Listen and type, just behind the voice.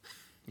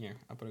Here,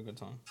 I'll put a good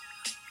song.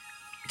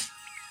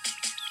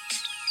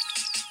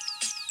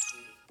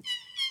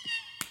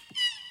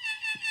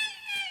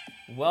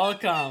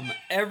 Welcome,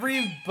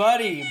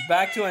 everybody,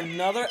 back to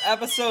another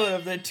episode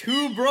of the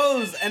Two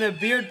Bros and a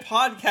Beard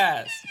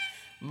podcast.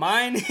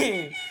 My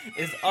name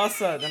is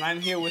Asad, and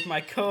I'm here with my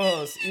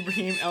co-host,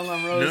 Ibrahim El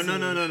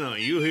Namrozi. No.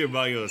 You here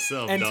by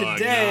yourself, and dog.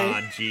 Today,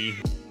 nah, G.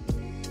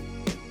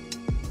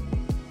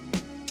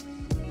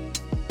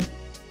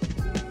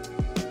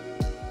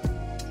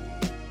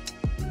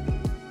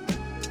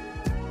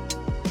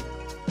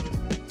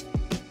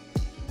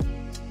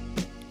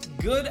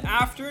 Good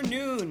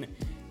afternoon,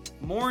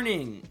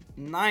 morning,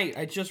 night.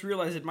 I just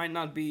realized it might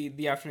not be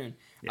the afternoon.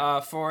 Yeah.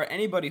 For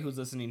anybody who's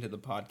listening to the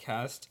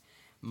podcast,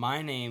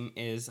 my name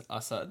is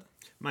Asad.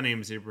 My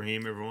name is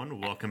Ibrahim,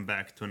 everyone. Welcome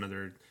back to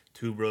another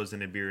Two Bros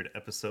and a Beard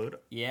episode.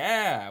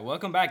 Yeah,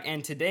 welcome back.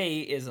 And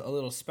today is a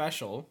little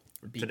special.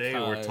 Today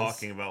we're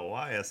talking about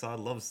why Assad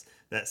loves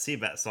that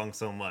Seabat song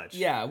so much.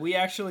 Yeah, we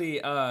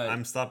actually...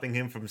 I'm stopping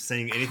him from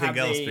saying anything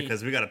else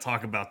because we got to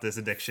talk about this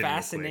addiction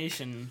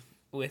fascination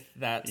with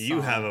that song. You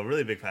have a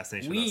really big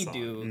fascination with that song. We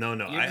do. No,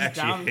 You're I just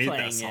actually hate that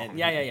downplaying song.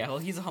 it. Yeah. Well,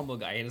 he's a humble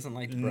guy. He doesn't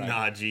like to brag.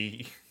 Nah,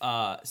 G.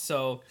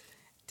 So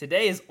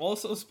today is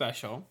also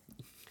special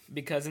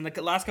because in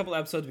the last couple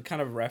episodes we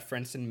kind of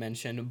referenced and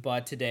mentioned,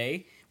 but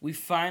today we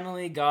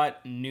finally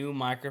got new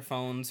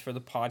microphones for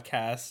the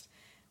podcast.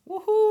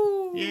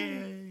 Woohoo!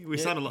 Yay! We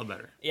sound a lot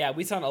better. Yeah,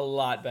 we sound a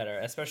lot better,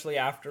 especially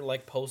after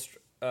like post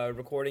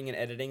recording and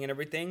editing and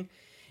everything.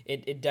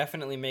 It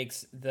definitely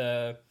makes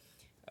the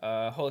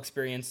whole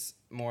experience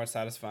more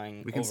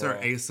satisfying. We can overall.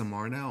 start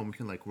ASMR now, and we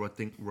can like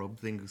rub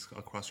things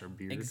across our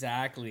beard.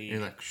 Exactly.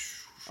 And like,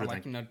 or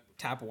like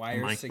tap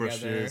wires mic together.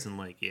 brushes and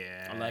like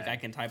Or like I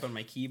can type on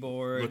my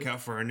keyboard. Look out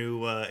for our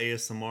new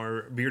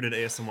ASMR, bearded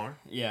ASMR.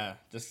 Yeah,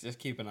 just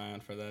keep an eye on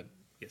for that.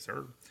 Yes,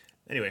 sir.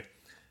 Anyway.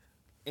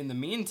 In the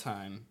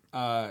meantime,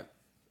 the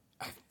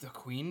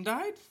Queen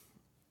died?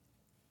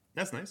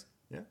 That's nice.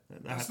 Yeah.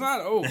 That's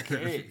not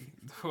okay.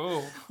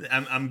 Whoa.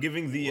 I'm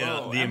giving the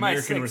MI6,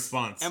 American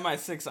response.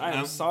 MI6,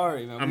 I'm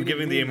sorry, man. I'm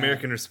giving the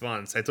American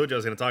response. I told you I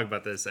was going to talk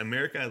about this.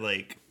 America,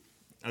 like,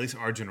 at least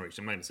our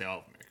generation, I'm not going to say all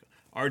of America.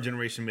 Our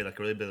generation made like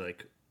a really bit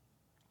like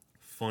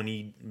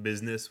funny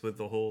business with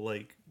the whole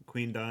like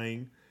Queen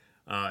dying.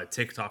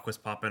 TikTok was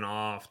popping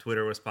off,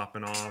 Twitter was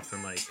popping off,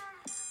 and like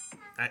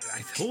I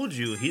told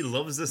you he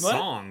loves this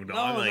song,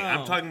 dog. No.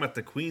 I'm talking about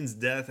the Queen's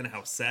death and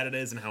how sad it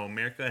is and how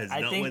America has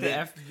dealt with it.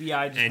 I think the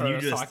FBI just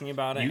heard us talking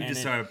about it. You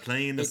just started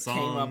playing the song. It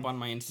came up on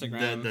my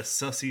Instagram. The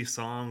Sussy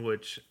song,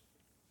 which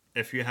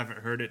if you haven't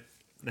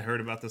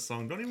heard about this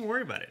song, don't even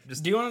worry about it.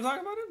 Just do you want to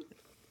talk about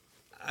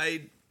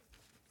it?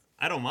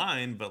 I don't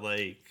mind, but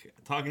like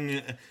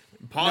pausing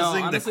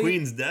the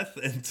Queen's death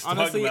and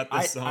talking about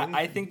this song.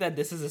 I think that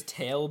this is a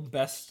tale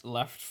best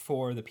left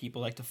for the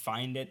people like to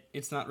find it.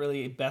 It's not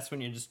really best when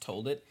you're just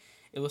told it.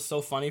 It was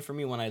so funny for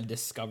me when I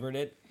discovered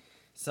it.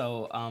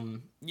 So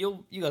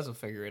you guys will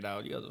figure it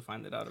out. You guys will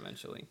find it out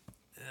eventually.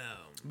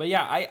 But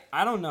yeah,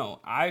 I don't know.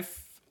 I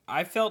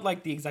felt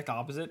like the exact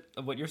opposite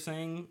of what you're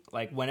saying.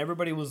 Like when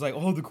everybody was like,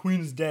 "Oh, the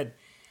Queen is dead."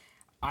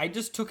 I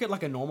just took it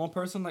like a normal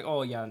person, like,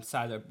 oh yeah, I'm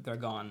sad they're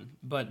gone.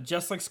 But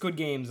just like Squid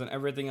Games and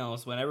everything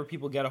else, whenever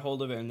people get a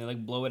hold of it and they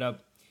like blow it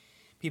up,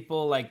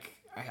 people like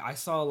I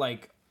saw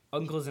like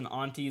uncles and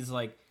aunties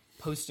like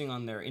posting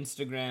on their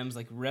Instagrams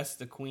like rest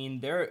the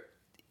Queen. They're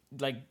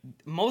like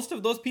most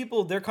of those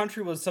people, their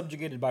country was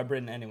subjugated by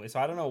Britain anyway, so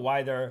I don't know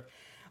why they're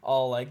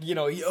all like,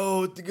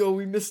 yo,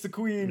 we missed the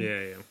Queen.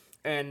 Yeah.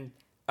 And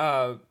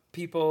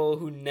people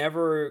who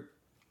never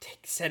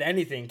said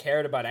anything,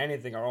 cared about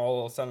anything, are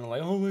all of a sudden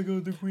like, oh my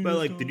god, the Queen. But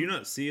like, did you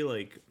not see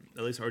like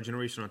at least our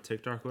generation on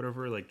TikTok or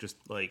whatever, like just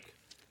like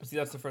see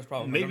that's the first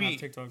problem. Maybe I don't have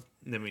TikTok.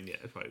 I mean, yeah,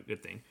 it's probably a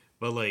good thing.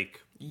 But like,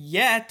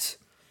 yet,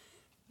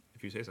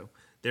 if you say so,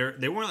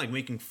 they weren't like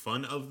making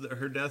fun of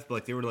her death, but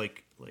like they were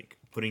like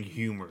putting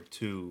humor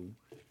to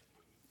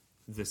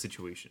the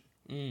situation.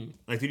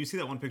 Like, did you see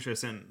that one picture I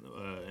sent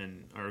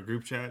in our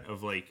group chat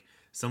of like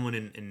someone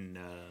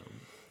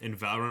in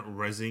Valorant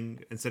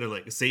rezzing instead of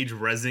like Sage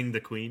rezzing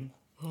the Queen?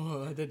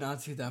 Oh, I did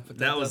not see that, but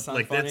that was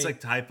like funny. That's like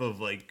type of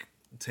like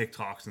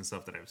TikToks and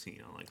stuff that I've seen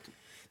on like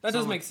that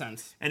does make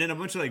sense. And then a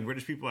bunch of like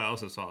British people I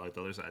also saw like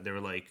the other side. They were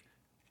like,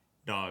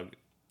 "Dog,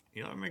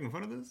 you know, I'm making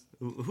fun of this.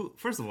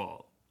 First of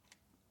all,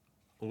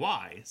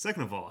 why?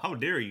 Second of all, how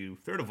dare you?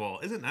 Third of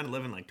all, isn't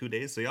 9/11 like 2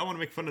 days? So y'all want to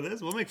make fun of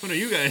this? We'll make fun of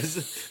you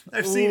guys."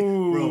 I've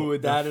seen, bro,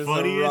 that is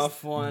a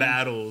rough one.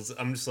 Battles.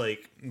 I'm just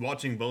like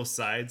watching both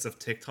sides of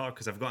TikTok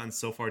because I've gotten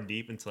so far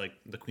deep into like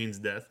the Queen's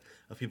death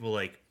of people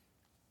like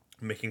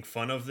making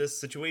fun of this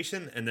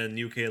situation, and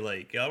then UK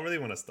like, y'all really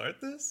want to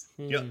start this?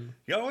 Y'all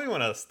really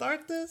want to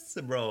start this,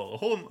 bro?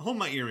 Hold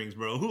my earrings,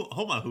 bro.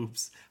 Hold my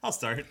hoops. I'll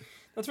start.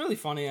 That's really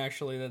funny,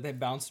 actually, that they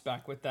bounced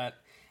back with that.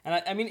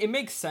 And I mean, it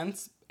makes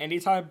sense.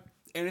 Anytime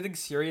anything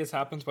serious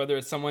happens, whether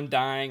it's someone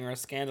dying or a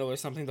scandal or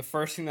something, the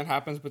first thing that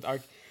happens with our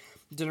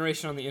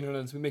generation on the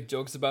internet is we make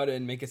jokes about it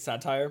and make it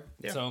satire.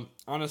 Yeah. So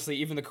honestly,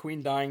 even the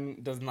Queen dying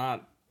does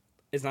not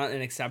is not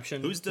an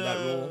exception Who's to that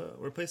rule.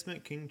 the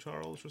replacement? King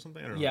Charles or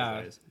something? I don't know. Yeah,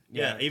 Who that is.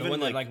 yeah, Even the one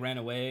like, that like ran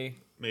away.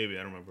 maybe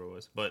I don't remember what it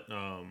was, but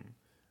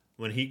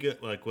when he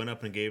went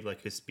up and gave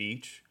like his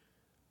speech,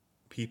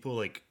 people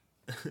like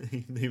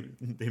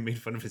they made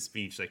fun of his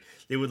speech. Like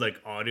they would like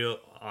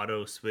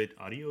audio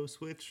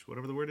switch,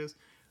 whatever the word is,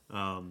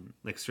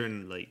 like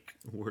certain like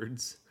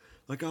words.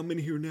 Like I'm in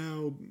here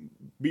now,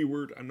 B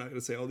word. I'm not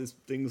gonna say all these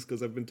things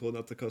because I've been told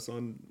not to cuss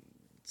on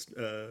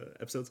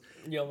episodes.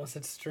 You almost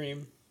said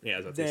stream. Yeah, I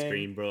was about to Dang.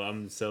 scream, bro.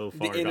 I'm so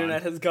far The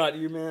internet gone. has got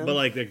you, man. But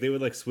like they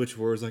would like switch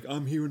words, like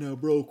I'm here now,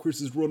 bro. Chris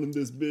is running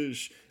this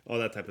bitch, all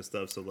that type of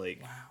stuff. So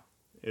like, wow.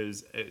 it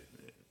was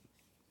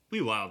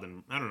we wild,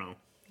 and I don't know,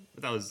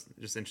 but that was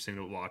just interesting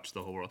to watch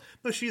the whole world.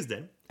 But she's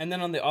dead. And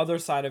then on the other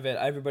side of it,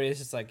 everybody is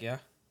just like, yeah,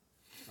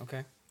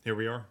 okay, Here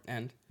we are.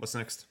 and What's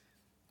next?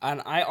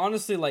 I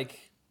honestly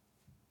like,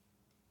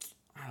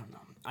 I don't know.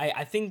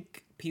 I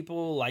think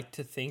people like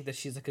to think that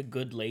she's like a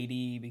good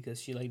lady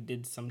because she like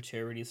did some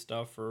charity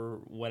stuff or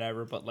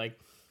whatever, but like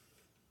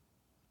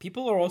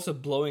people are also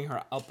blowing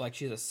her up like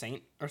she's a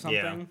saint or something.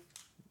 Yeah.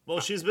 Well,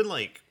 she's been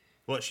like,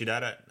 what? She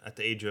died at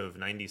the age of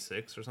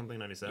 96 or something,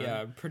 97.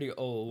 Yeah, pretty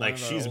old. Like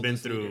one of our she's been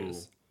oldest through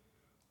leaders.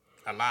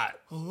 a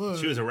lot.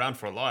 She was around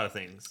for a lot of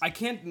things. I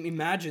can't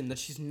imagine that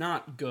she's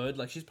not good.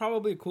 Like she's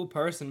probably a cool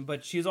person,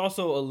 but she's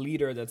also a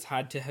leader that's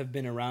had to have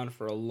been around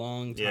for a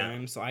long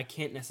time. Yeah. So I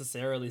can't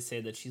necessarily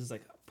say that she's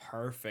like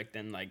perfect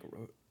and like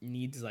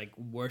needs like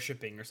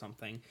worshiping or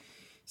something.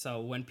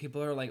 So when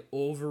people are like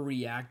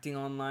overreacting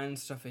online and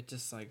stuff, it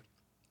just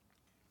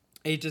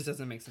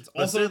doesn't make sense.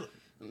 But Also, say-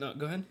 no,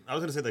 go ahead. I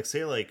was gonna say, like,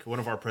 say like one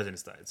of our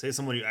presidents died. Say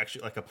someone you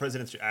actually like, a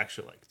president you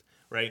actually liked,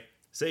 right?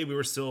 Say we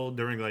were still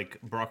during like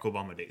Barack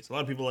Obama days. A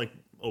lot of people like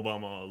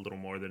Obama a little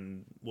more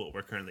than what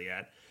we're currently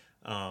at.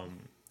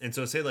 And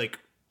so say like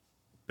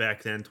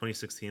back then,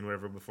 2016,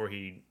 whatever, before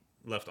he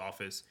left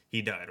office,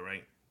 he died,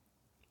 right?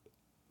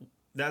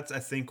 That's I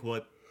think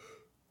what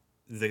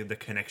the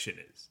connection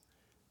is.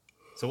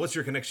 So what's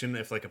your connection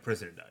if like a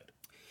president died?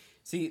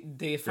 See,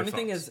 the funny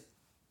thing thoughts?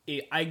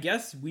 is, I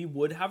guess we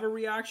would have a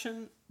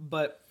reaction,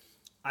 but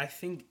I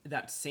think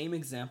that same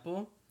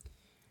example,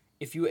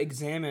 if you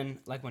examine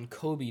like when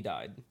Kobe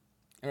died,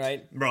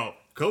 right? Bro,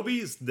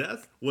 Kobe's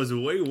death was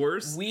way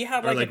worse. We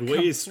had or, like a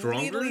way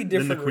completely than the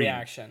different Queen.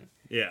 reaction.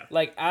 Yeah.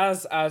 Like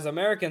as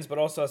Americans, but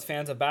also as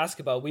fans of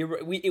basketball,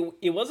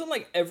 it wasn't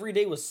like every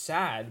day was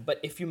sad. But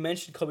if you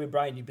mentioned Kobe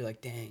Bryant, you'd be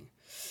like, "Dang,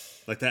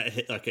 Like that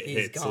hit, like it he's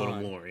hits gone." a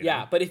little more. You Yeah,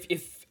 know? but if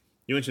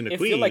You mentioned the if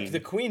Queen. you're like the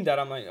Queen died,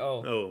 I'm like,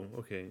 oh, Oh,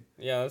 okay.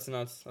 yeah, that's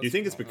nuts. Do you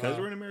think it's because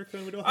we're in America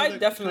and we don't have I that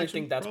definitely connection,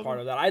 think that's probably? part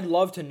of that. I'd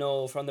love to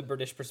know from the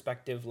British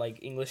perspective, like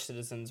English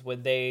citizens,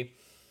 would they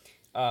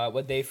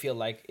feel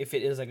like if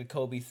it is like a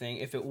Kobe thing,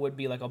 if it would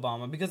be like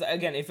Obama? Because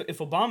again, if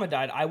Obama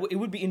died, it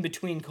would be in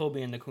between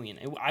Kobe and the Queen.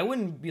 I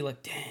wouldn't be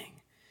like, dang,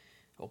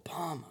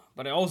 Obama,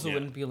 but I also Yeah.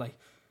 wouldn't be like,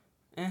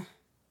 it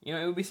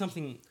would be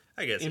something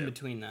I guess, in yeah.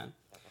 between that.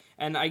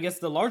 And I guess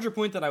the larger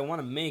point that I want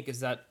to make is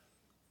that,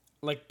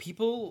 like,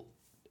 people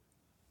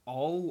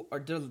are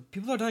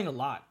dying a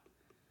lot,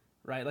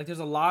 right? Like, there's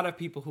a lot of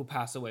people who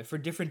pass away for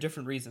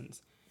different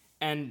reasons,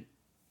 and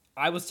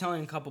I was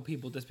telling a couple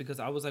people this because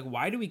I was like,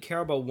 why do we care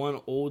about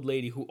one old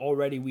lady who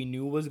already we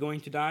knew was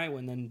going to die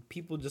when then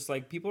people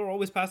are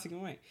always passing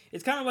away?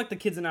 It's kind of like the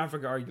kids in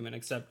Africa argument,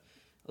 except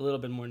a little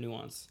bit more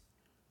nuanced.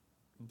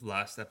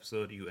 Last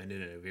episode, you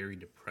ended in a very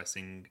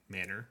depressing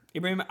manner.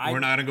 Ibrahim, We're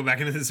not gonna go back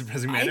into this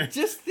depressing manner. I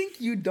just think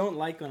you don't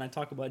like when I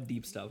talk about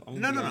deep stuff. I'm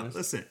gonna be No. honest.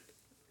 Listen,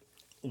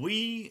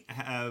 we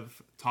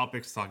have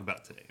topics to talk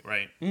about today,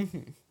 right? Mm-hmm.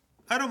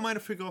 I don't mind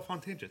if we go off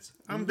on tangents.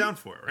 I'm down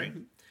for it, right?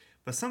 Mm-hmm.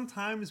 But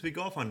sometimes we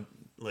go off on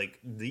like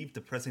deep,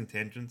 depressing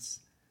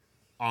tangents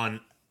on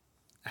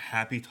a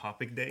happy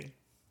topic day,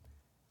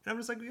 and I'm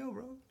just like, yo,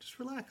 bro, just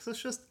relax.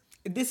 Let's just.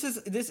 This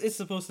is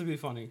supposed to be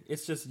funny.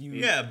 It's just you.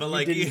 Yeah, but you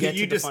like didn't get to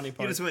the just funny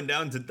part. you just went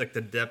down to like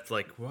the depth.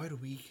 Like, why do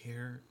we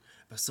care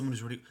about someone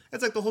who's already?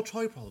 It's like the whole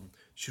trolley problem.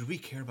 Should we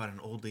care about an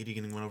old lady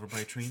getting run over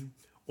by a train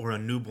or a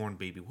newborn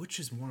baby? Which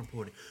is more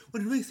important?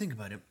 When you really think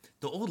about it,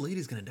 the old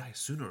lady's gonna die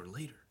sooner or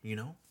later. You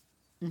know.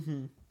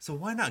 Mm-hmm. So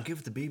why not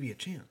give the baby a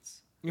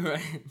chance?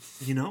 Right.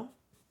 You know.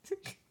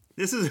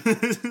 This is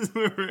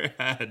where we're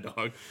at,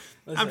 dog.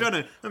 Listen, I'm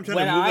trying to when move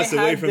I us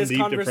away had from this deep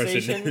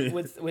conversation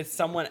depression. with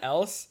someone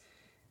else,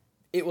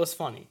 it was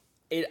funny.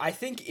 I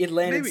think it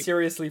landed Maybe.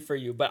 seriously for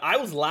you, but I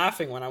was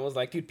laughing when I was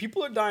like, dude,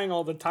 people are dying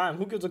all the time.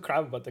 Who gives a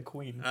crap about the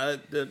Queen?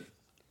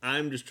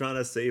 I'm just trying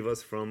to save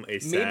us from a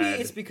sad.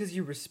 Maybe it's because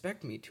you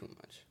respect me too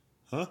much.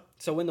 Huh?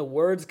 So when the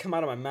words come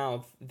out of my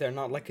mouth, they're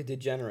not like a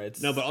degenerate.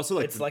 No, but also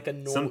like it's like a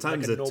normal.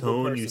 sometimes like a the noble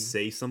tone person. you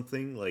say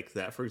something like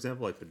that, for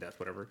example, like the death,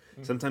 whatever.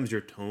 Sometimes your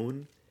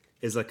tone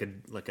is like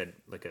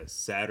a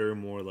sadder,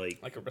 more like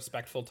a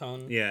respectful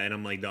tone. yeah. And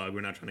I'm like, dog,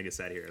 we're not trying to get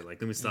sad here. Like,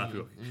 let me stop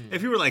you.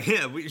 If you were like,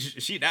 yeah,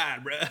 she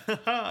died,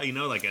 bro, you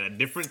know, like at a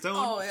different tone,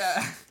 Oh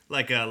yeah.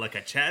 like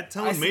a chat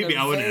tone, see maybe the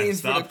I wouldn't have veins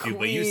for the stopped you.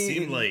 But you seem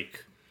Queen.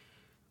 like,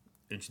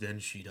 and then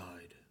she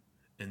died,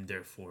 and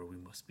therefore we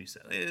must be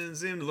sad. It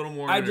seemed a little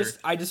more. I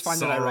just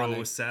find it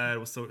ironic.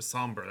 Sad, so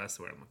somber. That's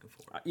the word I'm looking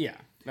for. Yeah,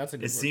 that's a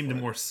good It word seemed for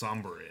more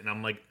somber, and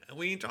I'm like,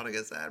 we ain't trying to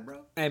get sad,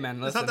 bro. Hey man,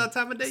 It's listen. not that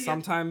time of day yet.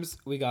 Sometimes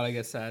we gotta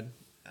get sad.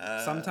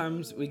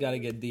 Sometimes we gotta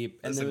get deep,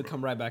 and then we bro.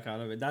 come right back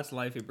out of it. That's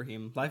life,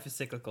 Ibrahim. Life is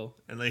cyclical.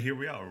 And like here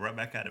we are, right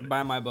back at it.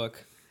 Buy my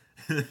book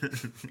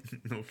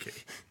Okay.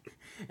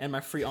 and my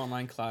free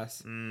online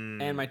class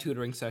and my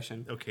tutoring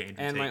session. Okay.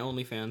 Andrew And my Tate.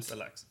 OnlyFans.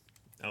 Relax.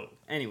 Oh.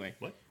 Anyway.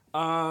 What?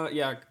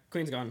 Yeah,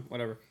 Queen's gone.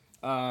 Whatever.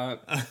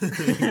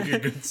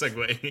 Good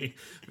segue.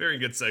 Very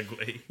good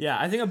segue. Yeah,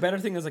 I think a better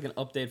thing is like an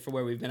update for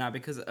where we've been at,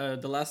 because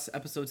the last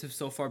episodes have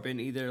so far been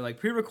either like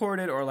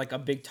pre-recorded or like a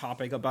big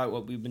topic about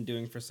what we've been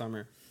doing for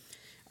summer.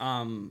 But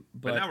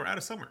now we're out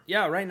of summer.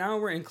 Yeah, right now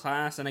we're in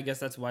class, and I guess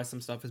that's why some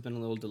stuff has been a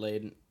little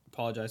delayed.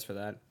 Apologize for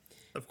that.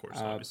 Of course,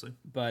 obviously.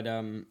 But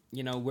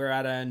you know, we're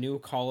at a new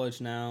college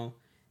now,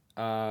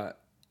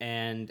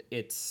 and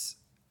it's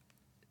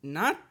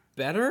not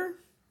better,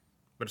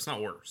 But it's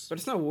not worse. but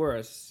it's not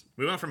worse.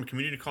 We went from a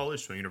community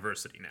college to a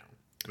university now.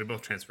 We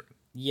both transferred.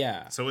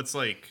 Yeah. So it's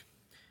like,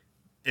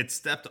 it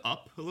stepped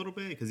up a little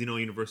bit because, you know,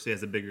 university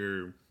has a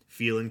bigger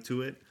feeling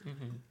to it.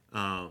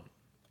 But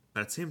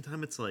at the same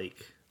time, it's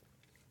like,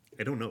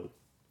 I don't know.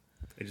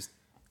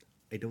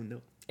 I don't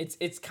know.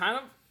 It's kind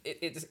of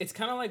it's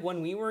kind of like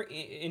when we were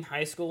in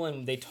high school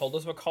and they told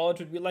us what college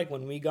would be like.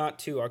 When we got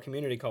to our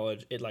community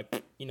college, it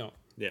like, you know.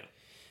 Yeah.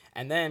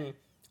 And then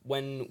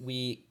when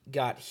we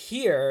got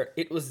here,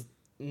 it was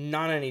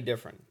not any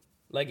different.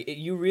 Like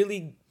you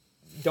really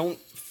don't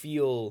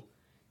feel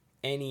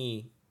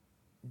any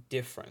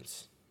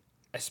difference,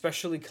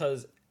 especially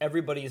because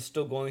everybody is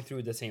still going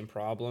through the same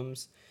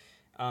problems.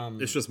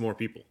 It's just more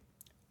people.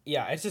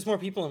 Yeah, it's just more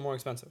people and more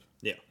expensive.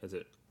 Yeah, that's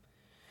it.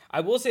 I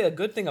will say a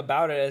good thing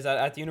about it is that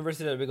at the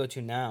university that we go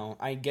to now,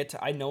 I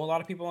know a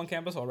lot of people on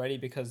campus already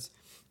because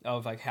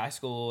of like high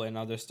school and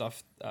other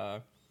stuff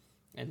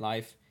in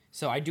life.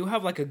 So I do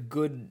have like a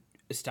good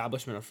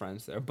establishment of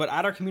friends there. But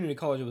at our community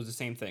college, it was the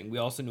same thing. We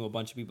also knew a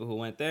bunch of people who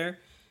went there.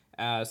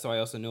 So I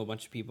also knew a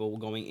bunch of people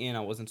going in. I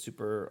wasn't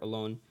super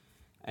alone.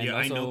 And Yeah,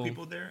 also, I know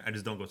people there. I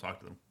just don't go talk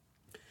to them.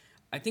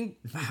 I think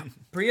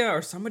Priya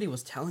or somebody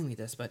was telling me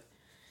this, but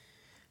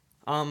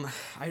I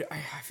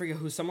forget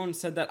who. Someone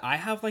said that I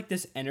have like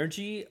this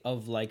energy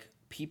of like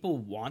people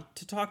want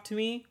to talk to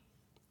me,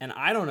 and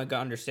I don't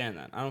understand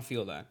that. I don't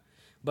feel that.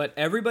 But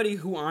everybody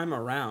who I'm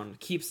around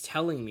keeps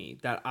telling me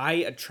that I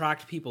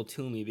attract people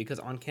to me because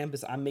on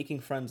campus I'm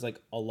making friends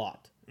like a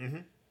lot.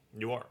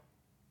 You are.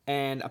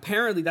 And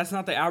apparently that's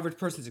not the average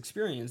person's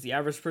experience. The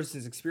average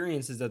person's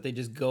experience is that they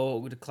just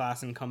go to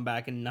class and come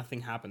back and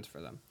nothing happens for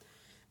them.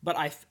 But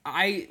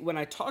I when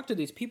I talk to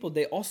these people,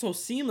 they also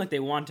seem like they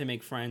want to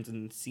make friends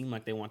and seem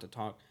like they want to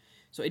talk.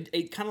 So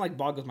it kind of like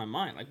boggles my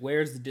mind. Like,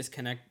 where's the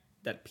disconnect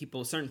that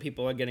certain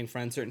people are getting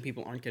friends, certain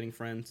people aren't getting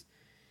friends?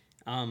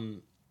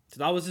 So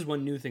that was just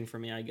one new thing for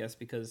me, I guess,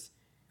 because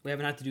we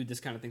haven't had to do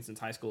this kind of thing since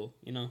high school.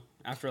 You know,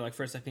 after like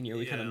first, second year,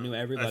 we kind of knew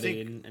everybody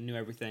and knew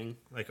everything.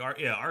 Like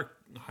our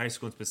high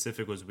school in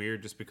specific was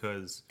weird just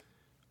because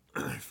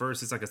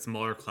first it's like a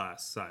smaller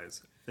class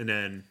size, and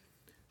then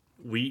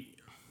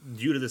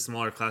due to the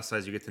smaller class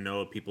size, you get to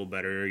know people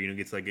better. You know,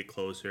 get to like get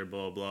closer.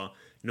 Blah blah.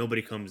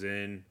 Nobody comes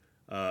in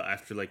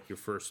after like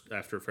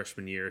after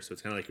freshman year, so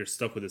it's kind of like you're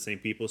stuck with the same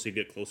people, so you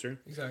get closer.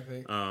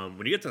 Exactly.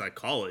 When you get to like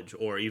college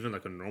or even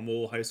like a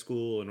normal high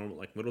school, a normal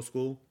like middle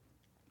school,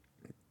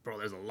 bro,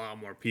 there's a lot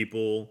more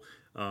people,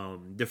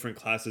 different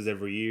classes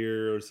every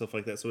year or stuff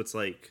like that. So it's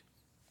like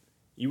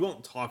you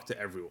won't talk to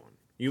everyone.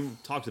 You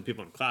talk to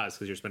people in class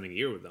because you're spending a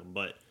year with them,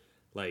 but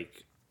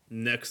like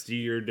next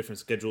year, different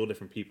schedule,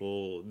 different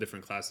people,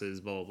 different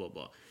classes, blah, blah,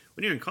 blah.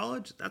 When you're in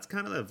college, that's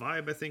kind of the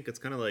vibe, I think. It's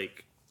kind of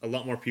like a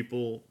lot more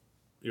people.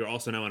 You're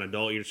also now an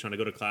adult. You're just trying to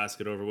go to class,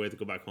 get over with,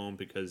 go back home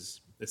because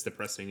it's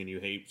depressing and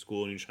you hate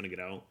school and you're trying to get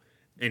out.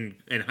 And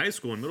in high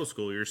school and middle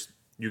school,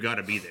 you got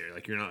to be there.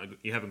 Like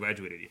you haven't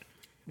graduated yet.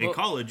 In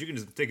college, you can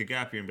just take a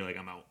gap year and be like,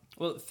 I'm out.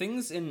 Well,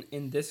 things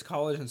in this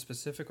college in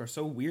specific are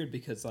so weird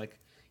because, like,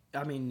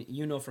 I mean,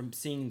 you know, from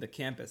seeing the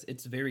campus,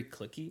 it's very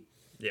cliquey.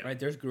 Yeah. Right?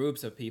 There's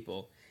groups of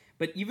people.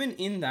 But even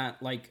in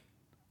that, like,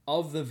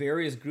 of the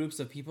various groups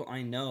of people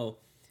I know,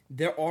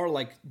 there are,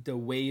 like, the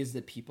ways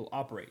that people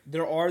operate.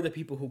 There are the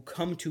people who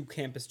come to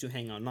campus to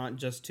hang out, not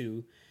just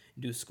to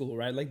do school,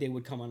 right? Like, they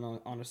would come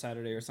on a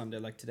Saturday or Sunday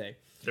like today.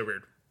 They're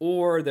weird.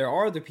 Or there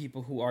are the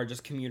people who are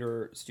just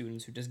commuter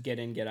students who just get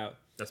in, get out.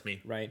 That's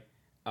me. Right?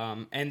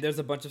 And there's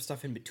a bunch of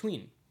stuff in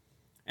between.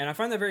 And I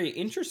find that very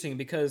interesting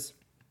because,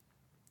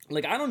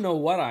 like, I don't know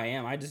what I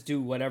am. I just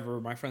do whatever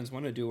my friends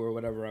want to do or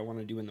whatever I want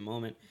to do in the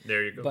moment.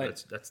 There you go.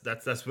 But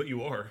that's what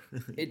you are.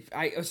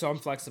 So I'm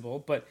flexible,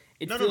 but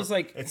it feels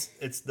like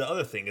it's the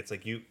other thing. It's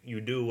like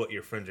you do what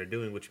your friends are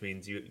doing, which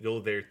means you go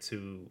there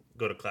to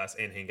go to class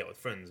and hang out with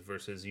friends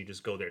versus you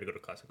just go there to go to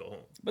class and go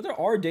home. But there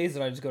are days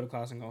that I just go to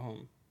class and go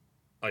home.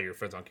 Oh, your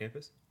friends on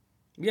campus?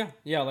 Yeah.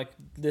 Like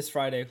this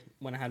Friday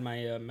when I had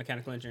my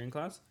mechanical engineering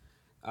class,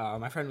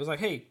 my friend was like,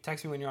 "Hey,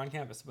 text me when you're on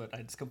campus," but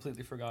I just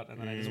completely forgot,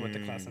 and then I just went to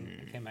class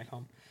and came back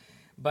home.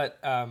 But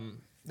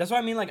That's what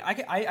I mean. Like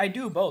I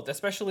do both,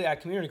 especially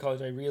at community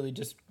college. I really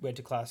just went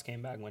to class,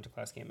 came back, went to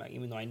class, came back,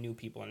 even though I knew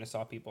people and I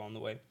saw people on the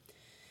way.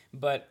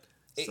 But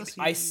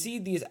I see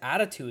these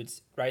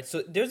attitudes, right?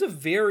 So there's a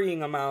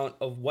varying amount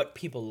of what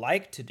people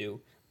like to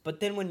do,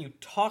 but then when you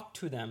talk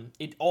to them,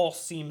 it all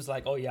seems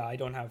like, oh yeah, I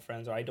don't have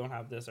friends, or I don't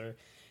have this, or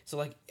so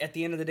like at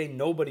the end of the day,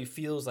 nobody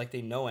feels like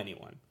they know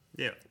anyone.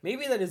 Yeah.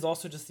 Maybe that is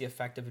also just the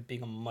effect of it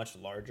being a much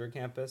larger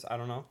campus. I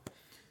don't know.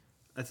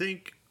 I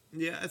think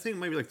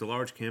maybe like the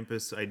large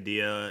campus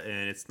idea,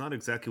 and it's not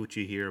exactly what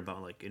you hear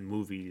about like in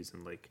movies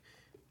and like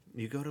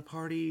you go to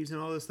parties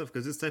and all this stuff,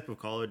 because this type of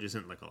college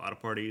isn't like a lot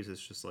of parties.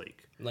 It's just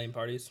like Lame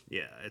parties.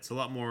 yeah, it's a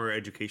lot more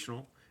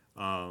educational.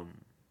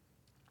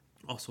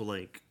 Also,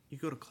 like you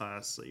go to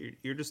class, like,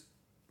 you're just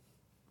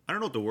I don't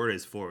know what the word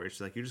is for.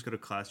 It's like you just go to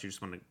class, you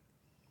just want to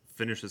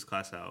finish this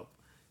class out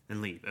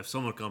and leave. If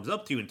someone comes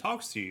up to you and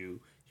talks to you,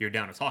 you're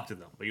down to talk to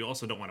them, but you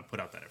also don't want to put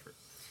out that effort.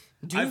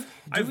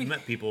 I've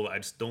met people,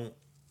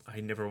 I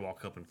never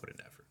walk up and put in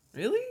effort.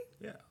 Really?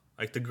 Yeah.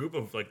 Like the group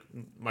of like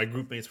my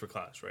group mates for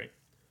class, right?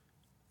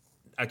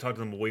 I talk to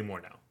them way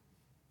more now.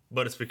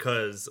 But it's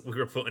because we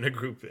were put in a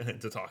group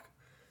to talk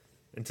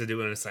and to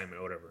do an assignment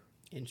or whatever.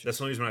 Interesting. That's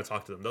the only reason I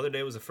talked to them. The other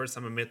day was the first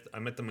time I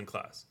met them in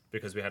class,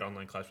 because we had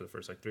online class for the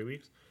first like 3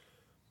 weeks.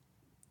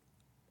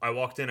 I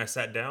walked in, I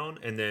sat down,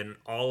 and then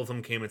all of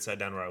them came and sat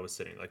down where I was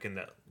sitting, like in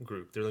that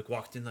group. They're like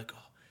walked in like,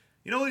 oh,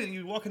 you know,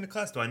 you walk into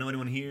class. Do I know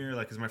anyone here?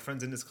 Like, is my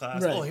friends in this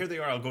class? Right. Oh, here they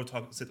are. I'll go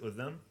sit with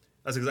them.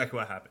 That's exactly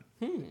what happened.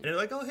 And they're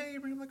like, oh, hey,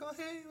 I'm like, oh,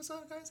 hey, what's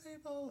up, guys? Hey,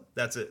 blah.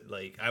 That's it.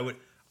 Like,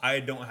 I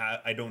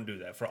don't do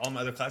that. For all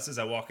my other classes,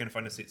 I walk in,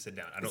 find a seat, sit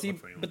down. I don't look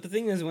for anyone. But the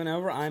thing is,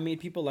 whenever I meet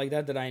people like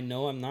that I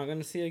know I'm not going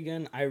to see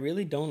again, I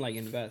really don't like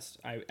invest.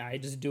 I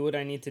just do what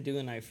I need to do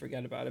and I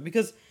forget about it.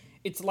 Because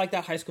it's like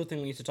that high school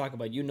thing we used to talk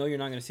about. You know you're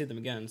not going to see them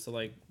again. So,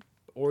 like,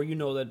 or you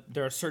know that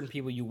there are certain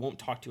people you won't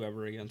talk to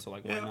ever again. So,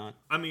 like, why not?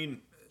 I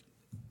mean,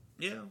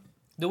 yeah.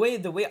 The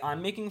way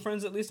I'm making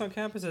friends, at least on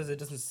campus, is it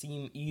doesn't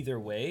seem either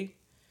way.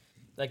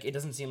 Like, it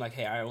doesn't seem like,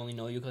 hey, I only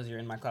know you because you're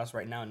in my class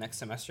right now. Next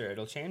semester,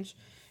 it'll change.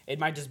 It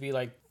might just be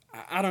like,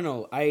 I don't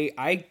know.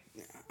 I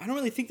don't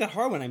really think that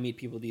hard when I meet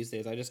people these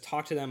days. I just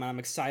talk to them, and I'm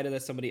excited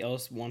that somebody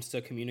else wants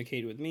to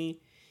communicate with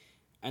me.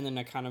 And then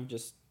I kind of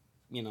just,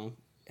 you know,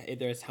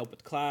 either it's help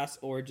with class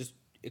or just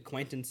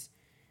acquaintance.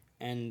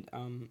 And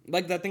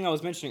like that thing I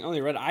was mentioning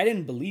earlier, right? I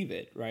didn't believe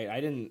it, right?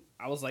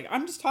 I was like,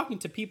 I'm just talking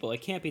to people.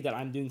 It can't be that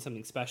I'm doing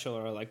something special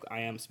or like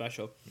I am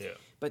special. Yeah.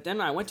 But then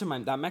I went to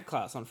that Met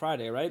class on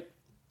Friday, right?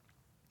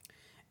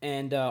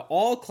 And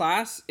all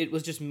class, it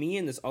was just me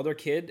and this other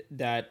kid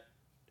that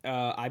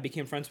I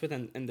became friends with,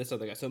 and this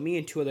other guy. So me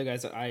and two other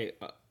guys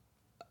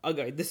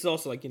that this is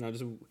also like, you know,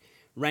 just a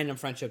random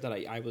friendship that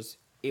I was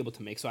able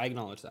to make. So I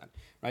acknowledge that,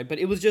 right? But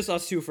it was just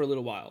us two for a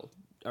little while,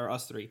 or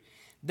us three.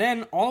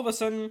 Then all of a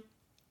sudden,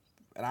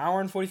 an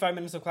hour and 45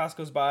 minutes of class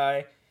goes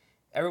by.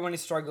 Everyone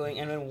is struggling.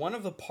 And then one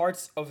of the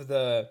parts of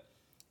the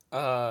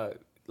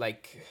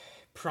like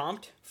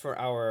prompt for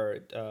our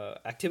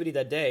activity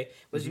that day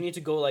was you need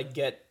to go like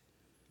get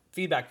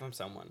feedback from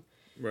someone.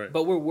 Right.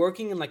 But we're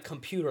working in like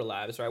computer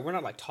labs, right? We're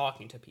not like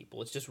talking to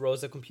people. It's just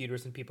rows of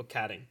computers and people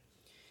catting.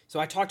 So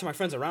I talk to my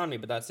friends around me,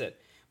 but that's it.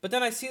 But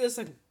then I see this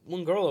like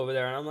one girl over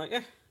there, and I'm like,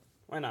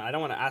 why not? I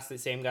don't want to ask the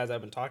same guys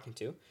I've been talking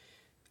to.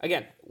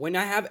 Again, when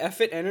I have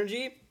effort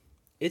energy,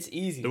 it's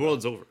easy. The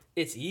world's over.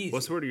 It's easy.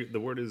 What's the word? The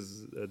word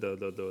is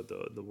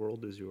the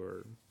world is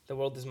your. The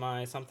world is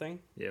my something.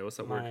 Yeah. What's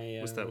that word?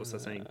 What's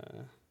that saying?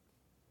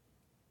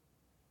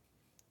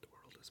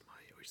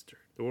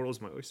 The world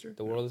is my oyster.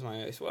 The world is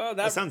my oyster. Well,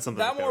 that sounds something.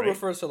 That like more that, right?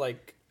 refers to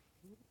like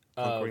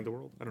conquering the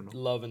world. I don't know.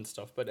 Love and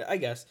stuff, but I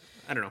guess.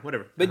 I don't know.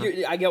 Whatever. But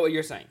I get what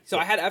you're saying. So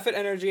I had effort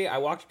energy. I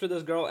walked up to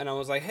this girl and I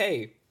was like,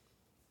 "Hey,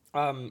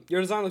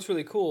 your design looks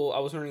really cool. I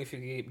was wondering if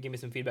you could give me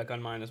some feedback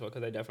on mine as well,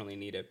 because I definitely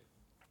need it."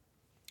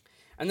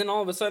 And then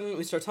all of a sudden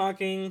we start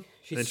talking.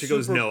 And she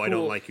goes, "No, cool, I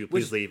don't like you.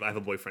 Please leave. I have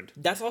a boyfriend."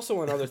 That's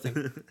also another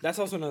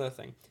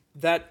thing.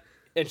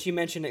 And she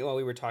mentioned it while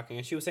we were talking,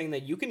 and she was saying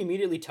that you can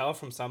immediately tell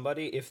from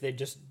somebody if they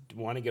just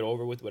want to get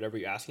over with whatever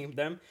you're asking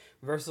them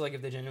versus like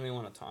if they genuinely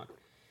want to talk.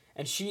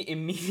 And she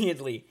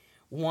immediately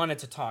wanted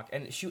to talk,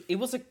 and it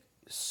was like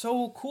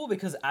so cool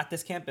because at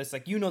this campus,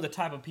 like, you know, the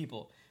type of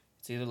people,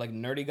 it's either like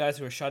nerdy guys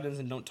who are shut-ins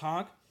and don't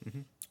talk,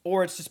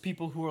 or it's just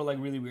people who are like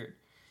really weird.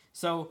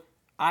 So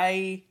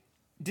I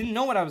didn't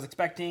know what I was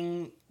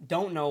expecting.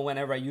 Don't know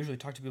whenever I usually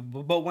talk to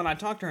people, but when I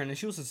talked to her and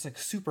she was just like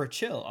super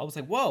chill, I was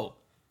like, whoa.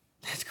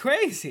 That's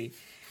crazy.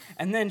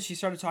 And then she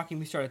started talking.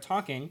 We started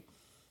talking.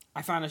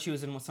 I found out she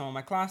was in some of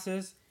my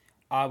classes.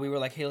 We were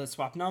like, hey, let's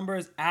swap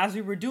numbers. As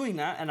we were doing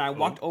that, and I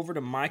walked over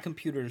to my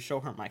computer to show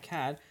her my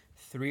CAD,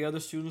 3 other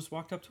students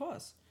walked up to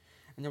us.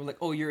 And they were like,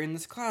 oh, you're in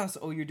this class.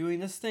 Oh, you're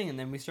doing this thing. And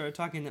then we started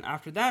talking. And then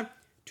after that,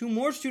 2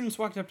 more students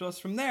walked up to us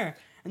from there.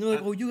 And they're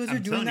like, oh, you guys are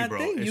doing that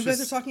thing. You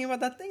guys are talking about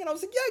that thing. And I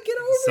was like, yeah, get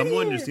over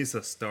Someone here. just needs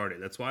to start it.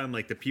 That's why I'm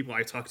like, the people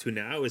I talk to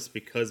now is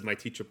because my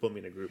teacher put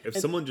me in a group. If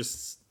someone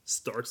just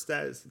starts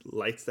that,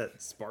 lights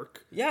that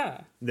spark,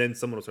 Yeah. then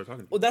someone will start talking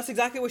to you. Well, that's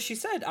exactly what she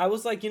said. I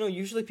was like,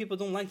 usually people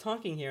don't like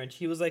talking here, and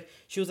she was like,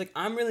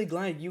 I'm really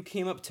glad you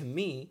came up to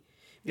me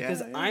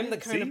because I'm the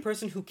kind of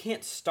person who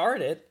can't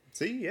start it.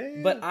 See,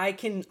 yeah. But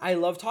I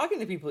love talking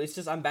to people. It's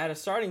just I'm bad at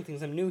starting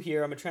things. I'm new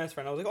here. I'm a transfer,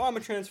 and I was like, oh, I'm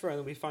a transfer, and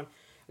it'll be fun.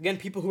 Again,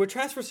 people who were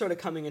transfers started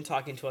coming and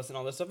talking to us and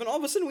all this stuff, and all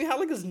of a sudden we had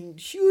like this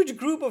huge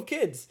group of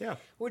kids. Yeah.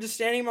 We were just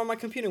standing around my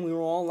computer, and we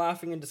were all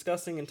laughing and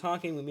discussing and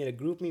talking. We made a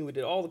group meet. We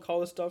did all the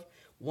college stuff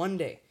one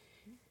day.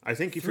 I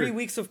think if 3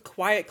 weeks of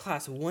quiet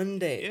class one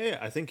day. Yeah,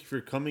 I think if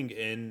you're coming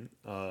in,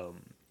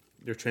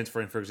 you're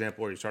transferring, for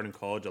example, or you're starting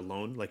college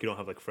alone, like you don't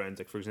have like friends.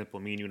 Like for example,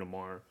 me and you and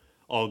Amar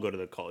all go to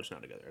the college now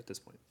together at this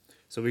point.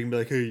 So we can be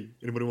like, hey,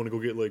 anybody want to go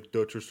get like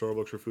Dutch or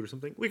Starbucks or food or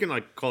something? We can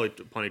like call it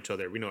upon each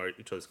other. We know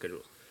each other's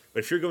schedules.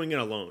 But if you're going in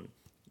alone,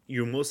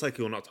 you most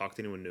likely will not talk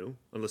to anyone new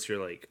unless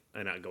you're like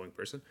an outgoing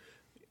person.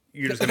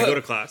 You're just gonna go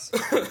to class.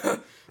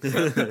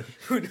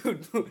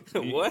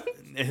 What?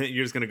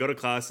 You're just gonna go to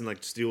class and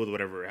like just deal with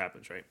whatever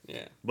happens, right?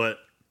 Yeah. But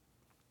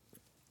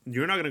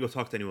you're not gonna go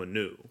talk to anyone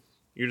new.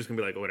 You're just gonna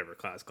be like, oh, whatever,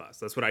 class.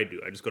 That's what I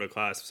do. I just go to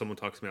class. If someone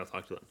talks to me, I'll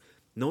talk to them.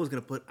 No one's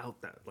gonna put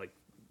out that like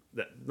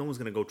that. No one's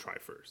gonna go try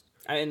first.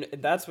 And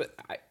that's what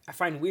I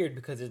find weird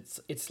because it's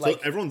So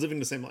like everyone's living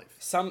the same life.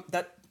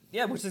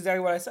 which is exactly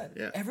what I said.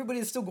 Yeah. Everybody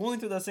is still going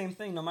through the same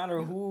thing, no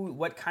matter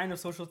what kind of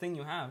social thing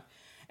you have.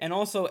 And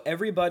also,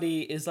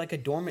 everybody is like a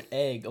dormant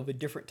egg of a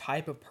different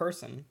type of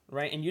person,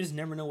 right? And you just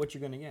never know what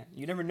you're gonna get.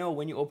 You never know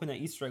when you open that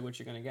Easter egg what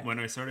you're gonna get. When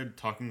I started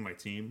talking to my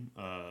team,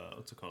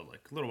 what's it called?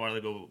 Like a little while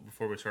ago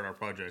before we started our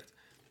project.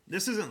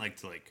 This isn't like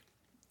to like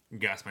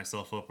gas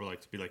myself up or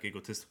like to be like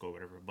egotistical or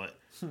whatever, but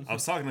I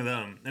was talking to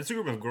them. And it's a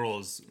group of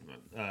girls,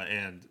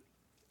 and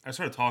I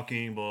started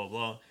talking, blah, blah,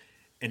 blah.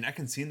 And I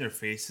can see in their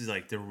faces,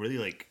 like, they're really,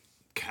 like,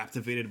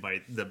 captivated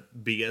by the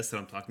BS that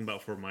I'm talking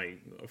about for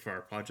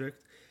our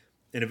project.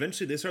 And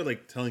eventually they started,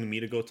 like, telling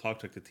me to go talk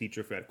to, like, the teacher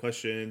if I had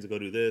questions, go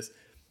do this.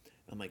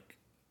 I'm like,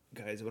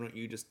 guys, why don't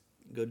you just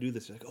go do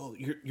this? They're like, oh,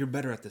 you're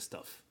better at this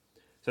stuff.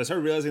 So I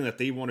started realizing that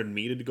they wanted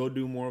me to go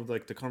do more of,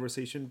 like, the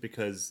conversation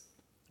because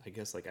I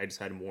guess, like, I just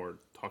had more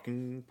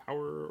talking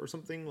power or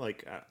something.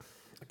 Like,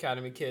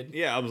 Academy kid.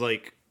 yeah, I was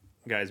like,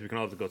 guys, we can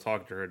all have to go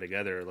talk to her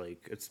together.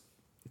 Like, it's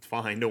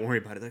fine. Don't worry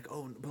about it. Like,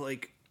 oh, but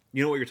like,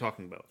 you know what you're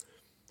talking about.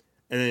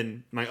 And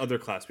then my other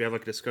class, we have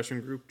like a discussion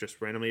group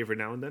just randomly every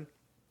now and then.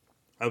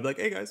 I would be like,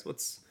 hey guys,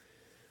 what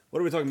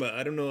are we talking about?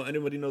 I don't know.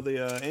 Anybody know the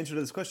answer to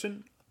this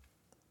question?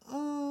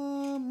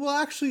 Well,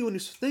 actually, when you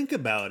think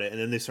about it, and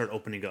then they start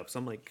opening up. So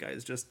I'm like,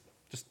 guys, just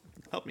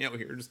help me out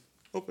here. Just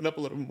open up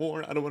a little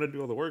more. I don't want to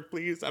do all the work,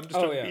 please. I'm just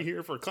trying to be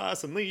here for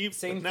class and leave.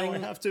 Same but now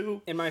thing I have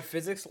to. In my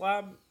physics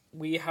lab,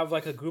 we have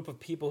like a group of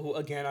people who,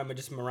 again, I'm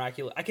just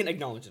miraculous. I can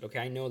acknowledge it, okay?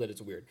 I know that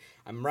it's weird.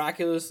 I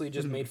miraculously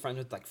just made friends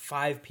with like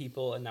 5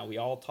 people, and now we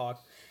all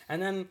talk.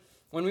 And then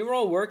when we were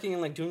all working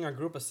and like doing our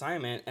group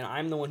assignment, and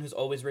I'm the one who's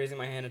always raising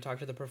my hand to talk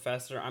to the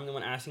professor. I'm the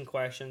one asking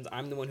questions.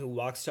 I'm the one who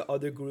walks to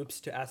other groups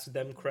to ask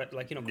them,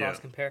 cross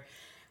compare.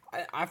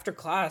 After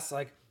class,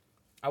 like,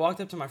 I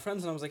walked up to my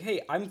friends and I was like, hey,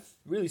 I'm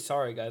really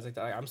sorry, guys. Like,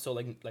 I'm so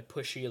like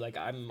pushy. Like,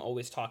 I'm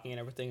always talking and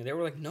everything. And they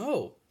were like,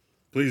 no.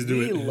 Please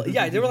do it.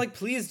 Yeah, they were like,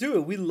 please do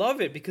it. We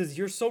love it because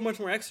you're so much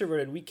more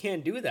extroverted. We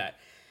can't do that.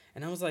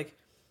 And I was like,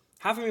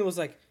 half of me was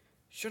like,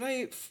 should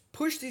I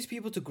push these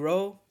people to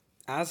grow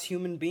as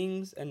human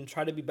beings and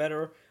try to be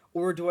better?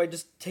 Or do I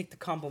just take the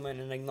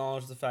compliment and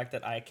acknowledge the fact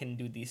that I can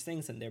do these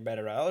things and they're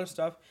better at other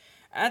stuff?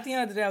 At the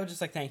end of the day, I was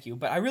just like, thank you.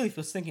 But I really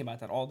was thinking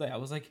about that all day. I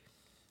was like,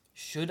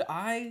 should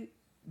I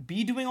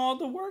be doing all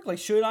the work? Like,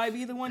 should I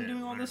be the one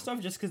doing all this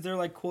stuff just because they're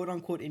like quote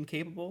unquote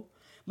incapable?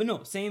 But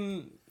no,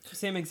 same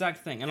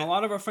exact thing. And a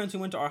lot of our friends who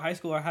went to our high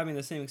school are having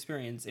the same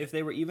experience. If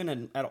they were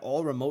even at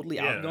all remotely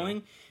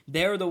outgoing,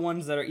 they're the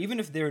ones that are, even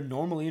if they're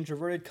normally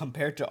introverted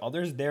compared to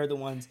others, they're the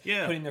ones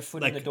putting their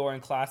foot in the door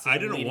in classes. I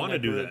didn't want to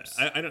do groups.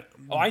 that. I don't.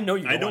 Oh, I know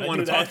you. I don't want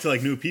to talk to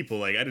like new people.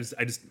 Like I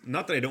just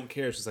not that I don't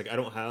care. It's just like I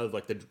don't have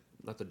like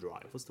not the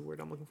drive. What's the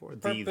word I'm looking for?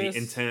 The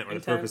intent or the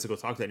purpose to go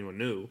talk to anyone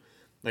new.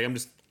 Like I'm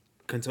just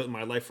content with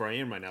my life where I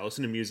am right now.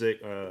 Listen to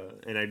music,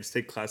 and I just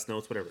take class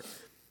notes, whatever.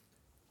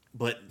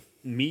 But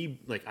me,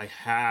 like, I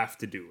have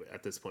to do it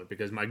at this point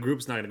because my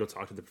group's not gonna go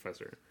talk to the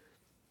professor.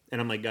 And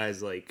I'm like,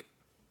 guys, like,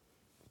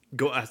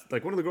 go ask.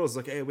 Like, one of the girls is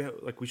like, hey,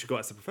 we should go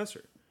ask the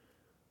professor.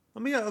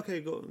 I'm like, yeah,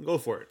 okay, go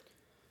for it.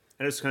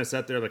 And I just kind of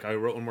sat there, like, I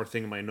wrote one more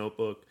thing in my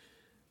notebook,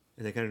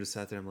 and they kind of just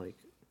sat there. I'm like,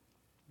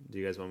 do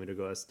you guys want me to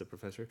go ask the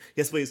professor?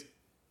 Yes, please.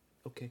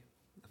 Okay.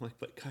 I'm like,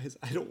 but guys,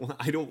 I don't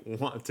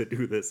want to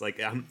do this.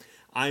 Like,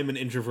 I'm an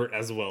introvert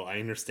as well. I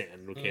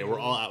understand. Okay, we're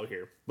all out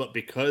here, but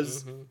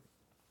because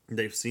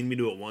they've seen me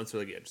do it once,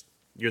 they're like, yeah, just,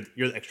 you're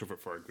the extrovert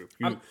for our group.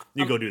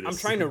 You go do this. I'm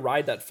trying to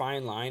ride that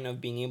fine line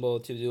of being able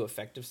to do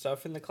effective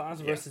stuff in the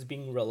class versus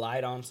being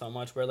relied on so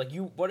much. Where like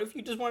what if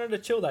you just wanted to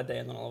chill that day,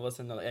 and then all of a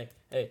sudden they're like,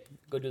 hey,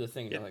 go do the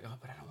thing. And you're like, oh,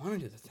 but I don't want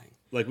to do the thing.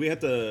 Like we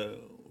had to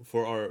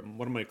for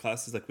one of my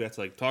classes, like we had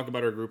to like talk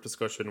about our group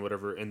discussion, or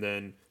whatever, and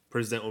then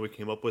present what we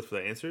came up with for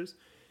the answers.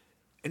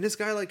 And this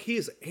guy, like,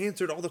 he's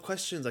answered all the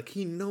questions. Like,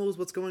 he knows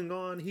what's going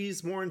on.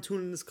 He's more in tune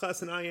in this class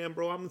than I am,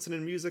 bro. I'm listening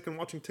to music and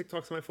watching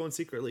TikToks on my phone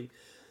secretly.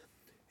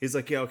 He's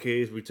like, yeah,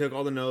 okay. We took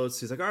all the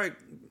notes. He's like, all right,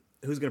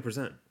 who's going to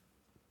present?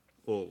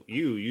 Well,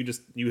 you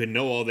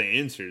know all the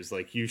answers.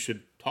 Like, you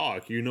should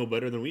talk. You know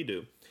better than we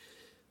do.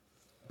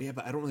 But yeah,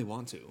 but I don't really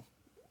want to.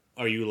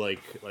 Are you,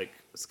 like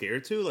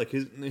scared to? Like,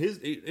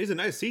 he's a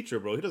nice teacher,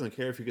 bro. He doesn't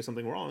care if you get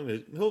something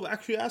wrong. He'll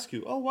actually ask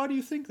you, oh, why do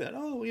you think that?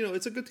 Oh,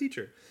 it's a good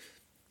teacher.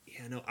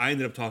 Yeah, no, I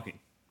ended up talking.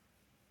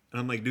 And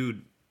I'm like,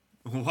 dude,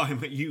 why am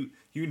I, you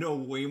know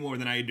way more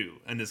than I do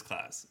in this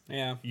class.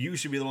 Yeah. You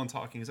should be the one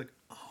talking. He's like,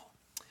 oh,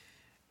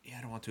 yeah,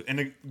 I don't want to. And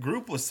the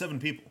group was 7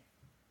 people.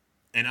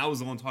 And I was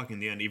the one talking in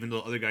the end, even though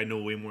the other guy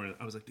knew way more.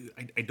 I was like, dude,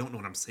 I don't know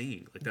what I'm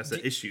saying. Like, that's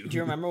the issue. Do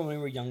you remember when we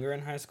were younger in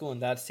high school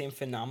and that same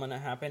phenomena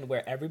happened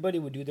where everybody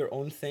would do their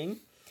own thing,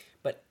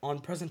 but on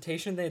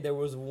presentation day, there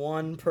was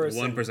one person.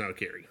 One person would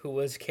carry. Who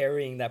was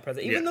carrying that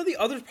presentation. Even though the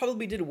others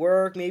probably did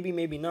work,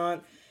 maybe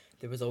not.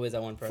 There was always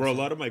that one person. For a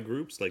lot of my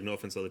groups, like, no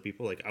offense to other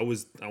people, like, I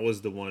was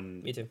the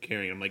one Me too.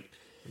 carrying. I'm like,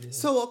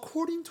 so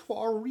according to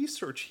our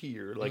research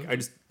here, like,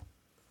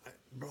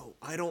 bro,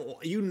 I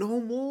don't, you know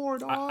more,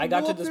 dog. I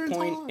got to this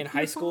point in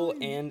high school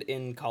and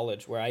in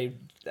college where I,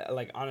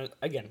 like,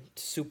 again,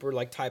 super,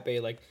 like, type A,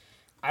 like,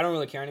 I don't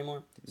really care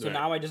anymore. So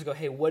now I just go,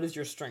 hey, what is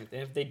your strength?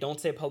 And if they don't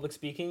say public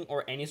speaking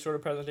or any sort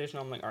of presentation,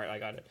 I'm like, all right, I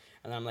got it.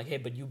 And then I'm like, hey,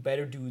 but you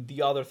better do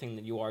the other thing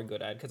that you are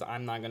good at because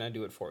I'm not going to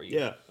do it for you.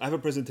 Yeah, I have a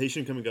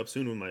presentation coming up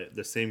soon with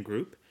the same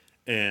group.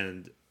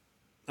 And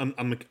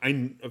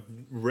I've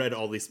read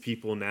all these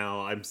people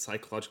now. I'm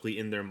psychologically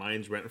in their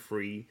minds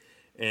rent-free.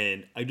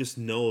 And I just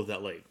know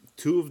that, like,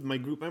 2 of my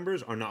group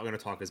members are not going to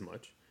talk as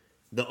much.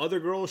 The other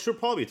girl, she'll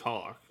probably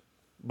talk.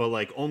 But,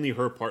 like, only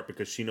her part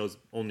because she knows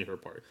only her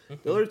part.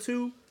 The other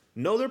 2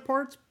 know their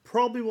parts,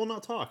 probably will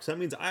not talk. So that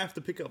means I have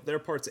to pick up their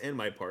parts and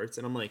my parts.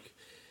 And I'm like,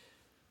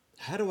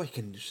 how do I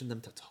condition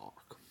them to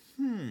talk?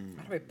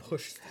 How do I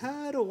push them?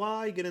 How do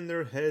I get in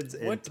their heads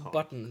and What talk?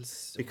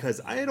 buttons? Because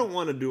I don't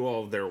want to do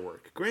all of their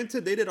work.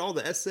 Granted, they did all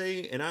the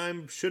essay, and I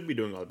should be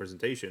doing all the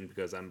presentation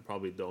because I'm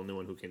probably the only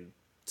one who can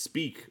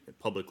speak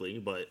publicly,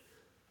 but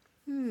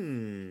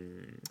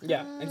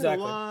Yeah, exactly. How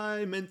do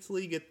I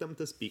mentally get them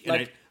to speak? Like,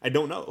 And I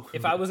don't know.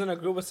 If I was in a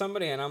group with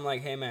somebody and I'm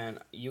like, hey, man,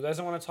 you guys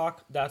don't want to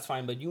talk, that's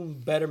fine, but you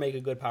better make a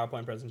good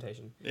PowerPoint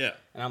presentation. Yeah.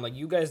 And I'm like,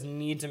 you guys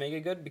need to make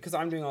it good because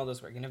I'm doing all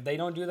this work. And if they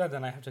don't do that,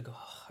 then I have to go,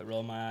 I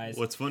roll my eyes.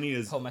 What's funny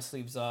is... pull my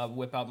sleeves up,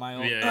 whip out my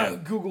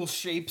own Google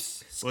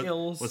Shapes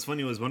skills. What's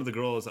funny was one of the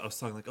girls, I was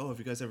talking like, oh, have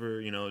you guys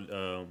ever,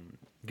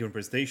 given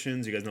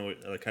presentations? You guys know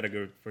like how to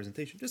give a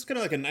presentation? Just kind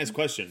of like a nice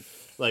question.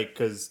 Like,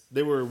 because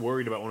they were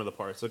worried about one of the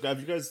parts. Like,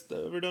 have you guys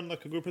ever done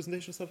like a group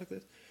presentation, stuff like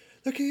this?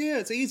 Like, yeah,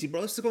 it's easy,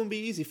 bro. This is going to be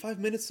easy. 5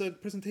 minutes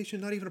of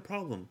presentation, not even a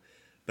problem.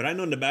 But I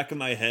know in the back of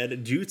my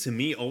head, due to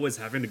me always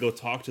having to go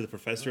talk to the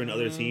professor and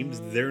other teams,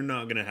 they're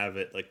not going to have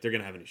it. Like, they're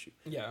going to have an issue.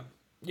 Yeah.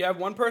 You have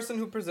one person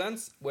who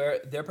presents where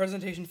their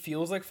presentation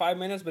feels like 5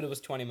 minutes, but it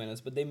was 20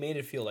 minutes. But they made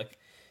it feel like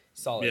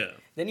solid. Yeah.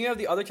 Then you have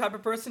the other type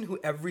of person who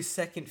every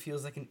second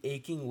feels like an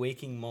aching,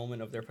 waking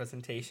moment of their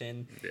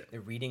presentation. Yeah.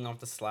 They're reading off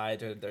the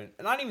slides, or they're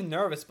not even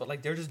nervous, but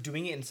like they're just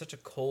doing it in such a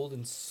cold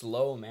and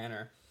slow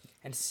manner.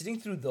 And sitting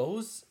through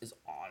those is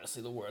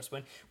honestly the worst.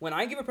 When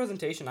I give a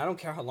presentation, I don't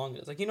care how long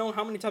it is. Like, you know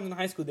how many times in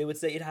high school they would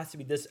say it has to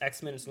be this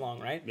X minutes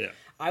long, right? Yeah.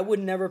 I would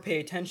never pay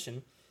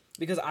attention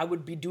because I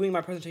would be doing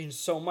my presentation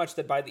so much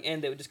that by the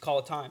end they would just call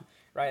it time,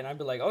 right? And I'd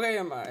be like, okay,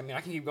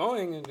 I can keep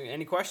going.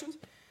 Any questions?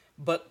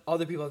 But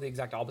other people have the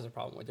exact opposite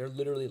problem where they're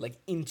literally like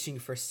inching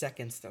for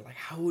seconds. They're like,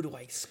 how do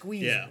I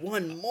squeeze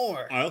one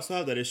more? I also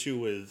have that issue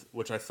with,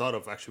 which I thought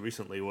of actually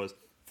recently, was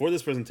for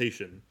this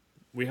presentation,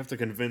 we have to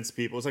convince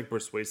people. It's like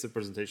persuasive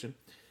presentation.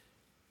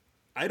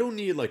 I don't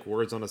need like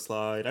words on a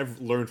slide. I've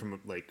learned from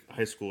like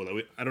high school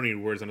that I don't need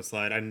words on a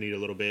slide. I need a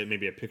little bit,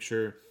 maybe a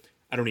picture.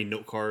 I don't need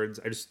note cards.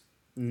 I just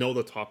know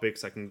the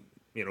topics. I can,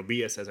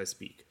 BS as I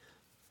speak.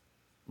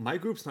 My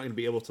group's not going to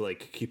be able to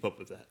like keep up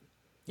with that.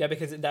 Yeah,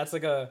 because that's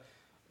like a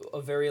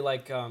very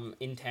like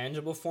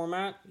intangible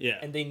format. Yeah.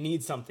 And they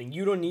need something.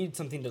 You don't need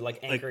something to like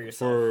anchor like,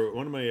 yourself. For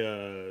one of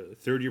my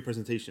third year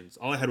presentations,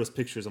 all I had was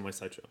pictures on my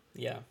slideshow.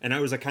 Yeah. And I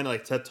was like kind of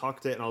like TED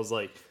Talked it, and I was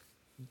like,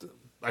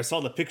 I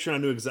saw the picture and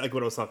I knew exactly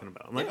what I was talking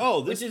about. I'm like,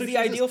 oh, this which is the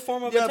ideal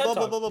form of a TED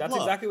Talk. That's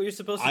exactly what you're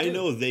supposed to do. I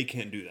know they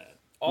can't do that.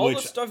 All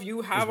the stuff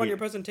you have on your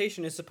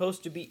presentation is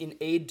supposed to be in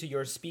aid to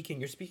your speaking.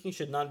 Your speaking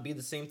should not be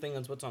the same thing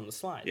as what's on the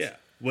slides. Yeah.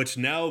 Which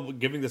now,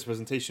 giving this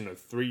presentation of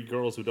 3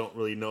 girls who don't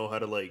really know how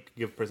to like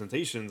give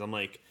presentations, I'm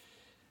like,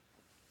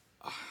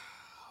 I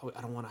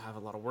don't want to have a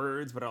lot of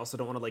words, but I also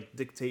don't want to like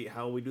dictate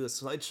how we do the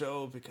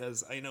slideshow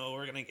because I know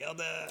we're gonna get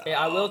that. Hey,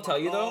 I will tell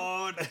you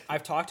though,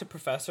 I've talked to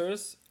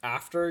professors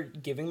after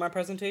giving my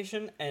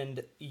presentation,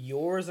 and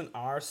yours and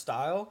our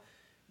style,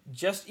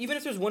 just even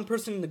if there's one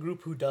person in the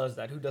group who does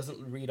that, who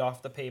doesn't read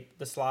off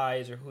the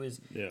slides, or who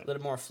is a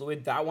little more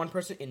fluid, that one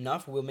person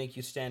enough will make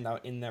you stand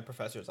out in their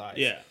professor's eyes.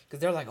 Yeah, because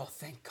they're like, oh,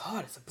 thank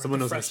God, it's a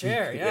breath of fresh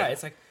air. Yeah,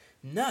 it's like,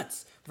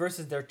 nuts.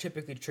 Versus they're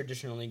typically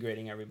traditionally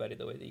grading everybody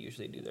the way they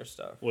usually do their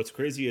stuff. What's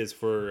crazy is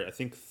for, I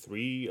think,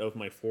 3 of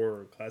my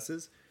 4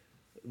 classes,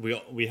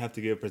 we have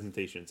to give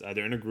presentations,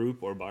 either in a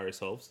group or by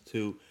ourselves,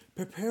 to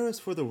prepare us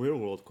for the real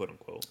world, quote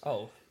unquote.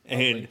 Oh,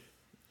 and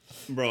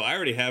bro, I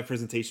already have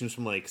presentations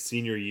from like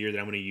senior year that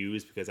I'm going to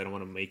use because I don't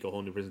want to make a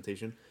whole new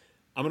presentation.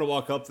 I'm going to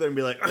walk up there and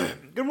be like,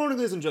 good morning,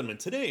 ladies and gentlemen.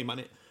 Today,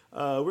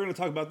 we're going to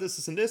talk about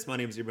this, and this. My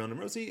name is Ibrahim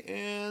Rosi,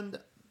 and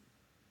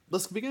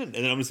let's begin. And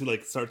then I'm just going to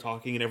like start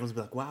talking, and everyone's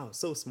going to be like, wow,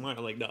 so smart.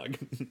 I'm like, dog.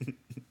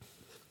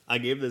 I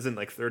gave this in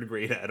like 3rd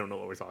grade. I don't know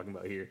what we're talking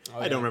about here.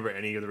 I don't remember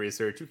any of the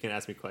research. You can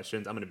ask me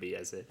questions. I'm going to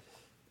BS it.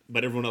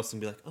 But everyone else can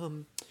be like,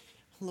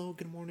 hello,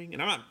 good morning.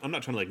 And I'm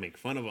not trying to like make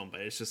fun of them,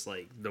 but it's just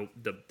like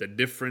the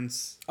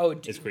difference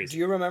is crazy. Do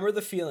you remember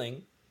the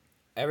feeling?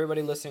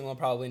 Everybody listening will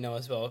probably know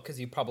as well, because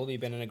you've probably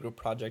been in a group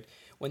project.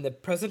 When the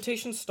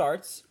presentation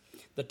starts,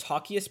 the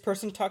talkiest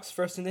person talks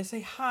first, and they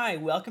say, hi,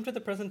 welcome to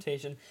the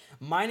presentation.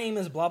 My name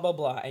is blah, blah,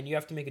 blah, and you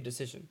have to make a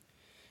decision.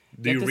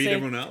 Do you read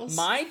everyone else?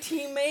 My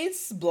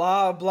teammates,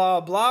 blah, blah,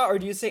 blah, or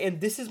do you say,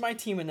 and this is my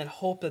team, and then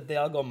hope that they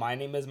all go, my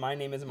name is.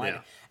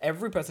 Yeah.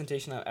 Every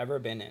presentation I've ever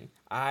been in,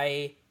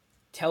 I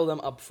tell them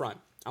up front.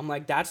 I'm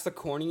like, that's the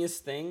corniest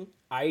thing.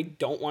 I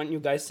don't want you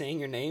guys saying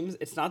your names.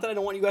 It's not that I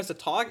don't want you guys to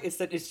talk. It's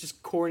that it's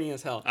just corny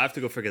as hell. I have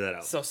to go figure that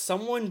out. So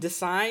someone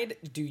decide,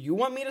 do you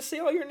want me to say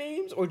all your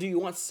names? Or do you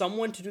want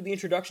someone to do the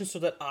introduction so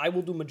that I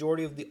will do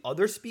majority of the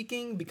other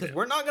speaking? Because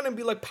we're not going to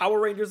be like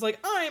Power Rangers like,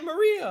 I'm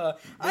Maria.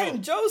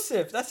 I'm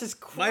Joseph. That's just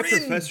cringe. My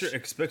professor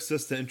expects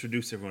us to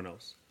introduce everyone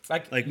else.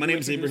 Like my name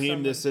is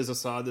Ibrahim. This is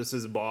Assad. This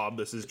is Bob.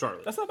 This is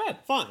Charlie. That's not bad.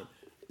 Fine.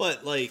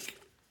 But like,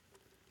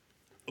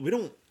 we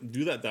don't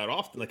do that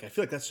often. Like, I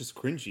feel like that's just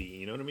cringy.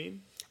 You know what I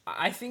mean?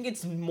 I think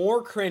it's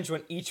more cringe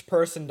when each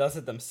person does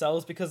it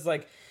themselves, because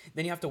like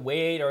then you have to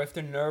wait, or if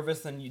they're nervous,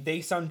 then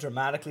they sound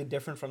dramatically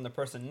different from the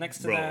person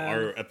next to them.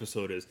 Our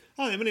episode is,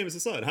 hi, my name is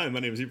Assad. Hi,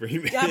 my name is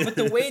Ibrahim. Yeah, but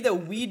the way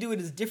that we do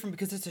it is different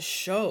because it's a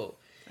show.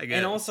 I guess.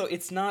 And also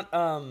it's not I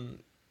don't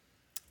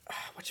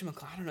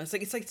know.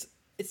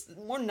 It's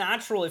more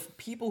natural if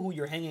people who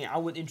you're hanging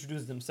out with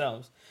introduce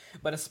themselves.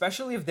 But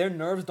especially if their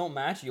nerves don't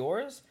match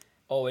yours,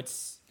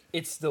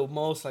 it's the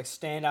most like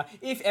standout.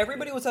 If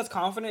everybody was as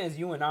confident as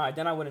you and I,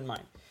 then I wouldn't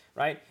mind,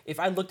 right?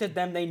 If I looked at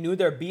them, they knew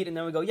their beat, and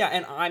then we go, yeah,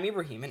 and I'm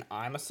Ibrahim, and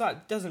I'm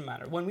Assad. Doesn't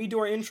matter. When we do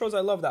our intros, I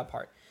love that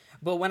part.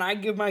 But when I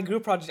give my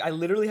group project, I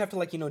literally have to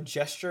like,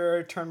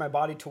 gesture, turn my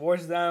body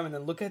towards them, and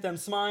then look at them,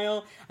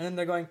 smile, and then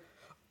they're going,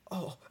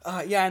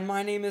 yeah, and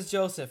my name is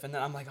Joseph. And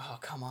then I'm like, oh,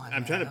 come on.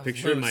 I'm trying to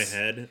picture in my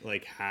head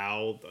like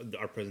how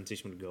our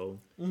presentation would go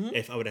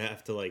if I would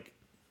have to like...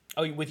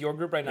 Oh, with your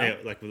group right now? Yeah,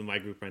 like with my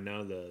group right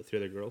now, the 3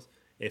 other girls.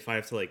 If I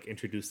have to like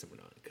introduce them or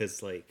not,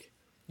 because like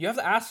you have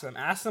to ask them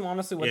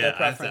honestly what their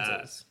preference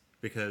is,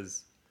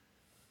 because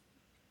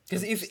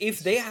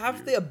if they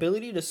have the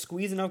ability to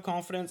squeeze enough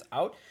confidence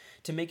out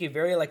to make a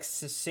very like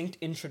succinct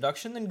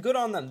introduction, then good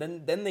on them.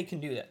 Then they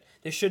can do that.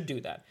 They should do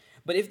that.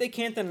 But if they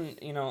can't, then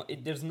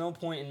there's no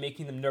point in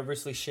making them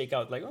nervously shake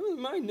out like, oh,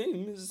 my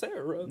name is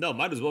Sarah. No,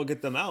 might as well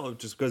get them out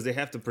just because they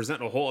have to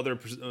present a whole other.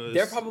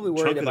 They're probably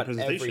worried about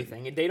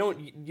everything.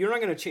 You're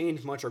not going to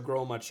change much or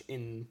grow much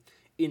in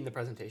the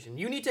presentation.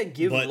 You need to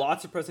give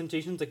lots of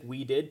presentations like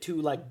we did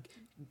to like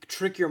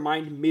trick your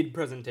mind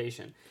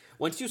mid-presentation.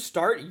 Once you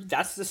start,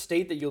 that's the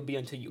state that you'll be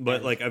until you But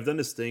end. Like I've done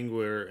this thing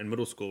where in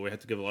middle school we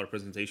had to give a lot of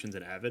presentations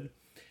in Avid,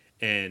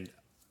 and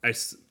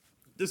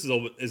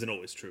isn't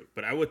always true,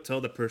 but I would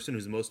tell the person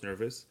who's most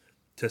nervous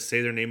to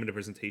say their name in the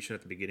presentation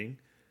at the beginning,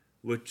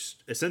 which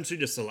essentially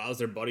just allows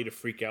their body to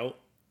freak out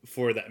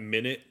for that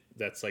minute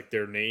that's like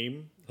their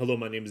name. Hello,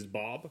 my name is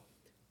Bob.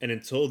 And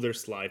until their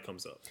slide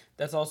comes up.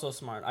 That's also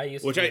smart. I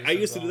used to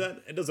do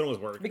that. It doesn't always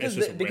work. Because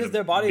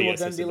their body will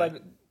then be like,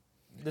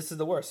 this is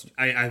the worst.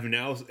 I've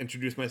now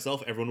introduced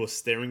myself. Everyone was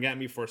staring at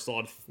me for a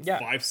solid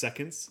 5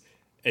 seconds.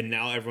 And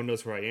now everyone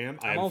knows where I am.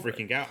 I'm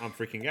freaking out.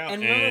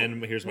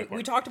 And here's my part.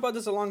 We talked about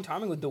this a long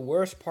time ago. The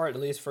worst part, at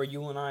least for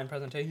you and I in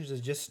presentations, is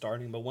just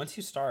starting. But once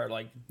you start,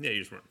 like... Yeah, you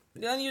just run.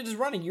 Then you're just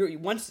running.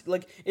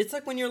 It's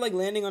like when you're like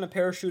landing on a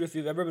parachute, if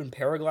you've ever been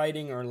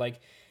paragliding or like...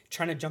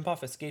 trying to jump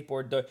off a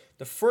skateboard,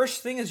 the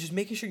first thing is just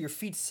making sure your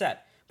feet's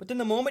set. But then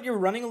the moment you're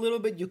running a little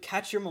bit, you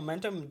catch your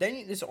momentum. Then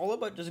it's all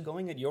about just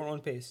going at your own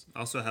pace.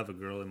 I also have a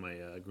girl in my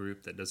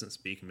group that doesn't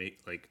speak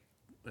like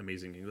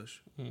amazing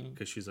English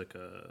because she's like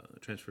a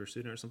transfer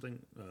student or something,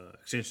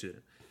 exchange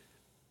student,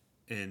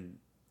 and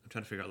I'm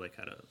trying to figure out like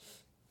how to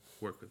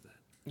work with that.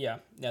 Yeah,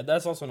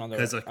 that's also another.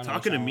 Because like talking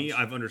challenge. To me,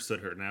 I've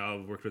understood her. Now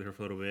I've worked with her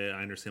for a little bit.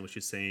 I understand what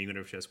she's saying.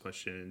 Whenever she has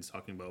questions,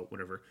 talking about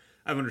whatever,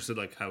 I've understood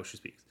like how she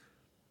speaks.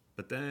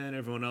 But then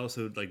everyone else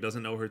who like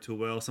doesn't know her too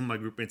well, some of my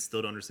group mates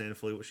still don't understand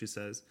fully what she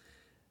says.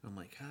 I'm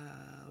like,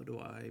 how do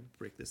I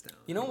break this down?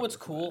 You know what's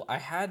cool? I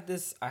had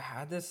this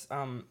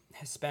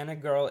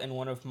Hispanic girl in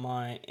one of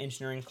my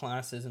engineering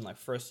classes in like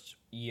first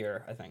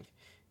year, I think,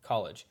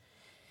 college.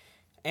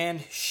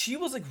 And she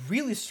was like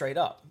really straight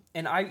up.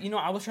 And I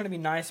was trying to be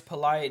nice,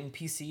 polite, and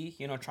PC,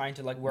 trying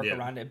to like work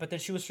around it. But then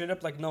she was straight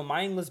up like, no,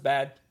 my English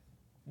bad.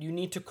 you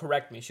need to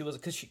correct me. She was,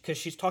 because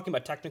she's talking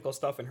about technical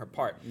stuff in her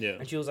part. Yeah.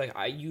 And she was like,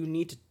 you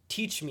need to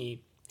teach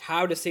me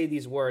how to say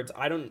these words.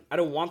 I don't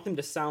want them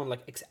to sound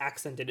like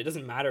accented. It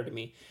doesn't matter to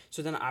me.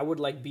 So then I would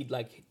like be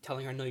like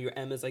telling her, no, your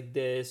M is like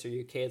this or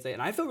your K is like,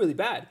 and I felt really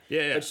bad.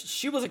 Yeah. But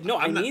she was like, no,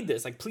 I need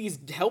this. Like, please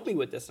help me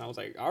with this. And I was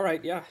like, all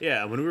right, yeah.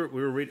 Yeah, when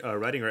we were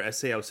writing our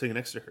essay, I was sitting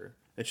next to her,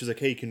 and she's like,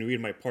 "Hey, can you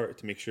read my part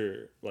to make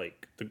sure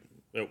like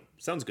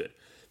sounds good?"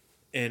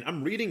 And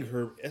I'm reading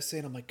her essay,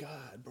 and I'm like,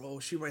 God, bro,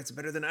 she writes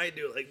better than I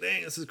do. Like,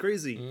 dang, this is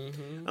crazy.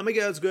 Mm-hmm. I'm like,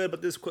 yeah, it's good,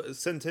 but this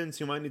sentence,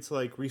 you might need to,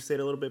 like,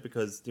 restate a little bit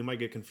because you might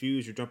get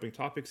confused. You're jumping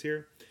topics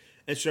here.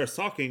 And she starts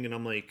talking, and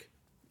I'm like,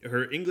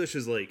 her English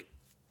is, like,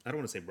 I don't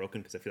want to say broken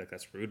because I feel like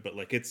that's rude, but,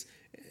 like, it's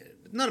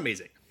not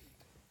amazing.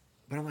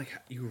 But I'm like,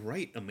 you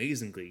write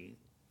amazingly,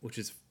 which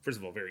is, first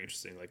of all, very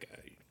interesting. Like,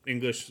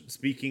 English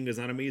speaking is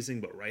not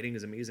amazing, but writing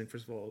is amazing.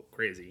 First of all,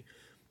 crazy.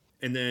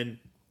 And then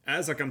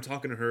as like I'm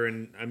talking to her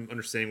and I'm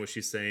understanding what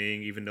she's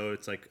saying, even though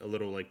it's like a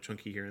little like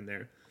chunky here and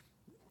there,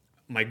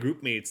 my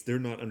group mates, they're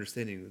not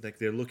understanding. Like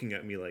they're looking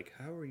at me like,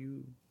 how are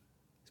you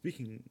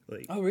speaking?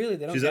 Like, Oh, really?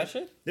 They don't catch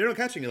it? They're not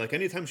catching it. Like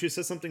anytime she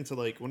says something to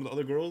like one of the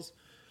other girls,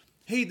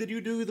 hey, did you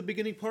do the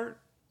beginning part?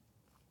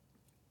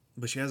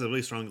 But she has a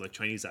really strong like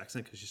Chinese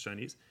accent because she's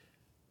Chinese.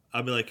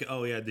 I'll be like,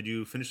 oh yeah, did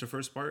you finish the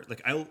first part?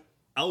 Like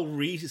I'll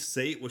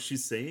re-say what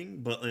she's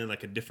saying, but in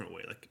like a different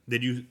way. Like,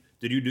 did you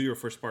do your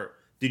first part?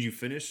 Did you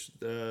finish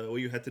what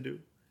you had to do?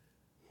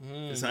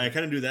 So I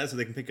kind of do that so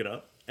they can pick it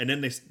up, and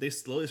then they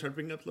slowly start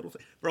picking up little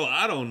things. Bro,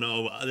 I don't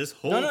know this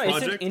whole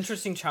project. It's an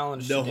interesting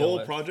challenge. The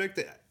whole project,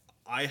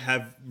 I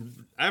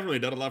haven't really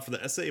done a lot for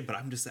the essay, but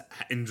I'm just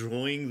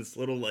enjoying this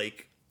little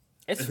like.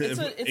 It's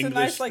a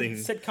nice like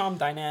sitcom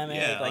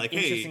dynamic, like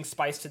interesting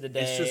spice to the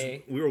day. It's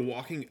just we were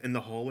walking in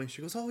the hallway.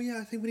 She goes, "Oh yeah,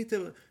 I think we need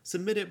to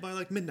submit it by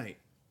like midnight."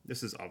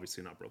 This is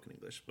obviously not broken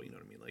English, but you know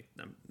what I mean,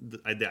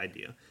 like the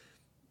idea.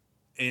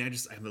 And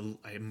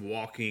I'm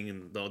walking,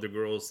 and the other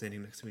girl is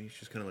standing next to me.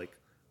 She's kind of like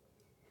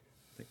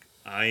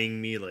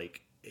eyeing me,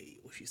 like, "Hey,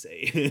 what'd she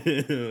say?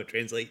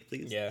 Translate,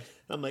 please." Yeah. And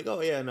I'm like,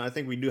 "Oh yeah, no, I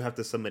think we do have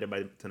to submit it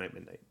by tonight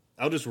midnight."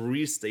 I'll just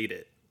restate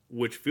it,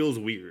 which feels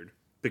weird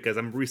because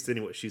I'm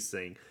restating what she's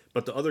saying.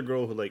 But the other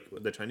girl, who like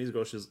the Chinese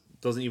girl, she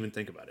doesn't even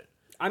think about it.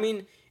 I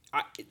mean,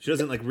 she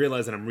doesn't like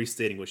realize that I'm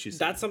restating what she's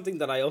saying. That's something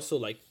that I also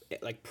like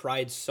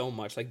pride so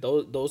much. Like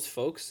those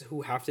folks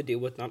who have to deal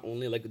with not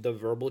only like the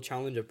verbal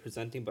challenge of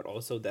presenting, but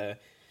also the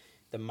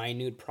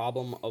minute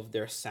problem of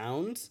their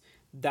sounds.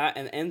 That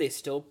and they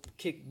still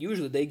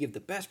usually they give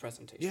the best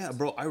presentations. Yeah,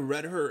 bro, I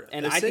read her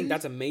and essay. I think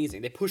that's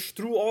amazing. They push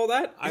through all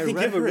that. I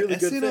read her really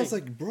essay and I was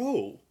like,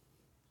 bro,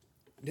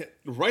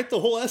 write the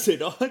whole essay,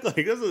 dog. Like,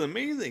 this is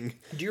amazing.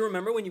 Do you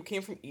remember when you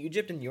came from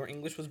Egypt and your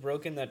English was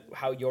broken, that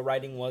how your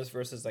writing was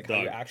versus like how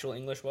your actual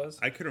English was?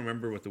 I could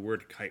remember what the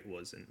word kite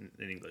was in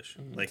English.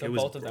 Like, so it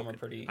was both of broken. them are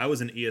pretty. I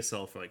was in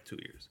ESL for like 2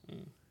 years,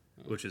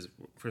 which is,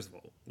 first of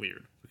all,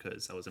 weird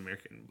because I was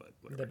American, but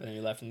whatever. But then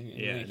you left and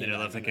then I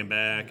left and came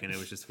back, and it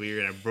was just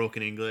weird. I broke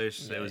in English.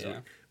 So it was,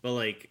 but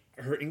like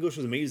her English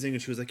was amazing,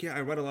 and she was like, "Yeah,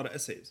 I write a lot of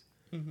essays."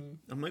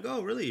 I'm like,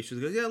 "Oh, really?" She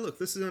goes, "Yeah, look,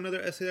 this is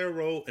another essay that I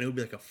wrote," and it would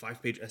be like a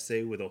 5-page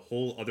essay with a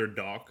whole other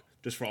doc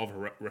just for all of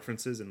her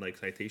references and like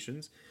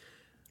citations.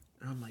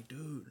 And I'm like,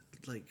 dude,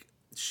 like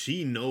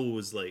she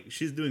knows, like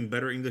she's doing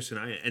better English than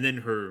I am. And then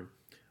her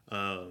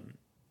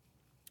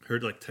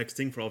like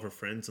texting for all of her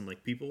friends and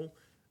like people,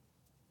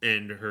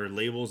 and her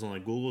labels on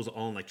like Google's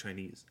all in like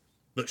Chinese,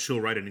 but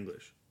she'll write in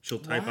English. She'll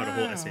type out a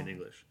whole essay in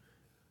English.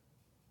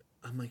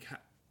 I'm like,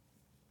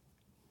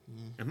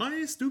 am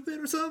I stupid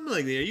or something?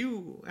 Like, did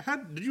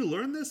you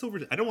learn this over?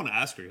 I don't want to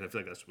ask her because I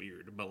feel like that's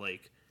weird. But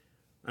like,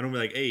 I don't be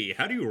like, hey,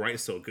 how do you write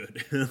so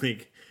good?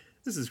 Like,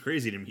 this is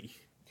crazy to me.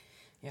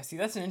 Yeah, see,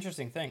 that's an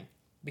interesting thing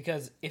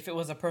because if it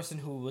was a person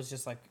who was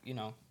just like, you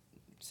know,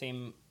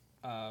 same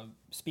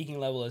speaking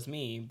level as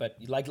me, but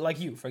like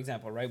you, for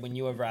example, right? When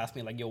you ever ask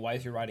me like, yo, why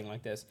is your writing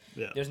like this?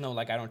 Yeah. There's no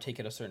like, I don't take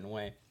it a certain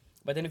way.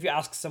 But then if you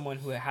ask someone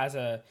who has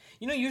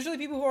usually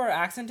people who are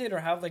accented or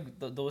have like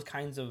those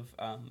kinds of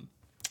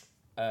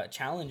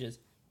challenges,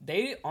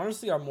 they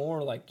honestly are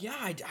more like, yeah,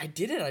 I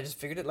did it. I just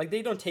figured it. Like,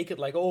 they don't take it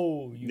like,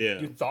 oh,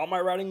 you thought my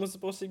writing was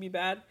supposed to be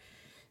bad.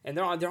 And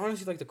they're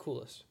honestly like the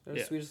coolest. They're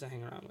the sweetest to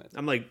hang around with.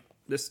 I'm like,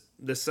 this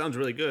sounds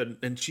really good.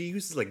 And she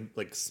uses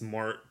like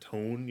smart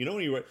tone. You know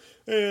when you write,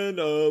 and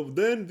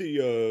then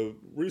the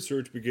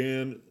research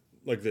began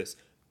like this.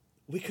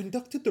 We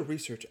conducted the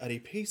research at a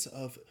pace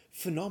of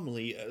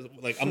phenomenally.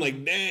 I'm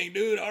like, dang,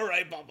 dude, all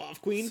right, pop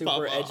off, queen, super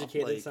pop off.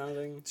 educated like,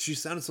 sounding. She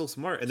sounded so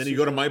smart. And then you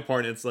go to my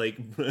part and it's like,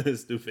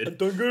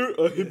 stupid.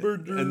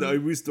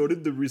 And we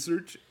started the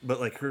research, but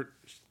like her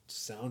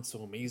sounds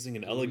so amazing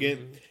and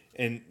elegant.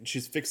 And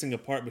she's fixing a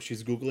part, but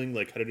she's Googling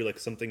like how to do like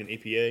something in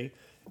APA.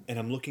 And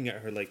I'm looking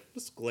at her like,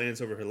 just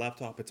glance over her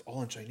laptop. It's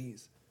all in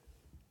Chinese.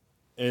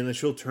 And then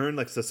she'll turn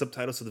like the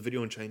subtitles to the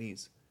video in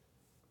Chinese.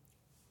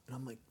 And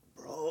I'm like,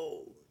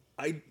 bro,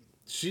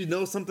 she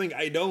knows something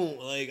I don't.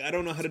 Like, I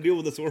don't know how to deal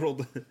with this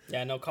world.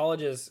 Yeah, no,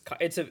 college is,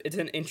 it's a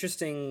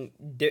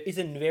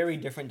very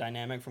different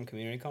dynamic from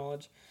community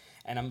college.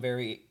 and I'm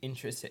very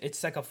interested.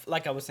 It's like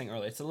like I was saying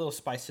earlier, it's a little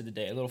spice to the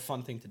day, a little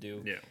fun thing to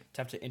do. Yeah.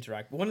 To have to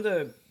interact.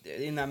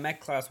 In that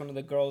mech class, one of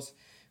the girls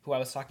who I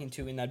was talking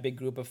to in that big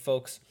group of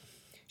folks,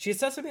 she had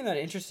said something that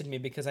interested me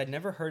because I'd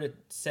never heard it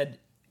said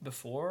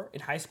before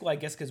in high school. I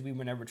guess because we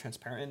were never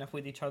transparent enough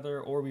with each other,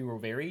 or we were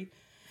very.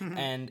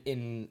 And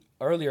in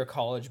earlier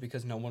college,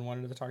 because no one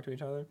wanted to talk to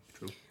each other.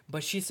 True.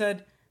 But she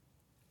said,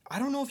 I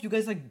don't know if you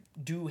guys like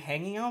do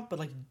hanging out, but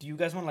like, do you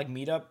guys want to like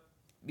meet up,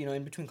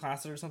 in between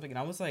classes or something? And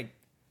I was like,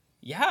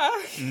 yeah,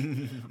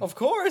 of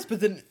course. But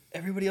then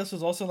everybody else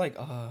was also like,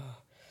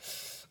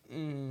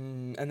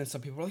 and then some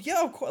people were like,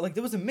 yeah, of course. Like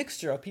there was a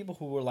mixture of people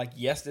who were like,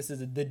 yes, this is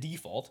the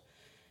default.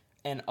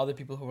 And other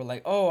people who were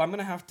like, oh, I'm going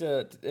to have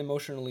to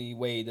emotionally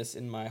weigh this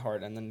in my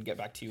heart and then get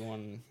back to you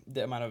on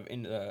the amount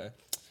of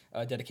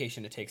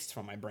dedication it takes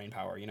from my brain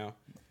power,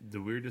 The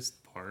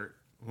weirdest part,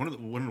 one of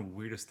the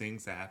weirdest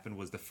things that happened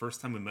was the first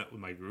time we met with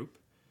my group.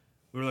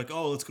 We were like,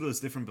 oh, let's go to this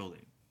different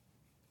building.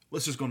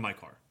 Let's just go in my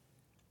car.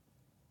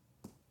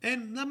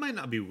 And that might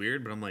not be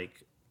weird, but I'm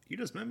like, you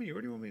just met me. You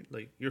already want me,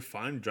 like, you're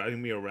fine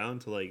driving me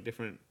around to like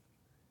different.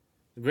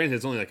 Granted,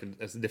 it's only like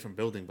it's a different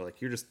building, but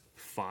like you're just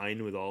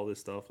fine with all this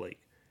stuff. Like,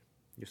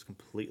 you're just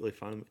completely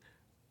fine with me.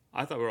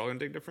 I thought we were all gonna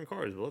take different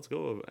cars, but let's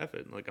go. F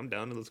it. Like, I'm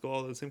down and let's go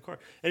all in the same car.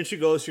 And she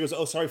goes,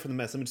 oh, sorry for the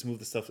mess. Let me just move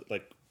the stuff,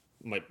 like,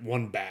 my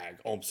one bag.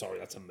 Oh, I'm sorry,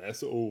 that's a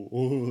mess.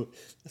 Oh,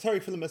 sorry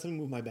for the mess. Let me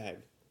move my bag.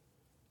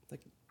 Like,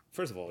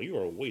 first of all, you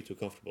are way too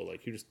comfortable.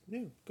 Like, you just,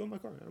 go in my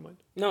car. I don't mind.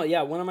 No,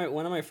 yeah, one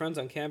of my friends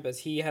on campus,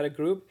 he had a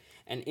group,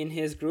 and in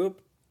his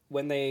group,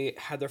 when they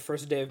had their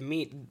first day of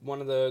meet, one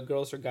of the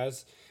girls or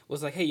guys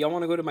was like, hey, y'all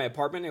want to go to my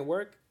apartment at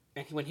work?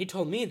 And when he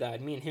told me that,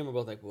 me and him were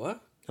both like,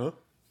 what? Huh?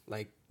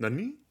 Like,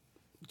 Nani?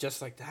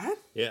 just like that?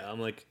 Yeah, I'm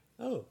like,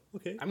 oh,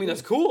 okay. I mean,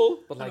 that's cool,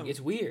 but like,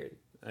 it's weird.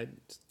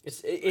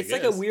 It's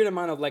like a weird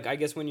amount of like, I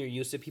guess when you're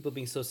used to people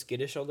being so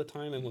skittish all the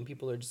time, and when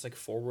people are just like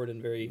forward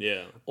and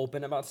very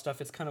open about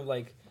stuff, it's kind of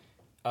like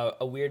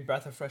a weird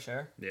breath of fresh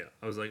air. Yeah,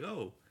 I was like,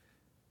 oh,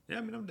 yeah,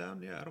 I mean, I'm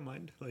down. Yeah, I don't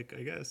mind. Like,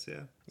 I guess,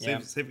 yeah.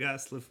 Save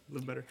gas, live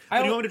better. Do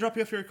you want me to drop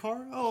you off at your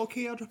car? Oh,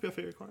 okay, I'll drop you off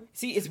at your car.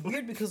 See, it's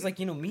weird because like,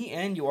 me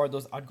and you are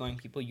those outgoing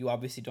people. You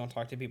obviously don't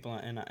talk to people,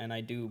 and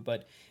I do,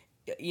 but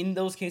in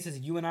those cases,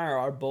 you and I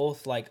are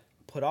both like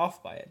put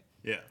off by it.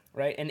 Yeah.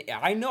 Right? And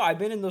I know I've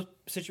been in those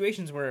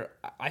situations where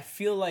I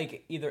feel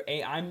like either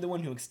I'm the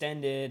one who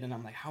extended and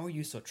I'm like, how are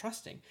you so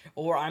trusting?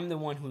 Or I'm the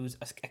one who's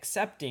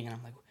accepting and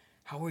I'm like,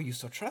 how are you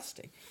so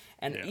trusting?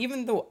 And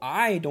even though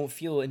I don't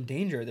feel in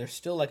danger, there's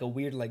still like a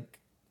weird like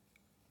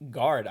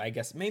guard, I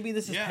guess. Maybe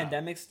this is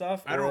pandemic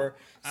stuff or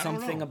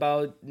something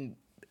about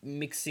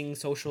mixing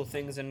social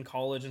things in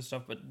college and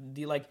stuff. But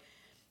the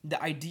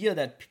idea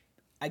that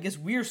I guess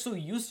we're so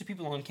used to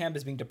people on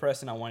campus being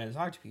depressed and not wanting to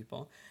talk to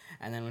people,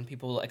 and then when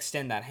people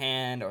extend that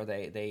hand or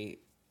they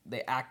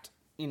act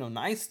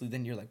nicely,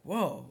 then you're like,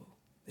 whoa,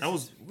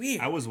 this is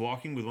weird. I was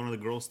walking with one of the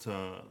girls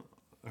to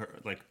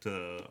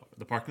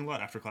the parking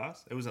lot after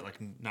class. It was at like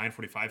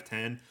 9:45,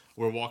 10.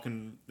 We're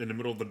walking in the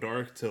middle of the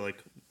dark to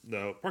like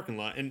the parking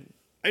lot, and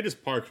I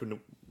just parked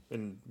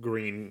in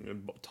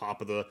green top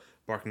of the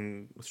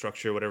parking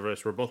structure, whatever.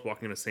 So we're both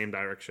walking in the same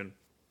direction,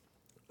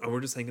 and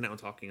we're just hanging out and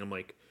talking. I'm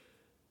like,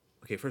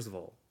 okay, first of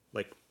all,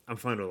 like, I'm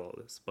fine with all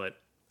this, but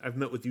I've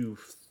met with you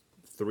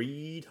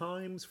 3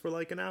 times for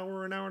like an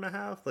hour and a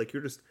half. Like,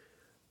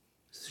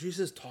 she's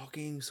just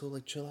talking, so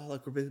like, chill out.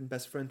 Like, we've been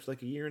best friends for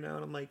like a year now,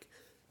 and I'm like,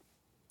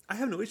 I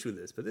have no issue with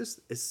this, but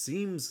it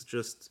seems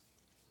just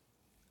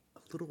a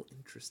little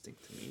interesting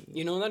to me.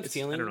 You know that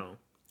feeling? I don't know.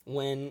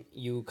 When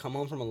you come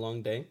home from a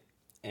long day,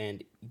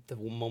 and the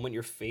moment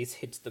your face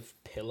hits the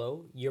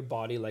pillow, your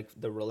body, like,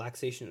 the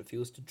relaxation it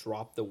feels to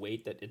drop the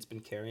weight that it's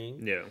been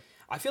carrying. Yeah.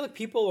 I feel like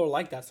people are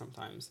like that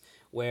sometimes,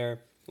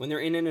 where when they're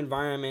in an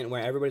environment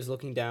where everybody's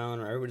looking down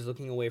or everybody's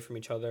looking away from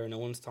each other, no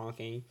one's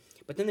talking,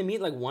 but then they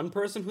meet like one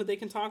person who they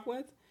can talk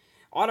with,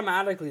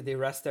 automatically they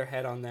rest their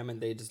head on them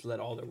and they just let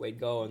all their weight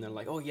go, and they're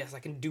like, oh yes, I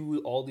can do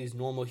all these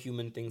normal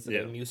human things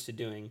that I'm used to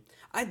doing.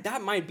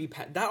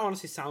 That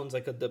honestly sounds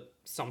like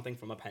something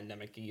from a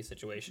pandemic-y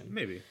situation.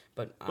 Maybe.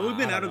 But we've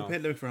been out of the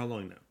pandemic for how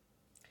long now?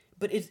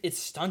 But it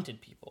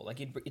stunted people.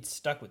 Like, it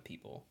stuck with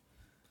people.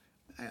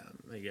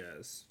 I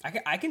guess.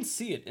 I can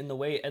see it in the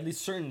way at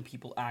least certain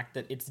people act,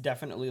 that it's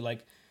definitely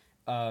like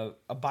a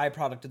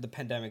byproduct of the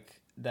pandemic,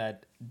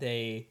 that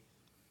they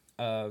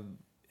have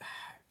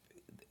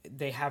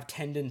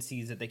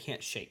tendencies that they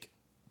can't shake.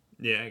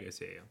 Yeah, I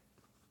guess, yeah.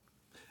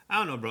 I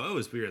don't know, bro. It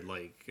was weird.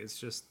 Like, it's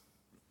just,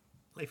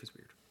 life is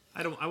weird.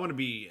 I want to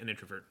be an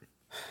introvert.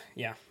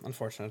 Yeah,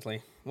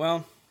 unfortunately.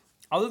 Well,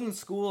 other than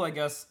school, I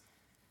guess,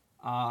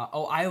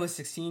 iOS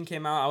 16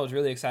 came out. I was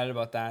really excited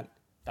about that.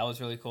 That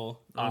was really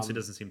cool. Honestly, it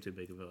doesn't seem too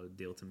big of a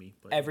deal to me.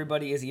 But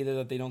everybody is either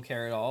that they don't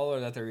care at all or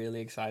that they're really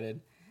excited.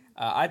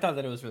 I thought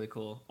that it was really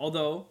cool.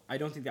 Although, I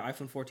don't think the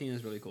iPhone 14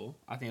 is really cool.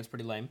 I think it's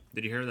pretty lame.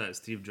 Did you hear that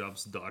Steve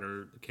Jobs'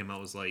 daughter came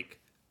out was like,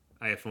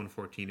 iPhone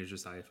 14 is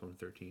just iPhone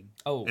 13?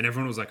 Oh. And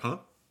everyone was like, huh?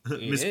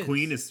 Miss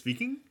Queen is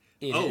speaking?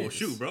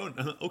 Shoot, bro.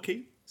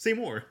 Okay, say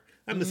more.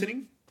 I'm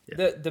listening.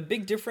 The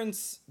big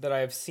difference that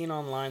I've seen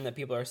online that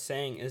people are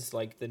saying is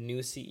like the new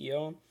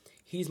CEO,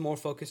 he's more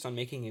focused on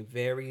making a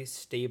very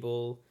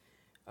stable.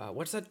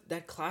 What's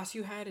that class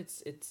you had?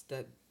 It's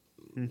that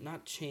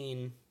not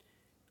chain.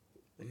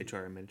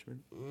 HR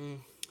management.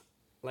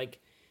 Like,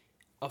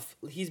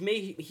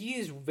 he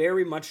is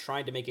very much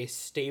trying to make a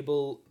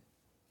stable,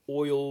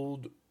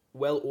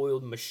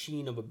 well-oiled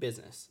machine of a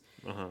business.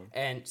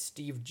 And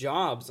Steve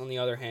Jobs, on the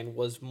other hand,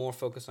 was more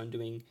focused on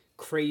doing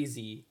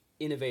crazy,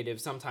 innovative,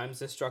 sometimes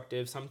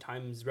destructive,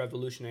 sometimes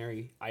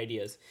revolutionary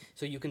ideas.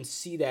 So you can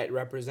see that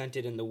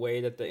represented in the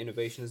way that the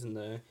innovations in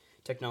the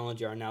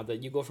technology are now.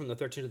 That you go from the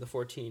 13 to the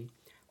 14,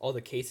 all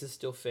the cases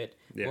still fit.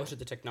 Yeah. Most of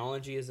the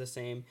technology is the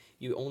same.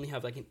 You only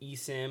have like an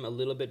eSIM, a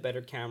little bit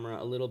better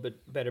camera, a little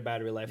bit better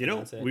battery life. You know,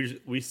 and that's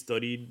it. we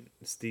studied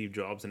Steve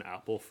Jobs and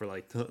Apple for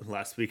like the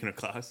last week in a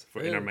class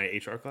in my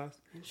HR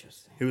class.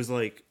 Interesting. He was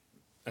like,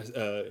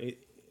 it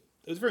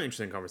was a very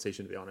interesting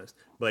conversation, to be honest.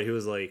 But he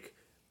was like,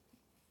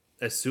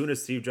 as soon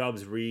as Steve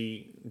Jobs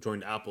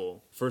rejoined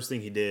Apple, first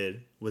thing he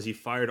did was he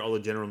fired all the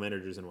general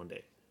managers in one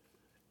day,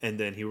 and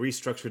then he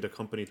restructured the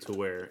company to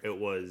where it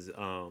was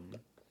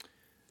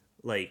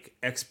like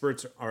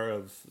experts are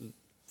of,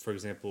 for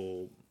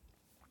example,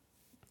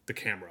 the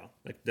camera,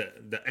 like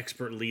the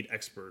expert lead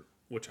expert,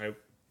 which I'm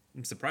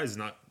surprised is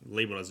not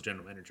labeled as a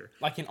general manager.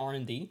 Like in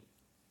R&D,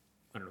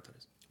 I don't know what that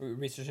is.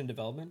 research and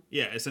development.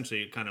 Yeah,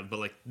 essentially, kind of, but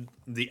like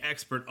the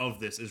expert of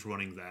this is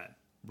running that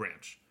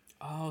branch.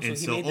 Oh, so And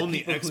he so made the only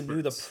people who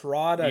knew the experts,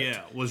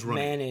 product was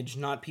running. manage,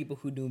 not people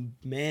who knew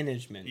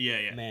management.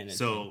 Yeah. Management.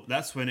 So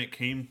that's when it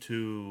came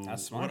to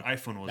That's smart. what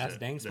iPhone was That's it?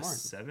 dang The smart.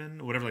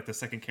 7, whatever, like the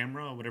second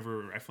camera,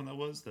 whatever iPhone that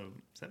was, the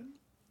 7,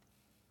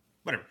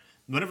 whatever.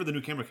 Whenever the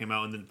new camera came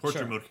out and then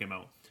portrait Sure. mode came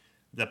out,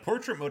 the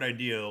portrait mode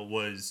idea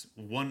was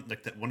one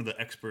of the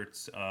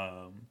experts'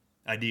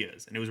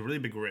 ideas, and it was a really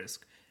big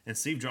risk. And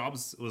Steve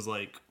Jobs was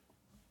like,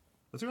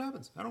 "Let's see what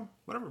happens.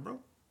 Whatever, bro."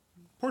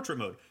 Portrait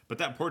mode, but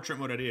that portrait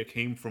mode idea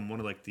came from one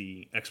of like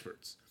the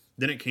experts.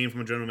 Then it came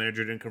from a general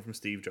manager. Didn't come from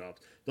Steve Jobs.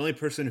 The only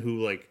person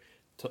who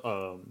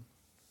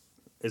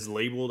is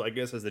labeled, I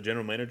guess, as the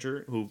general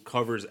manager who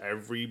covers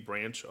every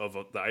branch of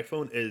the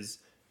iPhone is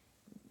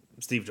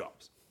Steve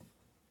Jobs.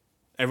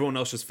 Everyone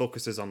else just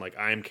focuses on like,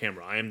 I am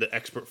camera. I am the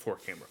expert for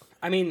camera.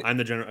 I mean, I'm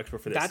the general expert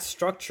for this. that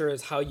structure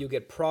is how you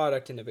get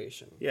product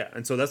innovation. Yeah,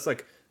 and so that's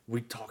like,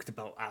 we talked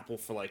about Apple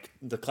for like,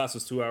 the class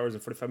was 2 hours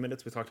and 45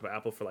 minutes. We talked about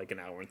Apple for like an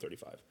hour and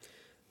 35.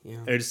 Yeah.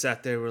 And I just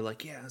sat there, we're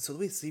like, yeah, so the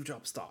way Steve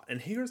Jobs thought.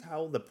 And here's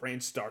how the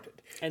branch started.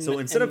 And- so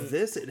instead and- of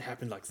this, it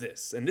happened like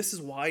this. And this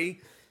is why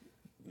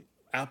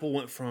Apple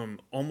went from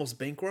almost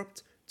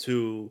bankrupt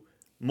to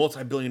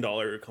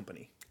multi-billion-dollar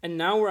company. And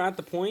now we're at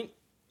the point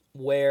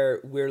where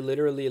we're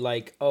literally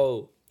like,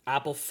 oh,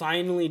 Apple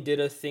finally did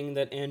a thing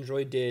that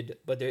Android did,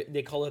 but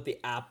they call it the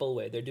Apple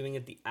way. They're doing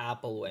it the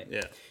Apple way.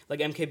 Yeah.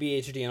 Like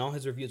MKBHD and all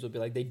his reviews will be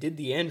like, they did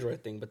the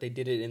Android thing, but they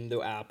did it in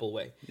the Apple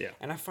way. Yeah.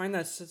 And I find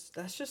that's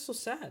just so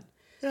sad.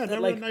 Yeah, That,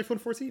 now like, we're on iPhone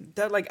 14.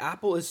 That like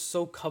Apple is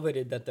so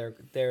coveted that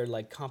their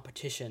like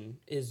competition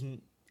is,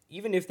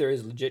 even if there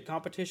is legit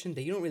competition,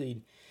 they don't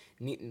really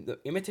need, the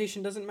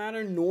imitation doesn't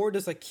matter, nor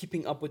does like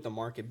keeping up with the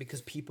market,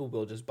 because people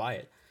will just buy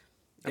it.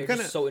 They're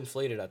just so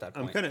inflated at that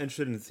point. I'm kind of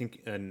interested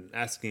in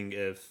asking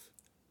if,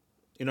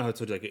 you know how I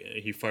told you, like,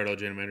 he fired all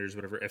general managers,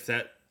 whatever, if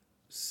that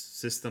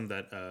system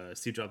that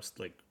Steve Jobs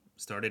like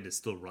started is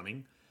still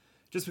running.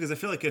 Just because I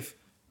feel like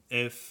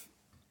if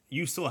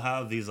you still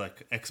have these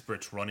like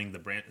experts running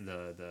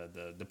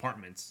the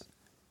departments,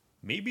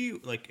 maybe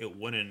like it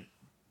wouldn't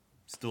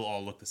still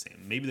all look the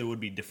same. Maybe there would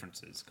be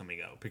differences coming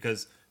out,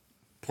 because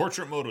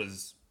portrait mode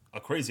was a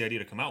crazy idea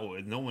to come out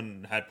with. No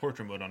one had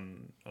portrait mode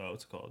on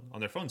on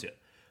their phones yet.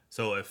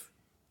 So if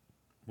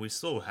we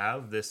still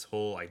have this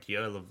whole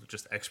idea of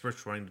just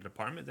experts running the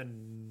department,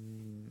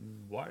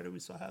 then why do we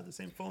still have the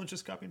same phones,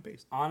 just copy and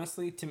paste?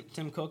 Honestly,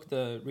 Tim Cook,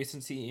 the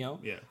recent CEO,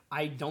 Yeah.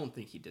 I don't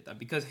think he did that,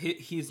 because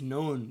he's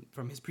known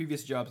from his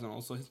previous jobs and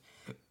also his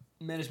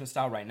management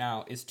style right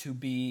now is to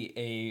be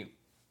a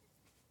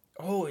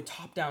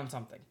top-down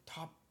something.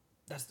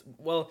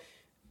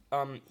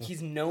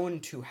 He's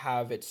known to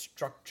have it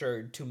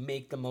structured to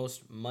make the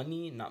most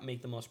money, not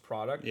make the most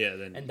product. Yeah,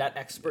 and that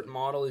expert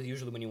model is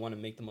usually when you want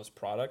to make the most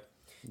product.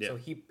 Yeah. So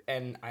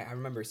I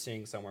remember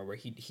seeing somewhere where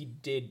he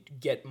did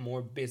get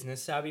more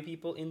business savvy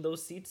people in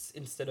those seats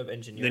instead of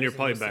engineers. Then you're in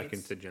probably those back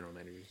seats, into general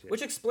managers. Yeah.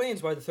 which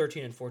explains why the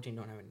 13 and 14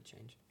 don't have any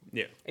change.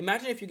 Yeah.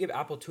 Imagine if you give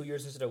Apple 2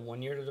 years instead of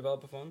 1 year to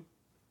develop a phone.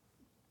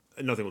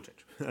 Nothing will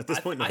change. At this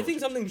point, I nothing think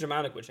will change. something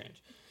dramatic would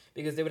change,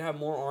 because they would have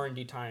more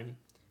R&D time,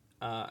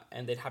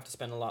 and they'd have to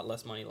spend a lot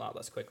less money, a lot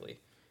less quickly.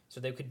 So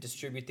they could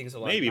distribute things a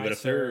lot Maybe,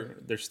 nicer. but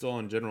if they're still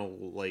on general,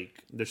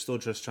 like, they're still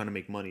just trying to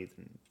make money,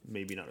 then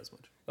maybe not as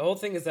much. The whole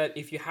thing is that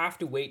if you have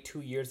to wait 2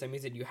 years, that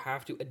means that you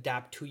have to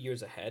adapt 2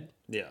 years ahead.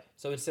 Yeah.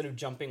 So instead of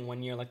jumping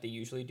 1 year like they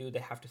usually do, they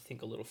have to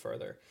think a little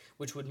further,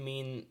 which would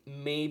mean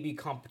maybe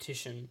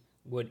competition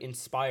would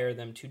inspire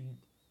them to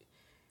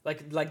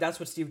Like that's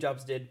what Steve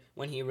Jobs did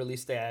when he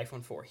released the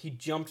iPhone 4. He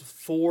jumped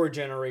 4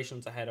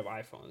 generations ahead of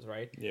iPhones,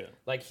 right? Yeah.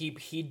 Like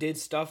he did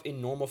stuff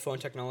in normal phone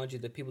technology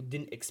that people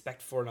didn't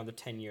expect for another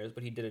 10 years,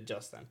 but he did it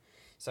just then.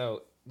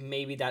 So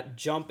maybe that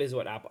jump is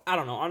what Apple. I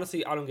don't know.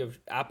 Honestly, I don't give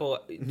Apple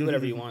do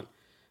whatever you want.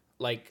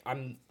 Like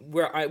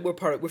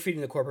we're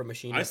feeding the corporate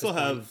machine. I still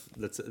have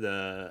the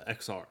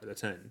XR, the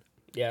 10.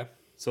 Yeah.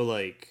 So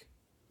like,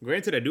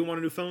 granted, I do want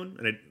a new phone,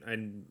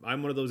 and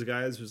I'm one of those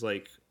guys who's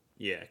like,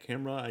 yeah,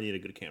 camera. I need a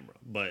good camera,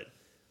 but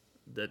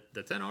the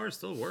 10R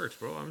still works,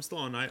 bro. I'm still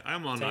on.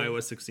 I'm on Same.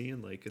 iOS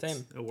 16. Like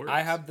it works.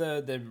 I have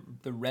the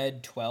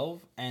Red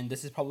 12, and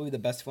this is probably the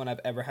best phone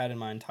I've ever had in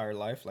my entire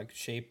life. Like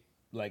shape,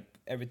 like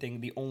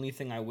everything. The only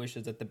thing I wish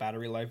is that the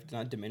battery life did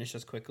not diminish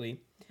as quickly.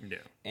 Yeah.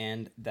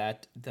 And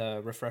that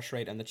the refresh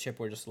rate and the chip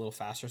were just a little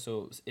faster,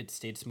 so it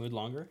stayed smooth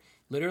longer.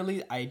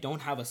 Literally, I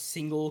don't have a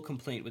single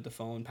complaint with the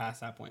phone past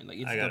that point. Like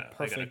it's the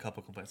perfect. I got a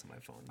couple complaints on my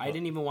phone. I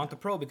didn't even want the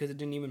Pro because it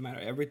didn't even matter.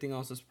 Everything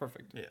else is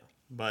perfect. Yeah,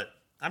 but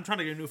I'm trying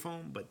to get a new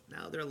phone, but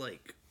now they're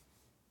like,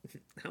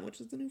 how much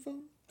is the new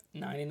phone?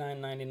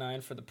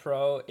 $99.99 for the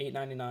Pro,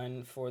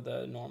 $899 for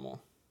the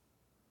normal.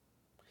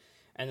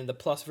 And then the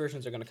Plus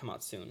versions are going to come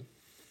out soon.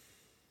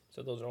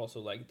 So those are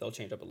also like, they'll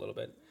change up a little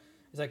bit.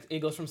 It's like, it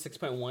goes from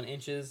 6.1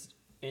 inches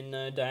in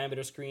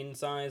diameter screen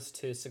size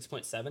to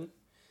 6.7.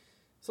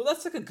 So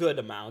that's like a good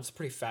amount. It's a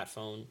pretty fat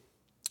phone.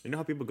 You know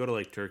how people go to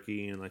like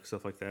Turkey and like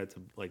stuff like that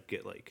to like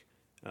get like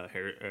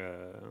hair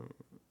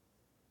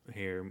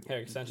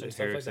extension,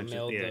 stuff like the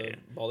male, the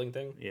balding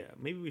thing. Yeah,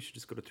 maybe we should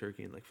just go to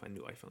Turkey and like find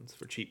new iPhones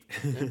for cheap.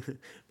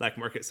 Black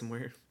market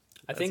somewhere.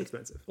 I think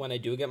expensive. When I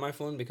do get my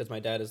phone, because my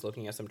dad is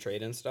looking at some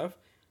trade and stuff,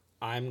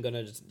 I'm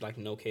gonna just like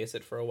no case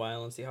it for a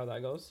while and see how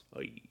that goes.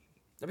 Oh, yeah.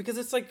 Because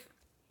it's like,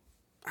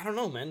 I don't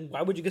know, man.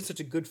 Why would you get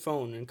such a good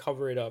phone and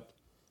cover it up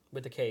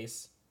with the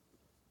case?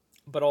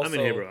 But also, I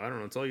mean, hey, bro, I don't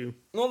know. It's all you.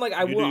 No, like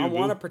I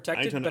want to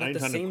protect it, but at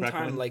the same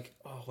time, one. like,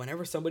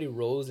 whenever somebody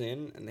rolls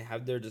in and they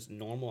have their just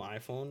normal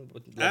iPhone,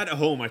 with, like, at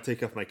home, I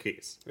take off my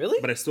case.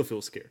 Really? But I still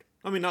feel scared.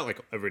 I mean, not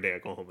like every day I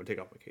go home and take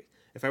off my case.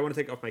 If I want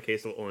to take off my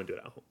case, I'll only do it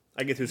at home.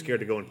 I get too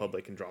scared to go in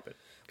public and drop it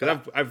because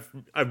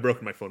I've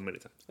broken my phone many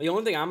times. The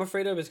only thing I'm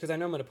afraid of is because I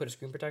know I'm going to put a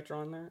screen protector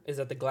on there. Is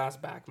that the glass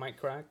back might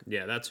crack?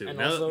 Yeah, that too. And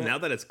Now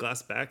that it's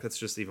glass back, that's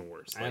just even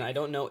worse. And I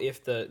don't know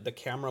if the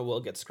camera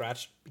will get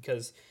scratched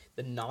because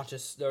the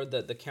notches or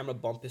the camera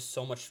bump is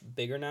so much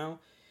bigger now.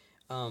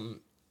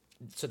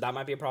 So that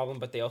might be a problem.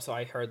 But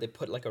I heard they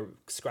put like a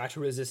scratch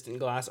resistant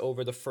glass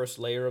over the first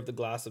layer of the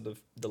glass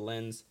of the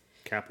lens.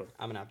 Kappa.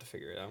 I'm gonna have to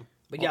figure it out.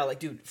 But yeah, like,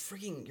 dude,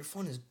 freaking, your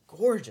phone is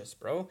gorgeous,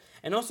 bro.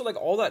 And also, like,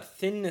 all that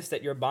thinness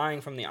that you're buying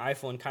from the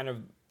iPhone kind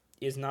of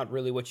is not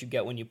really what you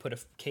get when you put a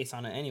case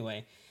on it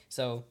anyway.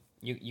 So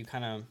you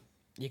kind of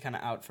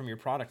out from your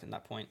product at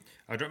that point.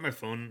 I dropped my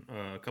phone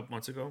a couple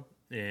months ago,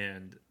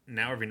 and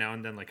now every now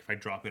and then, like, if I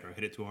drop it or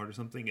hit it too hard or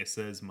something, it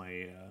says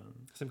my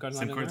SIM card's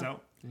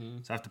out.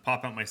 Mm-hmm. So I have to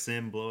pop out my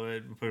SIM, blow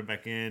it, put it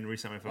back in,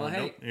 reset my phone.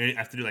 Well, hey, I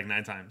have to do like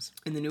 9 times.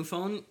 In the new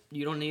phone,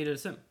 you don't need a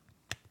SIM.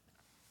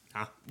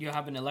 Huh? You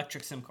have an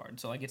electric SIM card,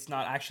 so like it's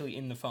not actually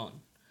in the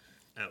phone.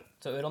 Oh.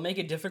 So it'll make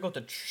it difficult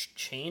to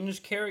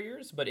change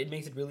carriers, but it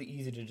makes it really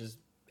easy to just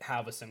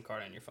have a SIM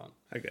card on your phone.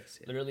 I guess.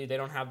 Yeah. Literally, they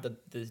don't have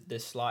the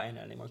slot in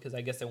it anymore because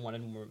I guess they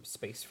wanted more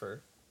space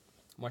for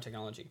more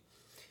technology.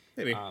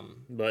 Maybe.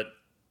 But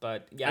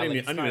yeah, like,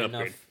 it's not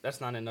enough.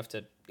 That's not enough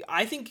to.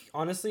 I think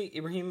honestly,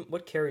 Ibrahim,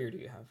 what carrier do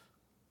you have?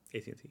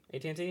 AT&T.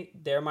 AT&T.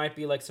 There might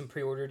be like some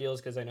pre-order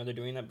deals because I know they're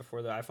doing that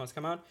before the iPhones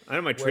come out. I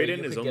know my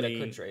trade-in is only get a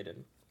good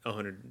trade-in.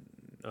 $120.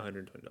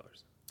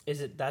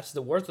 Is it that's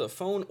the worth of the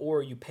phone,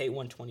 or you pay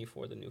 $120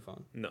 for the new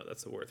phone? No,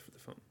 that's the worth for the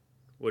phone,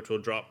 which will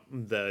drop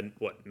the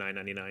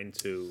 $999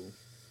 to.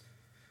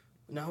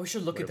 No, we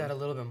should look at that a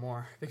little bit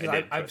more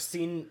because I've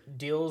seen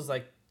deals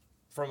like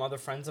from other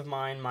friends of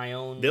mine. My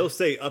own. They'll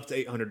say up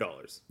to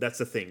 $800. That's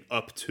the thing,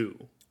 up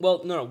to. Well,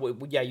 no,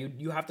 yeah,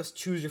 you have to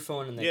choose your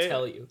phone and they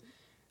tell you.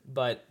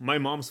 But my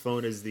mom's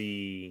phone is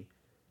the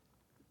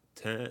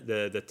 10,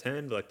 the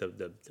 10, like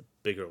the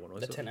bigger one.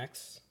 The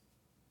 10X.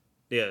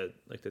 Yeah,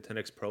 like the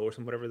 10X Pro or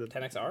something, whatever. The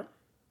 10XR?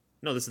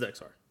 No, this is the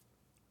XR.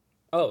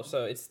 Oh,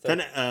 so it's the 10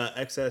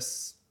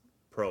 XS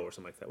Pro or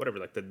something like that. Whatever,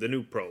 like the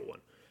new Pro one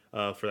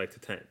for like the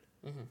 10.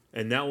 Mm-hmm.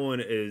 And that one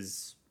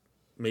is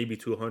maybe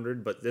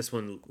 200, but this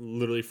one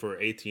literally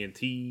for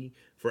AT&T,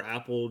 for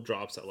Apple,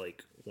 drops at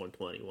like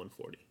 120,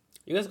 140.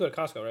 You guys go to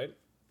Costco, right?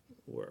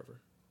 Wherever.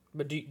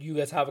 But do you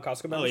guys have a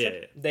Costco membership? Oh,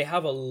 yeah. They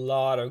have a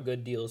lot of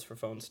good deals for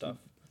phone stuff.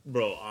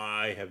 Bro,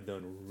 I have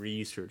done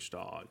research,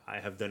 dog.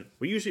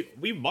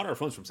 We bought our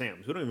phones from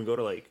Sam's. We don't even go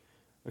to like,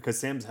 because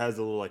Sam's has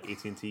a little like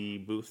AT&T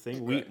booth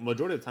thing.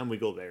 Majority of the time we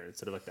go there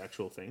instead of like the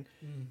actual thing.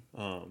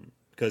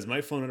 Because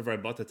my phone, whenever I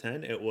bought the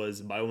 10, it was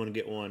buy one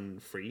get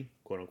one free,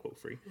 quote unquote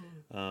free.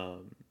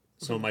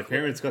 So my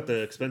parents got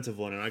the expensive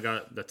one, and I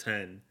got the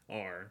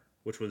 10R,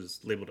 which was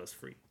labeled as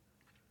free.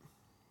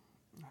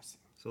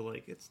 So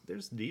like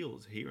there's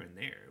deals here and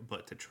there,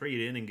 but to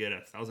trade in and get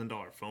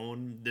 $1,000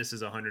 phone, this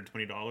is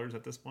 $120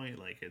 at this point.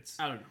 Like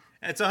I don't know.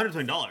 it's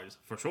 $120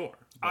 for sure.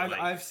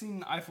 I've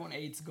seen iPhone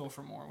 8s go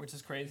for more, which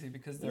is crazy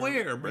because they're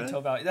Where, bruh?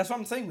 retail value. That's what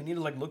I'm saying. We need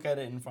to like look at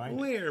it and find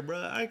it. Where,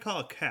 bro? I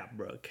call it cap,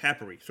 bro.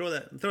 Cappery. Throw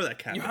that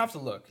cap. You in. have to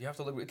look. You have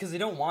to look because they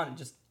don't want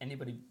just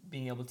anybody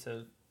being able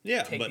to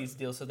take these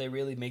deals. So they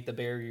really make the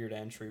barrier to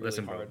entry really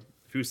listen, hard. bro.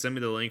 If you send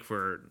me the link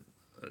for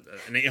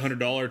an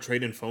 $800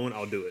 trade-in phone,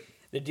 I'll do it.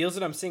 The deals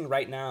that I'm seeing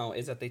right now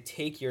is that they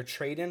take your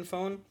trade-in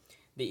phone,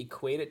 they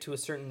equate it to a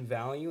certain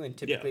value, and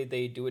typically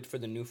they do it for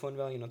the new phone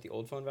value, not the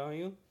old phone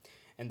value.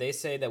 And they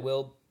say that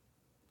we'll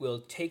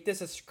take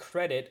this as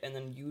credit, and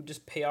then you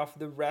just pay off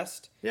the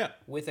rest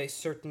with a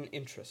certain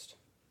interest.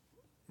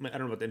 I don't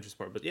know about the interest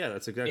part, but yeah,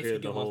 that's exactly if you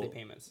do the whole monthly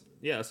payments.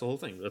 Yeah, that's the whole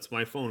thing. That's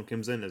my phone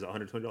comes in as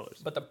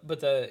 $120. But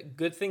the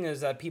good thing is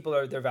that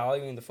they're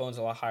valuing the phones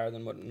a lot higher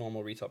than what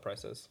normal retail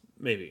price is.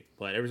 Maybe,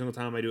 but every single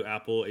time I do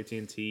Apple,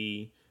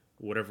 AT&T,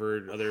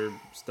 whatever other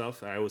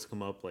stuff, I always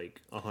come up like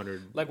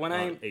 100. Like when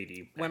I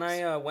 80. When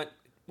I went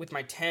with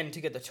my 10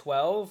 to get the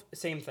 12,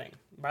 same thing.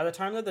 By the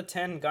time that the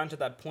 10 got to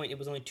that point, it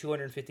was only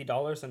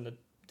 $250, and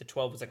the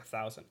 12 was like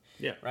 $1,000.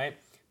 Yeah. Right.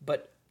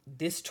 But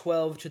this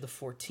 12 to the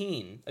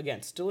 14,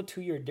 again, still a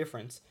 2-year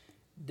difference.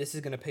 This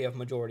is going to pay off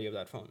majority of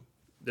that phone.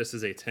 This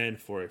is a 10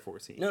 for a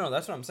 14. No,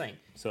 that's what I'm saying.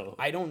 So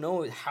I don't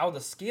know how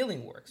the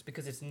scaling works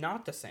because it's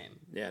not the same.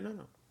 Yeah, no.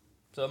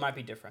 So it might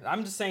be different.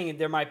 I'm just saying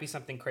there might be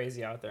something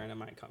crazy out there and it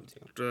might come to.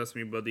 Trust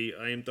me, buddy.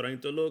 I am trying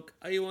to look.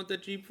 I want a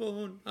cheap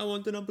phone. I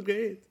want an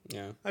upgrade.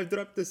 Yeah. I've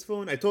dropped this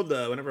phone. I told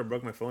whenever I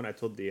broke my phone, I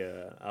told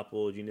the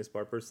Apple Genius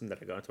Bar person that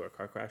I got into a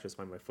car crash. That's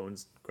why my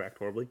phone's cracked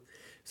horribly.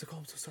 He's like, "Oh,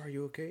 I'm so sorry.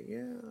 You okay?" Yeah,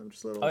 I'm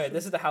just a little. Oh yeah,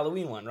 this is the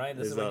Halloween one, right?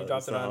 This is when you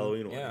dropped it on.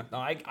 Halloween one. Yeah. No,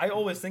 I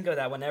always think of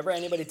that whenever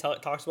anybody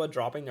talks about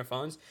dropping their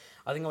phones.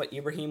 I think about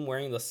Ibrahim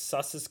wearing the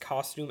sussest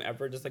costume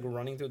ever, just like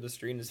running through the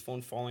street and his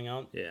phone falling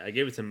out. Yeah, I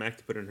gave it to Mac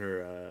to put in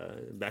her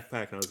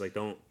backpack, and I was like,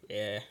 "Don't."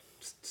 Yeah.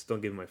 Just don't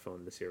give me my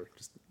phone this year.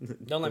 Just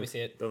don't let me see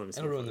it. Don't let me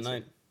see it. It'll ruin the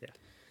night.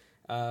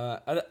 Yeah.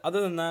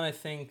 Other than that, I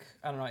think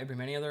I don't know.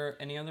 Ibrahim, any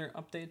other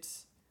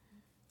updates?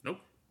 Nope.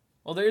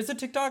 Well, there is a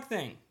TikTok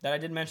thing that I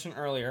did mention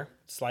earlier,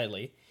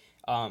 slightly.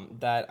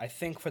 That I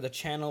think for the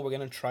channel we're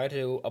gonna try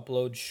to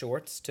upload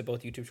shorts to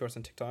both YouTube Shorts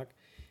and TikTok,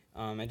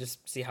 and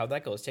just see how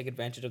that goes. Take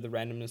advantage of the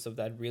randomness of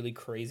that really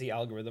crazy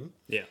algorithm.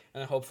 Yeah.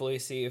 And hopefully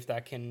see if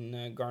that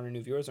can garner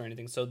new viewers or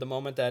anything. So the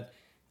moment that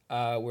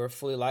we're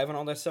fully live on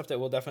all that stuff, that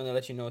we'll definitely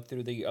let you know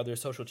through the other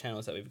social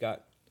channels that we've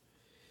got.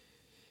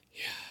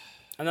 Yeah.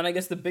 And then I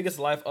guess the biggest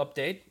live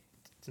update,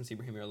 since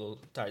Ibrahim, you're a little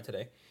tired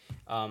today,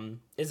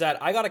 is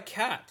that I got a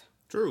cat.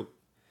 True.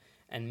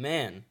 And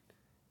man,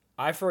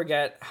 I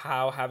forget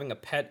how having a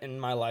pet in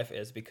my life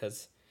is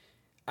because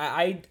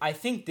I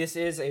think this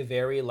is a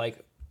very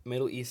like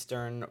Middle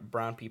Eastern,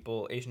 brown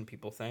people, Asian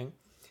people thing.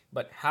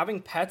 But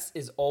having pets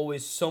is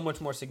always so much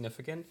more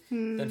significant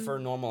than for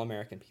normal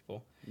American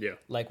people. Yeah.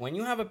 Like when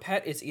you have a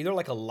pet, it's either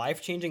like a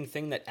life-changing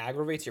thing that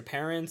aggravates your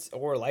parents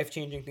or a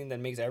life-changing thing that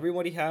makes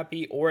everybody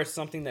happy or it's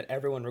something that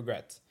everyone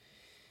regrets.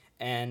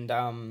 And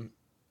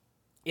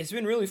it's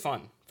been really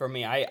fun for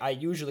me. I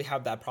usually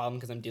have that problem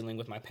because I'm dealing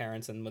with my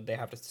parents and what they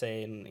have to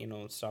say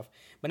and stuff.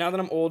 But now that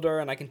I'm older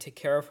and I can take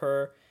care of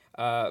her,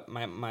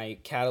 my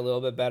cat a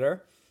little bit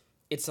better,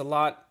 it's a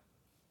lot.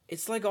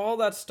 It's like all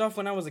that stuff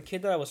when I was a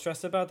kid that I was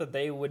stressed about that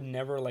they would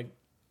never like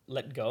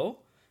let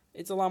go.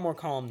 It's a lot more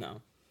calm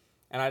now.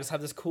 And I just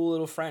have this cool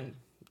little friend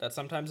that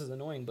sometimes is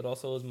annoying, but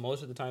also is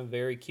most of the time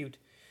very cute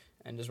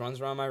and just runs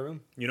around my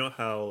room. You know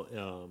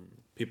how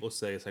people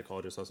say,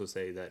 psychologists also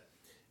say that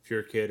if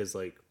your kid is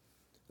like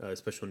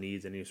special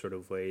needs in any sort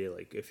of way,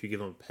 like if you give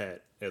them a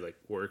pet, it like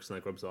works and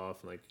like rubs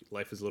off and like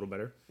life is a little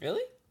better.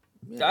 Really?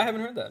 Yeah. I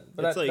haven't heard that.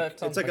 But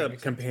it's like a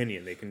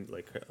companion. They can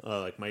like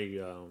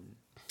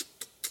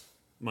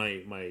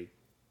my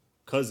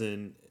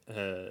cousin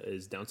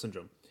is Down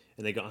syndrome,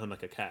 and they got him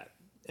like a cat,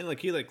 and like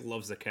he like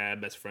loves the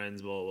cat, best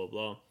friends, blah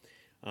blah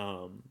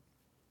blah.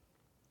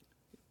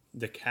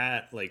 The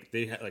cat, like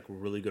they had like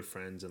really good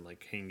friends and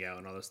like hang out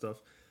and all that stuff.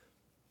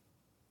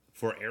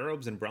 For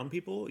Arabs and brown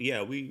people,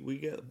 yeah, we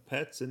get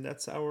pets, and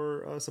that's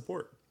our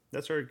support.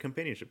 That's our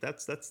companionship.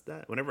 That's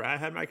that. Whenever I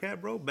had my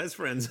cat, bro, best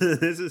friends.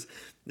 It's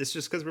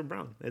just because we're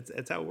brown.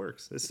 It's how it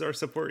works. This is our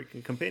support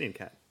companion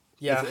cat.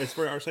 Yeah, it's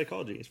for our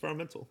psychology. It's for our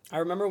mental. I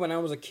remember when I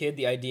was a kid,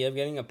 the idea of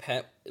getting a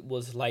pet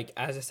was like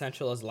as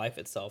essential as life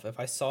itself. If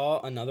I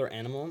saw another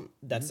animal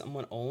that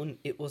someone owned,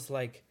 it was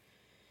like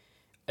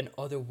an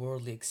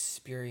otherworldly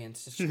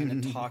experience. Just trying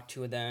to talk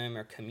to them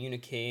or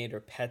communicate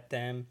or pet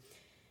them,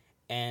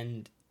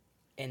 and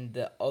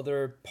the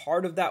other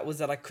part of that was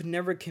that I could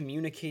never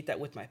communicate that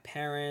with my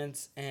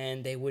parents,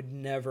 and they would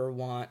never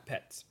want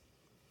pets.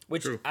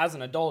 Which, True. As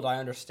an adult, I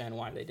understand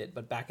why they did.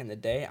 But back in the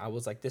day, I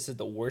was like, this is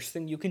the worst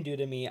thing you can do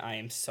to me. I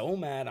am so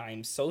mad. I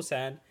am so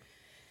sad.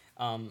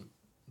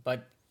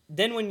 But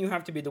then when you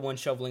have to be the one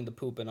shoveling the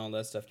poop and all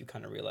that stuff, you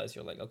kind of realize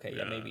you're like, okay,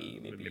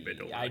 maybe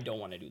I don't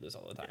want to do this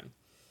all the time.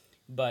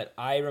 But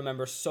I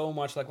remember so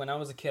much, like when I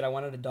was a kid, I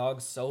wanted a dog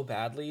so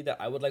badly that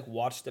I would like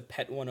watch the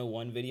Pet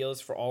 101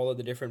 videos for all of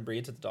the different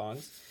breeds of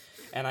dogs.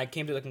 And I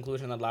came to the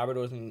conclusion that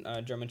Labradors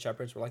and German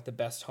Shepherds were like the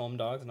best home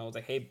dogs. And I was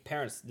like, hey,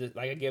 parents,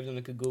 like I gave them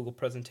like a Google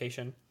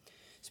presentation.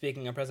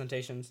 Speaking of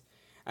presentations,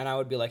 and I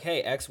would be like,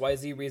 hey,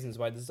 XYZ reasons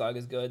why this dog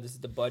is good. This is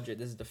the budget.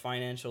 This is the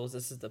financials.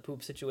 This is the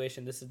poop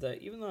situation. This is the,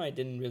 even though I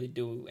didn't really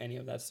do any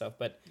of that stuff,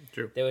 but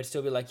True. they would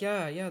still be like,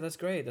 yeah, that's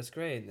great. That's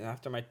great. And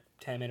after my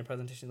 10-minute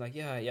presentation, like,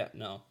 yeah,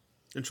 no.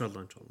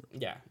 Inshallah.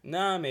 Yeah,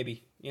 nah,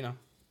 maybe,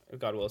 if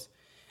God wills.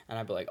 And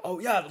I'd be like, oh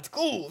yeah, let's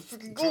go.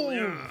 Freaking go.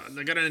 Yeah,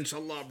 I got an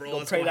inshallah, bro.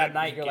 Go pray that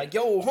night. You're like,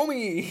 yo,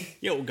 homie.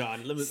 Yo,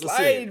 God,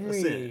 Slide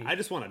listen. me. I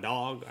just want a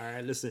dog. All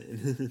right,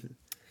 listen.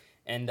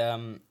 And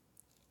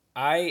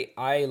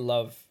I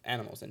love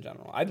animals in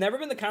general. I've never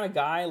been the kind of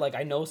guy, like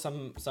I know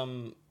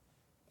some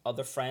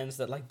other friends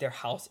that like their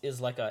house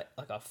is like a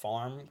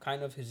farm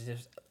kind of, because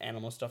there's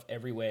animal stuff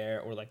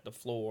everywhere or like the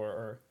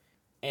floor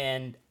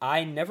and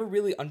I never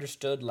really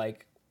understood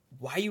like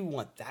why you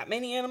want that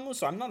many animals.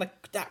 So I'm not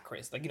like that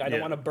crazy. Like, I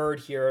don't want a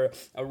bird here,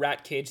 a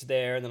rat cage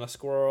there, and then a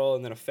squirrel,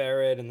 and then a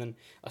ferret, and then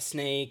a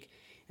snake,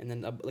 and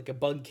then like a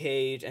bug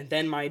cage, and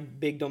then my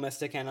big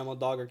domestic animal,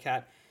 dog or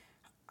cat.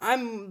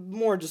 I'm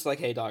more just like,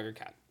 hey, dog or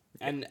cat.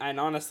 And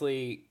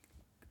honestly,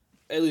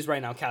 at least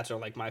right now, cats are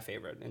like my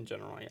favorite in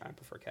general. Yeah, I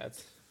prefer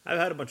cats. I've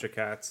had a bunch of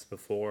cats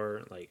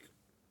before. Like,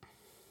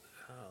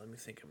 let me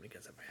think how many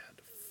cats have I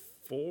had?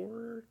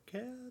 4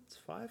 cats?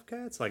 5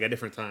 cats? Like at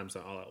different times,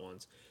 all at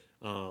once.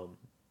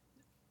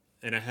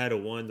 And I had the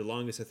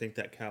longest I think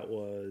that cat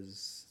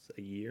was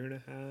a year and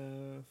a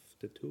half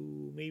to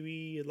 2,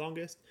 maybe the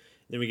longest.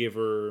 And then we gave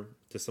her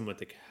to someone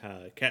to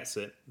cat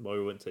sit while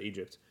we went to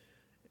Egypt.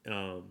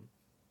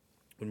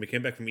 When we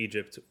came back from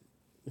Egypt,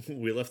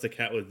 we left the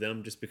cat with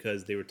them just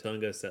because they were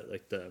telling us that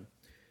like the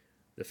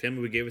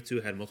family we gave it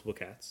to had multiple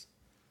cats.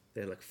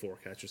 They had like 4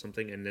 cats or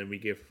something, and then we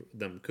gave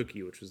them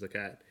Cookie, which was the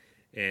cat,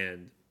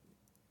 and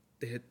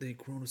they'd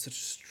grown such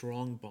a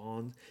strong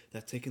bond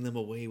that taking them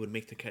away would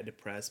make the cat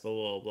depressed, blah,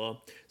 blah, blah.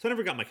 So I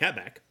never got my cat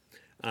back.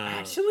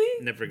 Actually?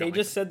 Never got they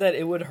just said that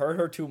it would hurt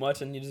her too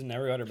much and you just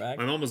never got her back?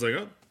 My mom was like,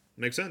 oh,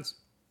 makes sense.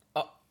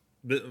 Oh.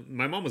 But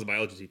my mom was a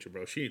biology teacher,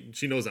 bro. She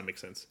knows that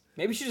makes sense.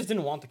 Maybe she just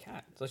didn't want the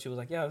cat. So she was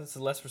like, yeah, this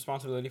is less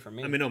responsibility for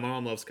me. I mean, no, my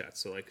mom loves cats.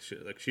 So,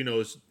 she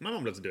knows. My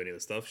mom doesn't do any of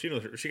this stuff. She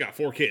knows she got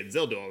 4 kids.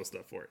 They'll do all this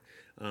stuff for it.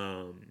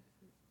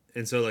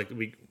 And so, like,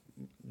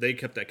 they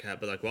kept that cat.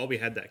 But, like, while we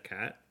had that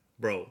cat,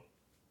 bro,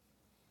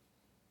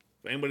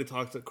 if anybody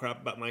talks crap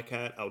about my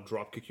cat, I'll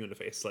drop kick you in the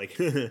face. Like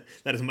that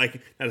is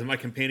my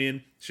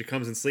companion. She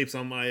comes and sleeps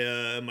on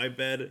my my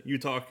bed. You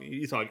talk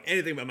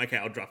anything about my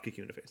cat, I'll drop kick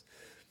you in the face.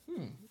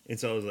 And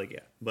so I was like,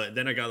 yeah. But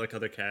then I got like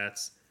other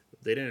cats.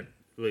 They didn't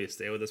really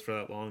stay with us for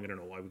that long. I don't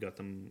know why we got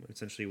them.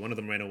 Essentially, one of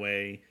them ran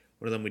away.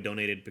 One of them we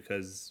donated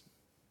because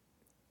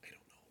I don't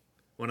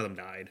know. One of them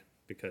died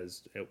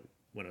because it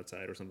went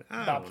outside or something.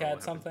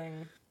 Bobcat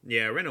something.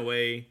 Yeah, ran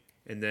away.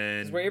 And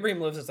then where Abraham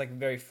lives is like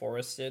very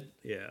forested.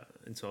 Yeah,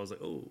 and so I was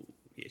like, oh,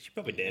 yeah, she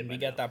probably did. And we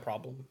get that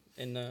problem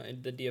in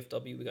the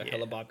DFW. We got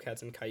hella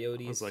bobcats and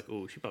coyotes. I was like,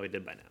 oh, she probably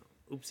did by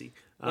now. Oopsie.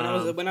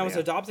 When I was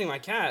adopting my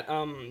cat,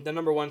 the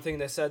number one thing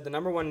they said, the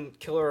number one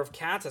killer of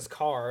cats is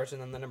cars,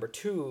 and then the number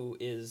 2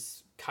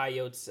 is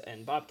coyotes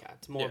and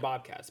bobcats. More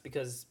bobcats,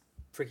 because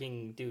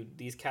freaking dude,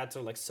 these cats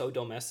are like so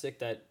domestic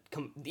that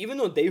even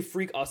though they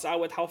freak us out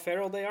with how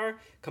feral they are,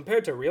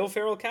 compared to real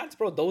feral cats,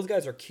 bro, those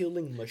guys are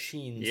killing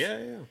machines.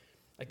 Yeah.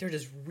 Like, they're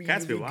just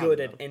really good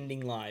at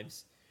ending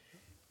lives.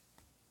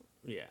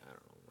 Yeah,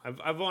 I don't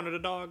know. I've wanted a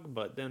dog,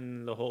 but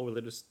then the whole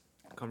religious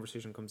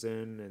conversation comes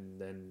in,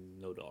 and then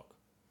no dog.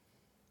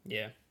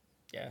 Yeah.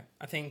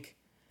 I think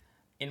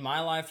in my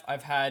life,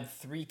 I've had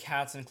 3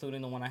 cats,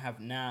 including the one I have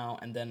now,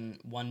 and then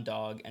 1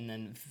 dog, and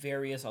then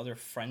various other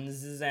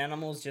friends'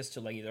 animals just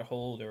to like either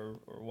hold or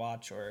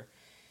watch or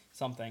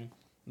something.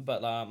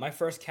 But my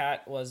first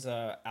cat was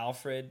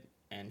Alfred.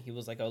 And he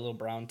was like a little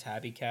brown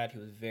tabby cat. He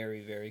was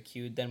very, very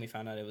cute. Then we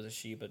found out it was a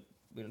she, but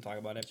we didn't talk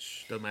about it.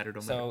 Don't matter.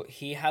 So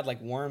he had like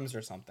worms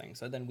or something.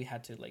 So then we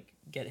had to like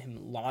get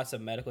him lots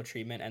of medical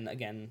treatment. And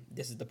again,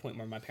 this is the point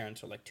where my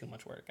parents were like, too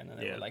much work. And then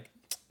they were like,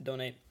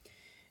 donate.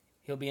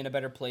 He'll be in a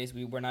better place.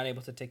 We were not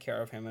able to take care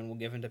of him, and we'll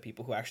give him to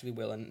people who actually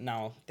will. And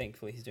now,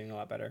 thankfully, he's doing a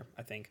lot better,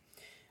 I think.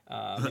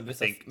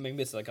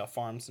 Maybe it's like a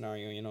farm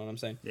scenario, you know what I'm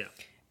saying? Yeah.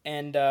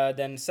 And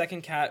then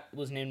second cat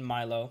was named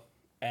Milo.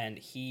 And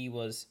he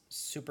was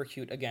super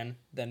cute again,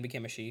 then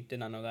became a she. Did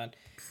not know that.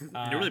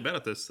 You're really bad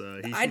at this.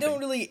 I don't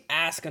really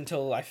ask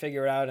until I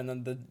figure it out, and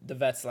then the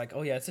vet's like,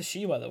 oh, yeah, it's a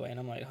she, by the way. And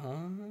I'm like, huh?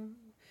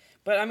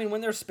 But, I mean,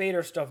 when they're spayed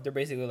or stuff, they're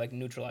basically, like,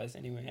 neutralized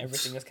anyway.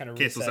 Everything is kind of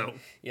reset. Cancels out.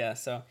 Yeah,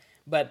 so.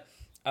 But,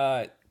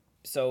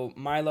 so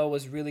Milo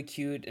was really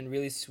cute and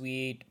really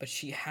sweet, but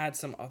she had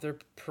some other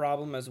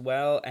problem as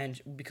well. And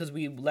because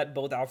we let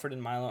both Alfred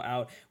and Milo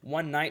out,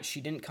 one night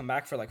she didn't come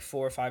back for, like,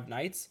 4 or 5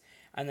 nights.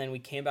 And then we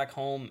came back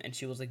home, and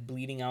she was, like,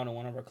 bleeding out in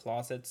one of her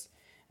closets.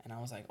 And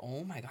I was like,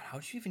 oh, my God, how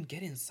did she even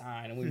get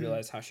inside? And we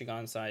realized how she got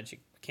inside. She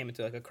came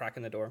into, like, a crack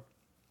in the door.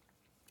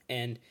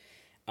 And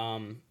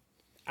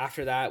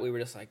after that, we were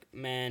just like,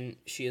 man,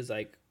 she is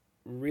like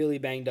really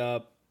banged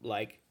up,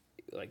 like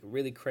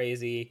really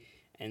crazy.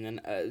 And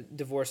then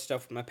divorce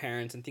stuff with my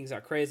parents and things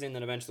got crazy. And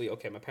then eventually,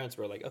 okay, my parents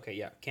were like, okay,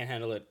 yeah, can't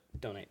handle it,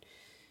 donate.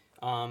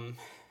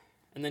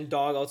 And then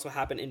dog also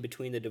happened in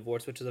between the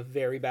divorce, which is a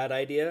very bad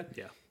idea.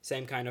 Yeah.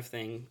 Same kind of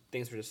thing.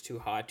 Things were just too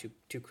hot,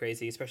 too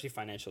crazy, especially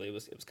financially. It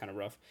was kind of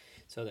rough.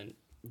 So then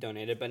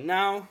donated. But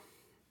now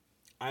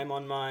I'm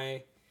on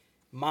my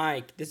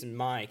this is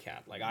my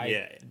cat. Like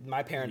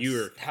my parents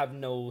have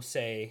no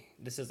say.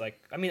 This is like,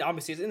 I mean,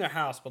 obviously it's in their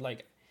house, but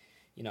like,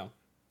 you know,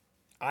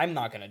 I'm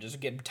not gonna just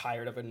get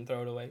tired of it and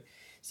throw it away.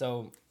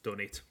 So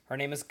donate. Her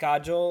name is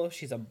Kajol.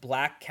 She's a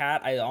black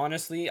cat. I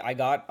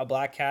got a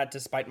black cat to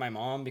spite my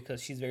mom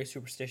because she's very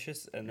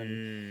superstitious. And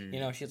then, you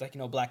know, she's like, you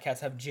know, black cats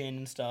have jinn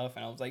and stuff.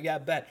 And I was like, yeah,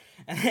 bet.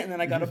 And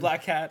then I got a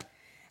black cat.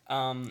 You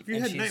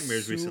had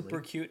nightmares recently. Super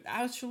cute.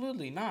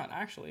 Absolutely not,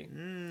 actually.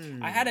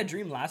 I had a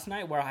dream last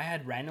night where I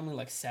had randomly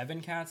like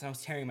 7 cats and I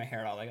was tearing my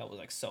hair out. Like I was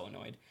like so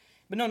annoyed.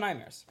 But no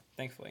nightmares,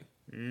 thankfully.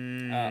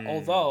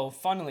 Although,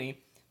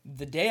 funnily,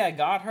 the day I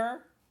got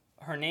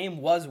her name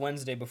was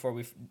Wednesday before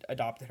we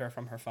adopted her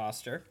from her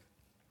foster.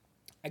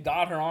 I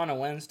got her on a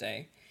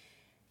Wednesday.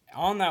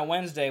 On that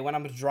Wednesday, when I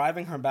was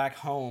driving her back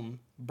home,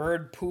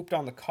 Bird pooped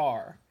on the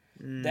car.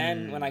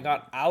 Then when I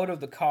got out of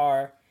the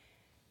car,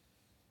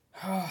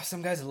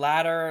 some guy's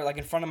ladder, like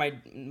in front of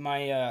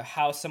my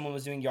house, someone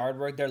was doing yard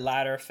work, their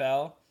ladder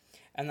fell.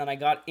 And then I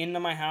got into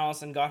my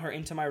house and got her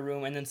into my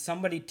room. And then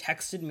somebody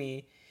texted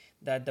me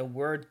that the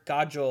word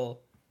Kajol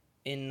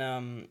in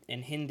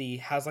Hindi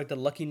has like the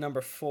lucky number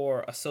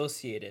 4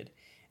 associated,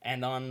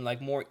 and on like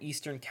more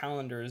Eastern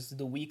calendars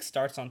the week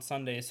starts on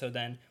Sunday, so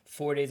then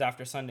 4 days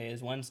after Sunday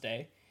is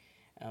Wednesday.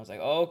 And I was like,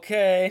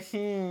 okay,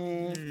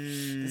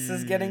 this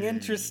is getting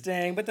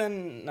interesting. But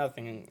then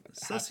nothing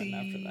happened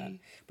after that.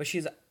 But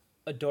she's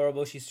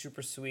adorable, she's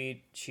super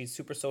sweet, she's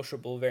super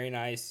sociable, very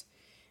nice.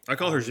 I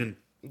call her Jin.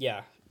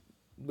 Yeah,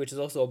 which is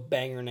also a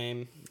banger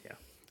name. Yeah.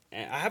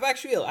 And I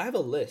have a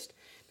list.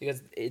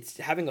 Because it's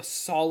having a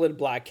solid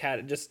black cat,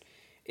 it just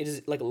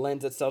like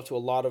lends itself to a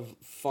lot of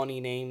funny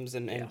names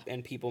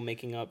and people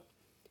making up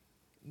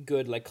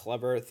good, like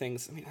clever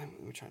things. I mean,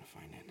 I'm trying to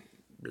find it.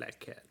 Black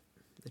cat,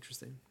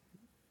 interesting.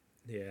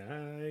 Yeah,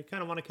 I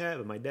kind of want a cat,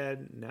 but my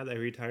dad, now that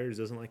he retires,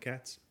 doesn't like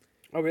cats.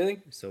 Oh, really?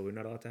 So we're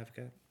not allowed to have a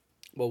cat.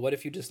 Well, what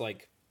if you just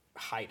like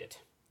hide it?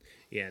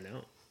 Yeah,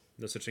 no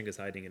such thing as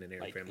hiding in an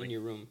Arab family. In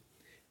your room.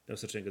 No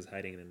such thing as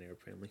hiding in an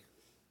Arab family.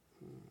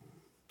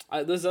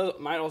 This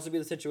might also be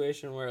the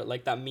situation where,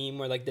 like that meme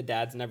where like the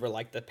dads never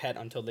like the pet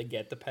until they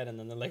get the pet, and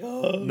then they're like,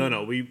 oh.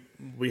 No,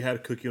 we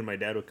had Cookie when my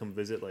dad would come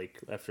visit, like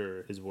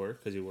after his work,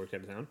 because he worked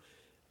out of town.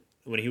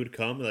 When he would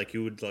come, like he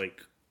would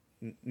like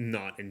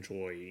not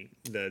enjoy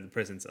the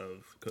presence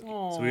of Cookie.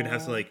 Aww. So we would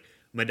have to like,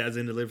 my dad's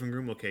in the living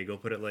room, okay, go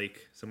put it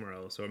like somewhere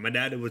else. Or my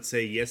dad would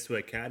say yes to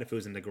a cat if it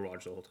was in the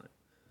garage the whole time.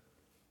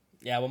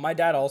 Yeah, well, my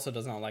dad also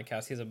does not like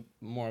cats. He's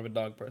more of a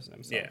dog person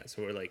himself. Yeah,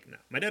 so we're like, no.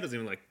 My dad doesn't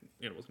even like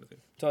animals.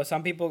 So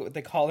some people,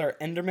 they call her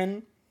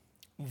Enderman,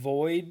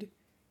 Void,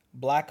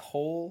 Black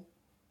Hole,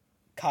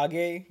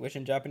 Kage, which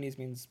in Japanese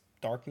means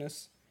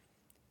darkness,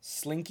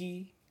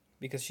 Slinky,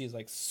 because she's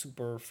like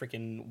super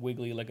freaking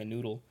wiggly like a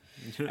noodle,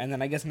 and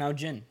then I guess now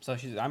Jin. So I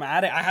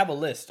have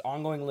a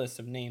ongoing list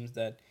of names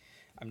that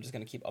I'm just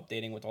gonna keep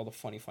updating with all the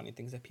funny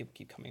things that people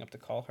keep coming up to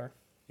call her.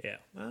 Yeah,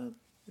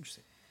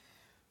 interesting.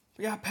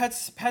 Yeah,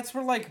 pets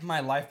were like my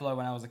lifeblood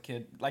when I was a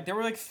kid. Like there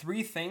were like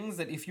 3 things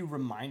that if you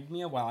remind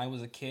me of while I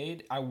was a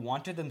kid, I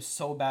wanted them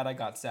so bad I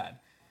got sad.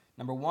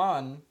 Number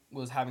 1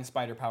 was having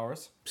spider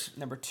powers.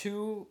 Number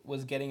 2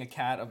 was getting a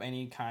cat of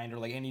any kind, or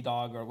like any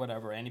dog or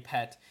whatever, any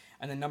pet.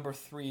 And then number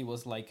 3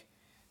 was like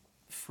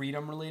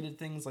freedom related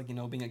things, like, you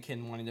know, being a kid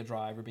and wanting to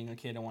drive, or being a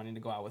kid and wanting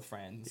to go out with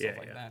friends and stuff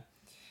like that.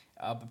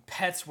 But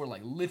pets were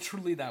like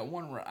literally that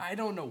one where I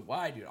don't know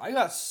why, dude. I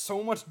got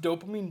so much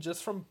dopamine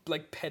just from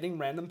like petting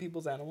random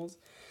people's animals.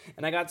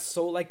 And I got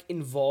so like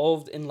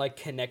involved in like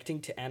connecting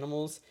to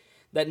animals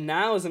that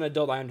now as an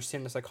adult I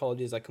understand the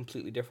psychology is like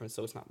completely different,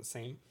 so it's not the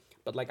same.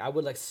 But like I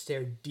would like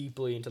stare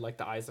deeply into like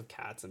the eyes of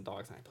cats and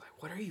dogs, and I'd be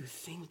like, what are you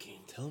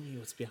thinking? Tell me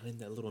what's behind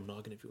that little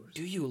noggin of yours.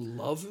 Do you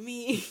love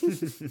me?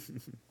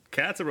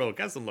 Cats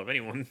don't love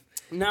anyone.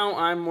 Now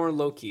I'm more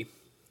low-key.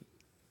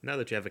 Now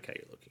that you have a cat,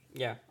 you're low-key.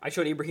 Yeah, I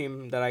showed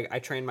Ibrahim that I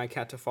trained my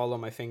cat to follow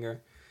my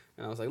finger.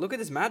 And I was like, look at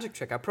this magic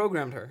trick. I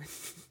programmed her.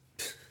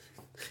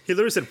 He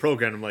literally said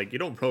program. I'm like, you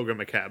don't program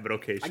a cat, but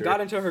okay, sure. I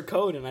got into her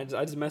code, and I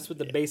just messed with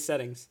the base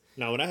settings.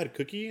 Now, when I had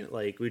Cookie,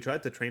 like, we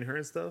tried to train her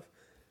and stuff,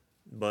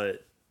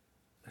 but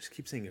I just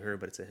keep saying her,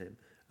 but it's a him.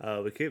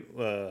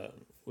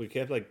 We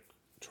kept, like,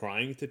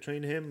 trying to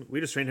train him.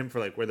 We just trained him for,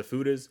 like, where the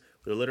food is,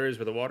 where the litter is,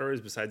 where the water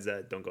is. Besides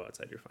that, don't go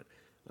outside. You're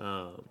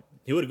fine.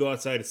 He would go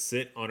outside and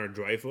sit on our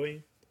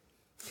driveway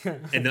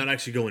and not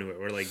actually go anywhere.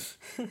 We're like,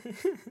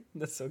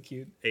 that's so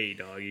cute. Hey,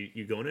 dog,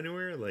 you going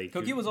anywhere? Like,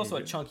 Cookie was also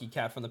a chunky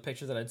cat from the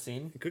pictures that I'd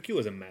seen. Cookie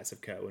was a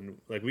massive cat when,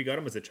 like, we got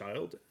him as a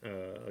child,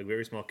 like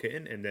very small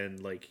kitten, and then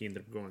like he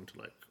ended up growing to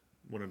like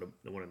one of the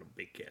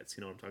big cats.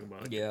 You know what I'm talking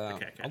about? Like Yeah, a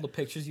cat. all the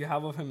pictures you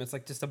have of him, it's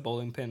like just a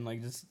bowling pin,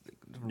 like just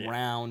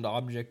round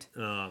object.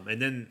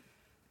 And then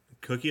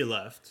Cookie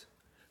left.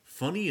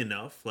 Funny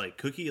enough, like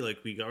Cookie, like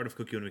we got rid of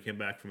Cookie when we came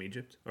back from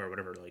Egypt or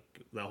whatever, like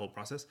that whole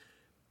process.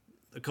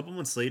 A couple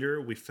months later,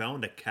 we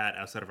found a cat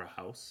outside of our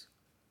house.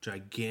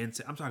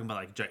 Gigantic. I'm talking about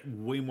like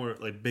way more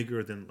like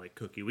bigger than like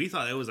Cookie. We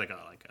thought it was like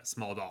a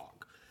small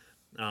dog.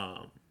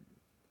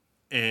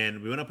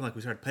 And we went up and like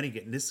we started petting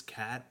it, and this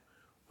cat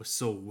was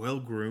so well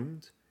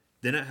groomed.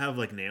 Didn't have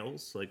like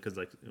nails, like because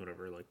like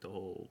whatever, like the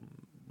whole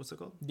what's it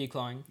called?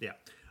 Declawing. Yeah.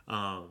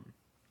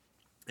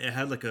 It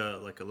had like a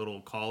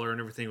little collar and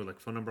everything with like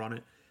phone number on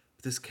it.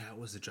 But this cat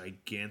was a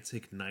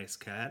gigantic, nice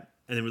cat.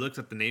 And then we looked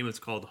up the name. It's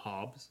called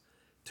Hobbs.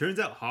 Turns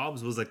out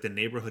Hobbs was like the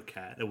neighborhood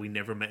cat that we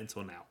never met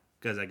until now.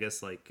 Because I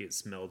guess like it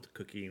smelled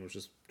Cookie and was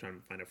just trying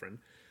to find a friend.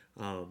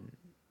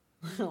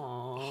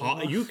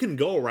 You can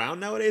go around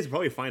nowadays and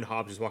probably find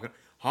Hobbs just walking.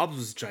 Hobbs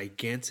was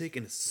gigantic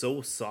and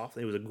so soft.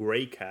 And he was a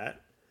gray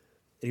cat.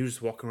 And he was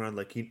just walking around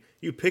like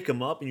you pick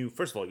him up and you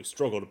first of all you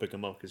struggle to pick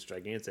him up because it's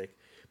gigantic.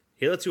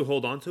 He lets you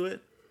hold on to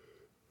it.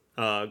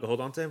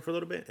 Hold on to him for a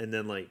little bit, and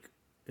then like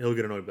he'll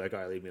get annoyed, like, "All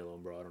right, leave me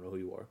alone, bro. I don't know who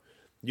you are."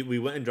 We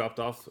went and dropped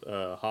off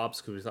Hobbs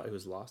because we thought he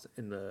was lost,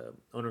 and the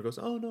owner goes,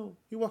 "Oh no,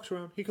 he walks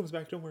around. He comes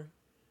back. Don't worry."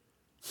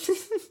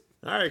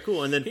 All right,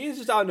 cool. And then He's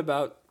just out and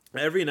about.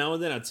 every now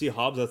and then I'd see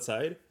Hobbs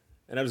outside,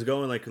 and I was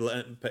going like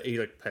he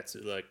like pets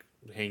it, like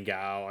hang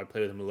out. I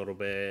play with him a little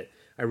bit.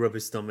 I rub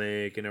his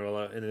stomach and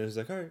everything, and then it was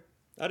like, "All right,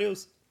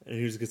 adios," and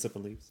he just gets up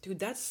and leaves. Dude,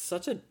 that's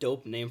such a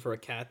dope name for a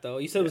cat, though.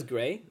 You said it was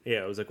gray?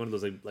 Yeah, it was like one of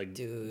those like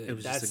Dude, it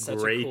was that's just a such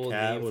gray a cool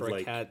cat name with for a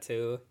like cat,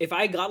 too. If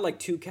I got, like,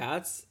 2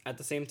 cats at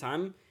the same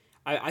time,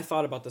 I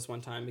thought about this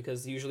one time,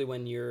 because usually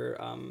when you're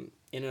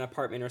in an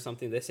apartment or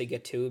something, they say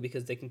get 2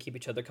 because they can keep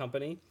each other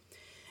company.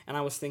 And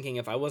I was thinking,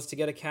 if I was to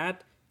get a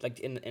cat, like,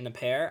 in a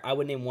pair, I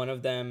would name one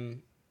of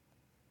them...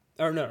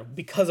 Or no,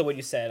 because of what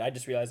you said, I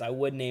just realized I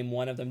would name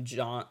one of them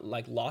John,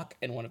 like, Locke,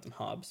 and one of them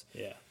Hobbs.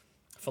 yeah.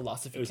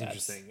 Philosophy It was cats.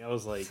 interesting. I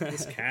was like,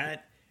 this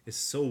cat is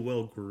so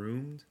well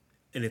groomed,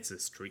 and it's a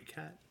street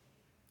cat.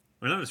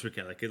 Well, not a street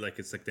cat,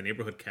 it's like the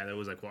neighborhood cat that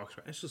was like walks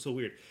around. It's just so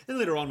weird. And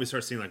later on, we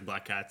start seeing like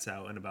black cats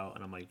out and about,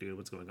 and I'm like, dude,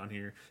 what's going on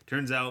here?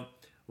 Turns out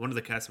one of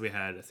the cats we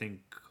had, I think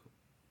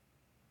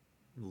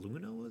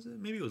Luna was it?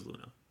 Maybe it was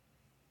Luna.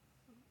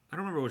 I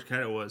don't remember which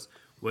cat it was.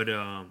 Would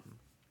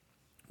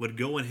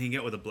go and hang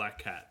out with a black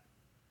cat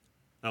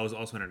that was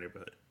also in our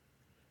neighborhood.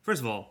 First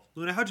of all,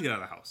 Luna, how'd you get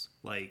out of the house?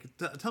 Like,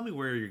 tell me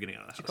where you're getting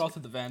out of the house. She crawled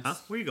through the vents. Huh?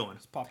 Where are you going?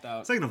 Just popped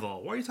out. Second of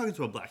all, why are you talking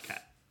to a black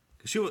cat?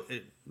 Because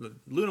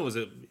Luna was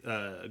a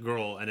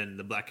girl, and then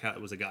the black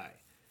cat was a guy,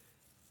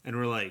 and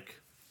we're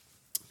like,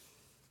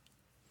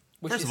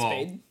 Was first she of all,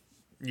 spayed?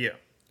 yeah.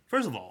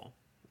 First of all,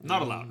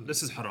 not allowed.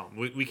 This is haram.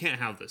 We can't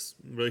have this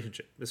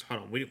relationship. This is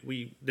haram.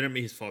 We didn't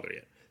meet his father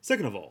yet.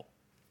 Second of all,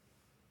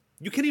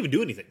 you can't even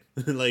do anything.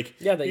 Like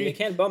Yeah, you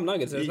can't bump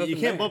nuggets. There's you nothing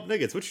can't there. bump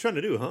nuggets. What you trying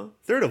to do, huh?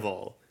 Third of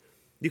all,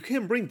 you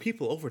can't bring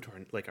people over to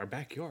our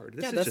backyard.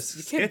 This is just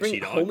you can't sketchy,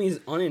 bring dog. homies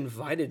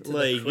uninvited to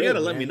Like the crib, you gotta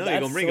let man. me know That's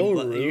you're gonna bring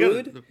so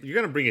rude. you're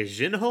gonna bring a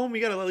Jin home.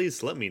 You gotta at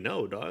least let me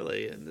know, dog.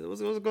 Like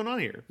what's going on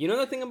here? You know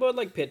the thing about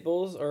like pit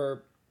bulls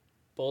or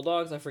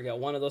bulldogs? I forget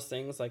one of those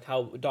things. Like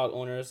how dog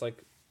owners,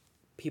 like,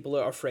 people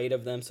are afraid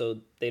of them, so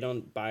they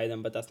don't buy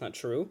them. But that's not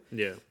true.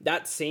 Yeah,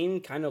 That same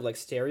kind of like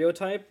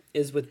stereotype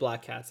is with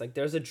black cats. Like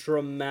there's a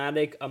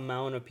dramatic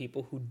amount of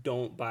people who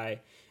don't buy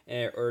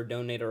or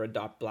donate or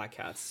adopt black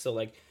cats. So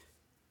like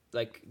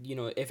you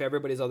know, if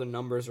everybody's other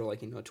numbers are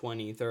like, you know,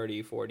 20,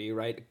 30, 40,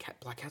 right?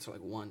 Black cats are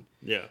like 1.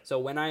 yeah. So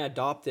when I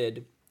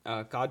adopted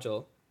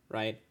Kajal,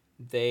 right,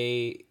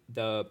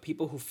 the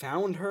people who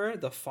found her,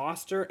 the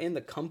foster and the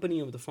company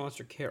of the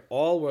foster care,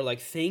 all were like,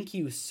 thank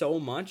you so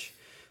much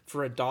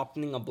for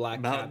adopting a black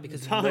About cat,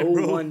 because time, no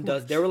bro. one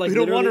does. They were like, We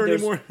don't want her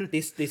literally, anymore.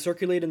 they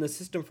circulate in the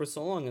system for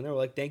so long, and they were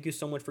like, thank you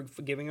so much for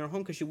giving her a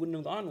home, because she wouldn't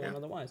have gotten one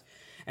otherwise.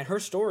 And her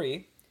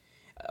story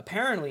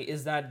apparently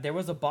is that there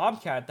was a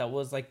bobcat that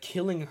was like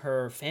killing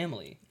her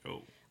family.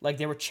 Oh, Like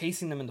they were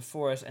chasing them in the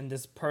forest, and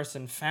this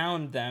person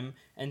found them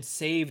and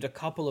saved a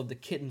couple of the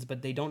kittens,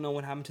 but they don't know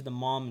what happened to the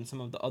mom and some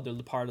of the other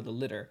part of the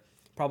litter.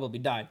 Probably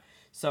died.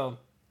 So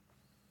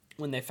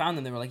when they found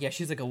them, they were like, yeah,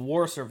 she's like a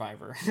war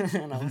survivor.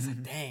 And I was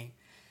like, dang,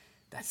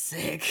 that's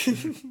sick.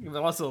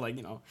 But also, like,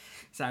 you know,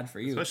 sad for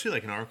you. especially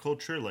like in our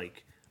culture,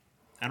 like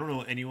I don't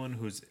know anyone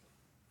who's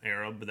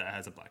Arab that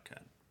has a black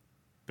cat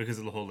because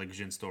of the whole like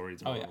Jin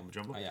stories and Oh, all yeah. that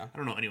jumbo. Oh, yeah. I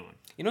don't know anyone.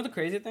 You know the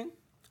crazy thing?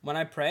 When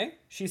I pray,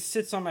 she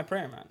sits on my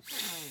prayer mat,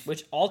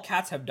 which all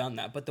cats have done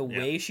that, but the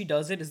way she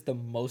does it is the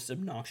most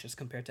obnoxious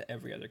compared to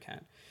every other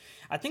cat.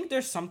 I think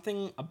there's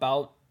something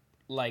about,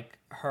 like,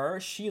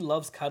 her. She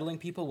loves cuddling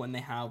people when they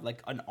have,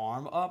 like, an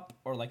arm up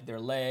or, like, their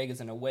leg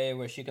is in a way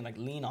where she can, like,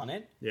 lean on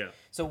it. Yeah,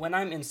 So when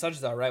I'm in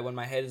sajda, right, when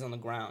my head is on the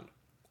ground,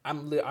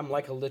 I'm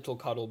like a little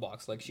cuddle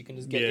box. Like, she can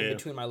just get in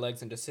between my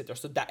legs and just sit there.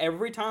 So that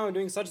every time I'm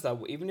doing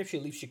sajda, even if she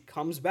leaves, she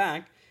comes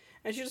back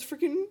and she just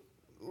freaking,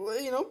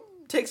 you know,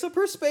 takes up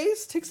her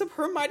space, takes up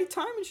her mighty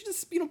time, and she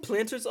just, you know,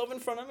 plants herself in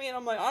front of me, and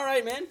I'm like, all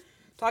right, man,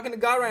 talking to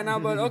God right now,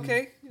 but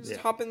okay, just Yeah.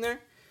 hop in there.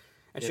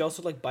 And she Yeah.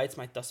 also like bites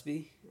my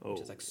tasbih,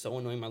 which is Oh. like so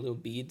annoying. My little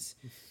beads,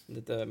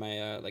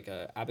 my like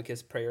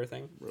abacus prayer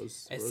thing.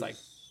 It's like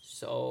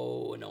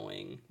so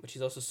annoying, but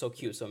she's also so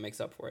cute, so it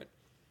makes up for it.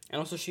 And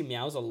also she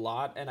meows a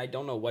lot, and I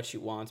don't know what she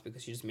wants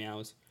because she just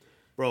meows.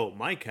 Bro,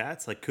 my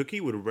cats, like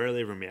Cookie, would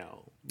rarely ever meow.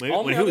 All When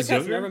my he other was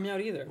cats younger, never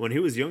meowed either. when he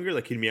was younger,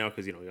 like he'd meow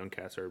because young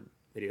cats are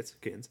idiots,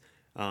 kittens.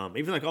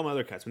 Even like all my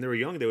other cats, when they were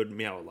young, they would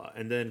meow a lot.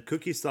 And then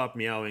Cookie stopped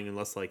meowing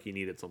unless like he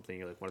needed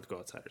something, or like wanted to go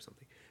outside or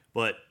something.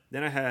 But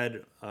then I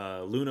had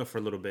Luna for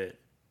a little bit,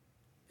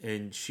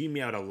 and she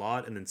meowed a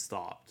lot and then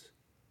stopped.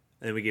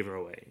 And then we gave her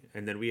away.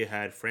 And then we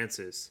had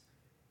Frances,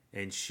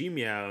 and she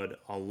meowed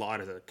a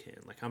lot as a kid.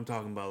 Like I'm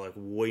talking about like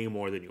way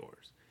more than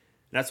yours.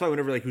 That's why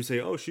whenever like you say,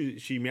 "Oh,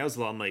 she meows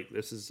a lot," I'm like,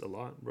 "This is a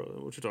lot, bro.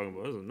 What you talking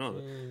about? This is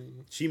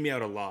nothing." She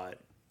meowed a lot.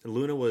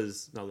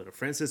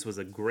 Frances was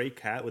a gray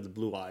cat with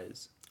blue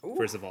eyes. Ooh.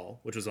 First of all,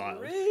 which was wild.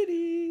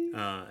 Pretty.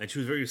 And she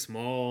was very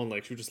small, and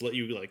like she would just let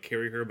you like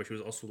carry her, but she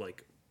was also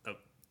like a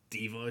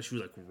diva. She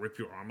would like rip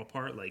your arm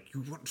apart, like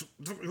you want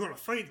to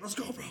fight? Let's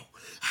go, bro!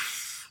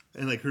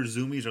 And like her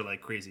zoomies are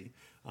like crazy.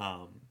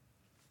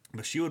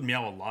 But she would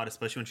meow a lot,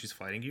 especially when she's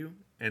fighting you.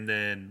 And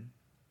then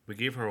we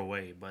gave her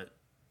away, but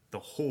the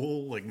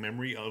whole like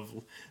memory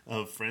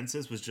of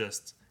Frances was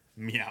just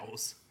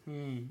meows.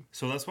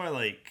 So that's why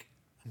like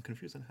I'm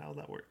confused on how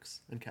that works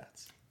in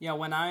cats. Yeah,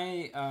 when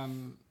I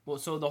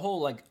so the whole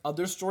like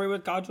other story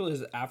with Kajol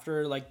is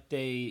after like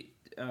the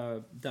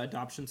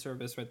adoption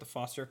service, right, the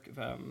foster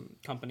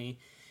company,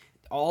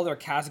 all their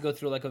cats go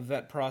through like a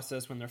vet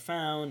process when they're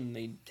found, and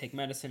they take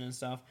medicine and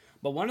stuff.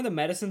 But one of the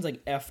medicines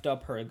like effed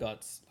up her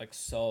guts like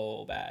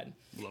so bad.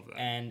 Love that.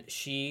 And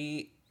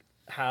she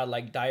had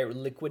like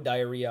liquid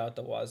diarrhea at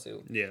the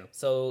wazoo. Yeah.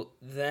 So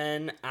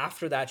then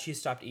after that, she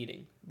stopped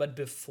eating. But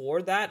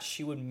before that,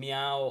 she would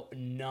meow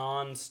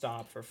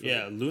nonstop for food.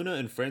 Yeah, Luna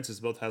and Frances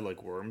both had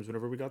like worms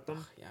whenever we got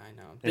them. Yeah, I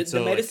know. And The so,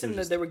 like, medicine it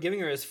was that they were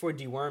giving her is for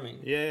deworming.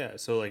 Yeah.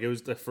 So like it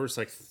was the first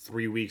like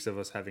 3 weeks of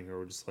us having her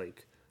were just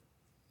like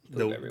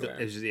Poop everywhere.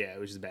 it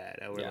was just bad.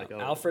 And we're Yeah. like, oh.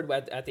 Alfred,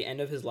 at the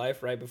end of his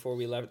life, right before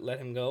we let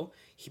him go,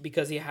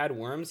 because he had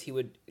worms,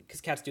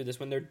 because cats do this,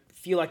 when they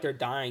feel like they're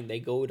dying, they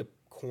go to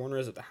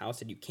corners of the house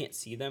that you can't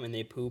see them, and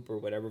they poop or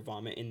whatever,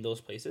 vomit in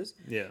those places.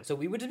 Yeah. So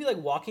we would just be like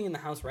walking in the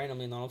house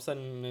randomly, and all of a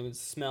sudden it would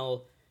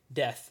smell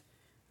death,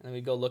 and then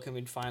we'd go look and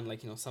we'd find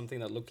like something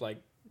that looked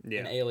like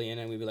an alien,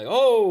 and we'd be like,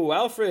 "Oh,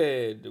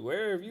 Alfred,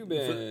 where have you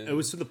been?" It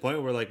was to the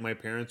point where like my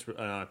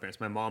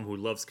my mom who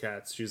loves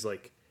cats, she's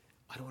like,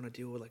 I don't want to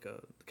deal with like a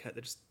cat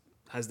that just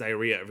has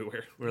diarrhea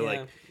everywhere. We're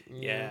like,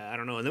 I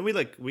don't know. And then we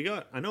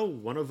got, I know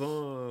one of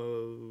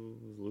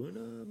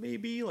Luna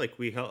maybe, like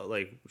we held,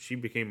 like she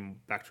became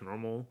back to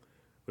normal.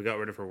 We got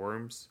rid of her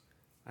worms.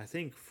 I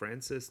think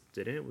Frances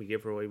didn't. We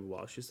gave her away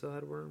while she still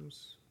had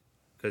worms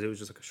because it was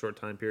just like a short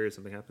time period.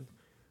 Something happened,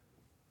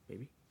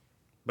 maybe.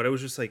 But it was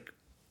just like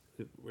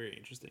very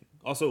interesting.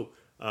 Also,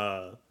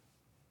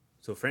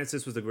 so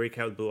Frances was the gray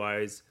cat with blue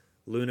eyes.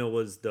 Luna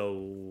was the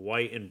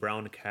white and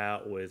brown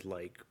cat with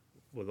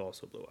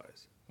also blue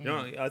eyes. You know,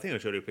 I think I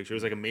showed you a picture. It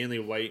was like a mainly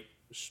white.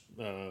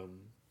 I don't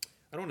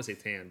want to say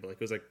tan, but like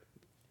it was like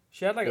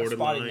she had like a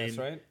borderline- spottiness,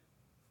 right?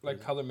 Like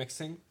color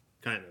mixing.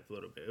 kind of a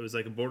little bit. It was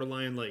like a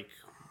borderline like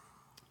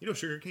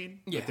sugar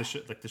cane, Yeah.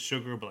 like the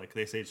sugar, but like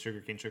they say it's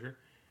sugar cane sugar.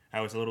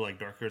 How it's a little like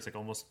darker. It's like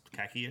almost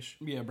khaki-ish.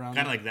 Yeah, brown.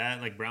 Kind of like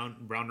that, like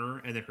browner,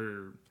 and then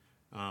her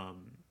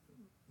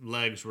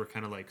legs were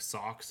kind of like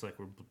socks, like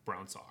were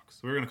brown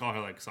socks. We were gonna call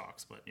her like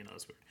socks, but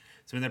it's weird.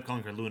 So we ended up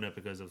calling her Luna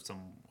because of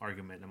some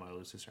argument that my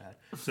older sister had.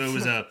 So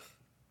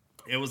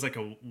it was like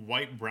a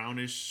white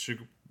brownish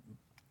sugar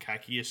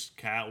khaki-ish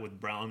cat with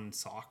brown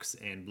socks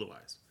and blue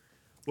eyes.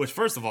 Which,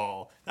 first of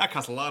all, that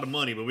cost a lot of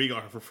money, but we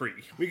got her for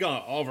free. We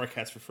got all of our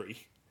cats for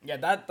free. Yeah,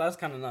 that's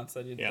kind of nuts.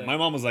 Yeah, my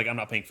mom was like, I'm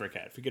not paying for a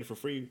cat. If you get it for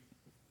free,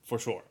 for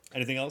sure.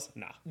 Anything else?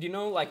 Nah. Do you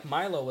know, like,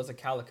 Milo was a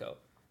calico,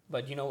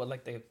 but you know what,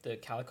 like, the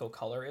calico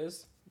color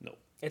is? No.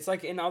 It's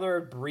like in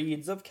other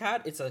breeds of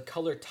cat, it's a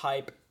color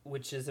type,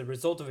 which is a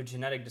result of a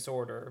genetic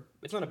disorder.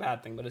 It's not a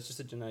bad thing, but it's just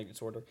a genetic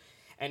disorder.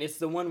 And it's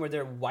the one where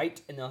they're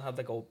white and they'll have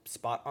like a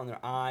spot on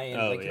their eye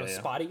and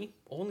spotty,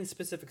 only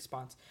specific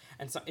spots.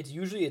 And so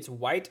it's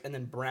white and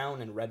then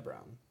brown and red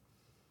brown.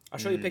 I'll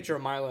show you a picture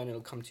of Milo and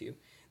it'll come to you.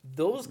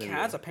 Those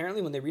cats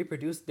apparently when they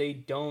reproduce, they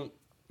don't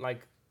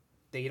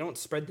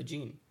spread the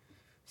gene.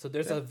 So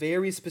there's a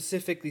very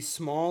specifically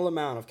small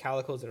amount of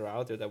calicos that are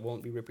out there that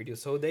won't be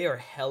reproduced. So they are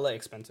hella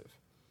expensive.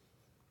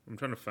 I'm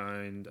trying to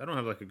find. I don't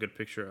have like a good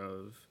picture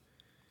of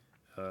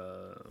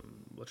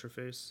what's her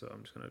face, so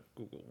I'm just gonna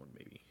Google one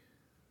maybe.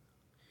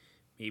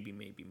 Maybe.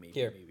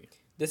 Here.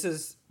 This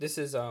is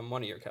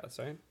one of your cats,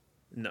 right?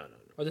 No.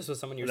 Or this was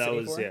someone you were That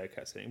sitting was for?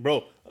 cat sitting.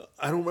 Bro,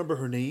 I don't remember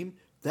her name.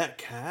 That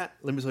cat.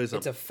 Let me tell you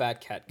something. It's a fat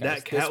cat, guys.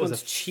 That cat this was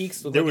one's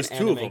cheeks look there like was an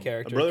two of anime them,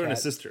 character a brother and a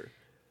cat. sister.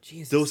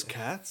 Jesus, Those they're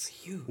cats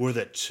huge. were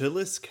the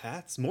chillest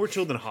cats, more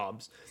chill than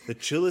Hobbs. The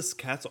chillest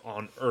cats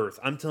on earth.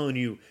 I'm telling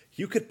you,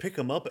 you could pick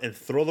them up and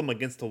throw them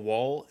against the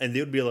wall, and they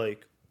would be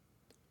like,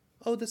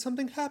 "Oh, did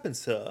something happen,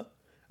 sir?"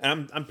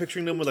 And I'm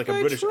picturing them with like a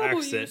British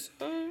accent.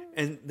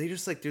 And they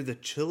just like, they're the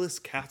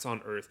chillest cats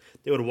on earth.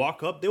 They would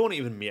walk up, they won't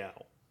even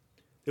meow.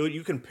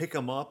 You can pick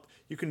them up.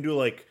 You can do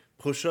like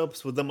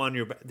push-ups with them on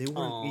your back. They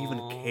wouldn't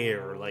even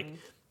care. Like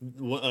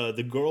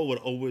the girl would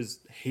always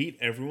hate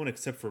everyone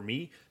except for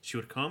me. She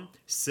would come,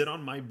 sit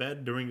on my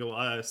bed during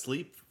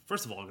sleep.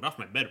 First of all, get off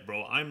my bed,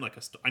 bro. I'm like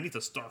I need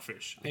the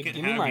starfish. I can't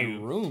give have me my you.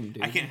 room,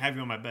 dude. I can't have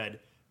you on my bed.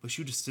 But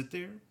she would just sit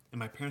there, and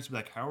my parents would be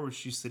like, "How is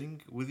she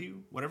sitting with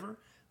you? Whatever."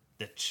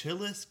 The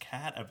chillest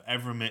cat I've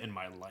ever met in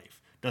my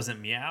life. Doesn't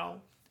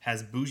meow.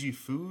 Has bougie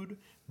food,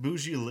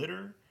 bougie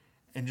litter,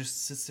 and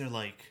just sits there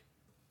like,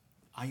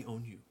 I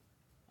own you.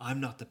 I'm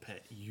not the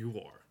pet. You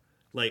are.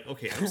 Like,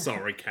 okay, I'm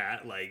sorry,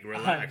 cat. Like,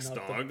 relax,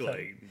 dog.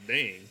 Like,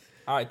 dang.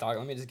 All right, dog.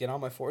 Let me just get on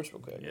my forge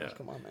real quick. Yeah.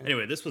 Come on, man.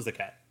 Anyway, this was the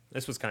cat.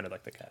 This was kind of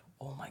like the cat.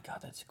 Oh my god,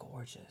 that's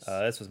gorgeous.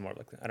 This was more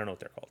like I don't know what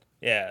they're called.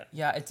 Yeah.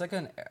 Yeah, it's like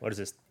What is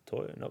this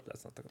toy? Nope,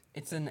 that's not the.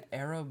 It's an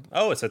Arab.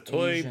 Oh, it's a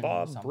toy Asian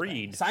Bob something.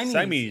 breed.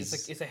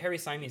 Siamese. It's a hairy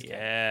Siamese cat.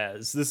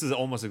 Yes, this is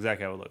almost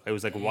exactly how it looked. It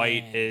was like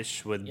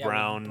whitish with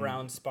brown. With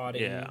brown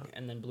spotting. Yeah.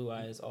 And then blue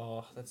eyes.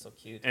 Oh, that's so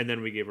cute. And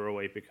then we gave her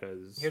away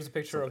because. Here's a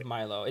picture of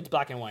Milo. It's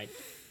black and white,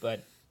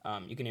 but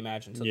you can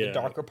imagine. So the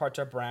darker parts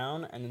are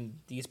brown, and then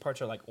these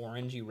parts are like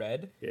orangey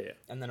red. Yeah.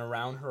 And then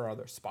around her are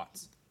other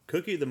spots.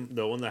 Cookie,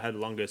 the one that had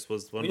longest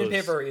was one. We didn't pay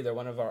for her either.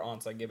 One of our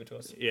aunts like gave it to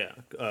us. Yeah,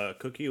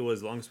 Cookie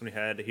was the longest one he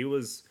had. He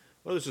was.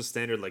 Well, it was just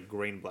standard like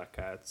grain black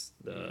cats.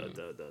 The I don't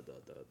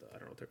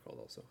know what they're called.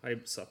 Also, I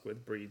suck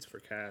with breeds for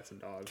cats and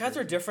dogs. Cats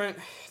are different,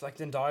 like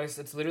than dogs.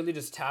 It's literally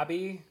just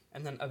tabby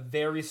and then a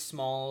very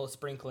small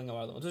sprinkling of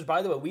other ones. Which,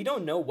 by the way, we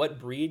don't know what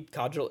breed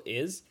Kajal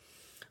is,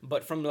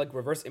 but from like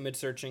reverse image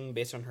searching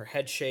based on her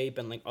head shape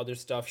and like other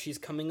stuff, she's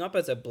coming up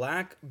as a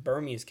black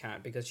Burmese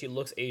cat because she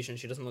looks Asian.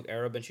 She doesn't look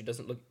Arab and she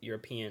doesn't look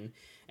European.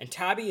 And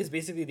tabby is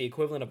basically the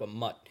equivalent of a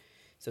mutt.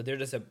 So they're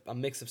just a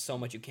mix of so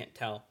much you can't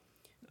tell.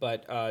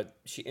 But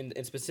she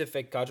in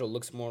specific, Kajal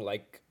looks more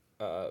like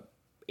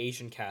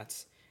Asian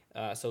cats.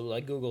 So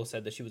like Google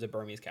said that she was a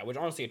Burmese cat, which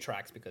honestly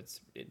attracts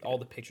because all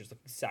the pictures look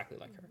exactly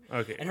like her.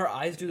 Okay. And her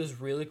eyes do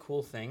this really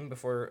cool thing.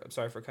 I'm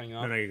sorry for cutting you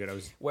off. No, you're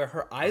good. Where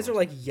her eyes are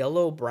like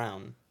yellow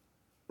brown,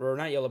 or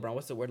not yellow brown.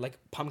 What's the word? Like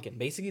pumpkin.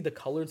 Basically, the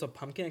colors of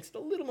pumpkin, except a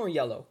little more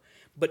yellow.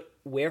 But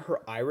where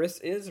her iris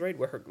is, right,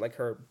 where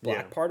her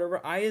black part of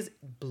her eye is,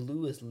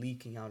 blue is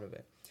leaking out of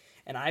it.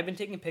 And I've been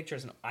taking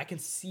pictures, and I can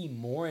see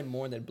more and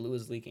more that blue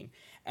is leaking.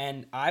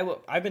 And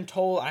I've been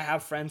told I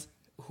have friends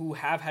who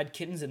have had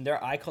kittens, and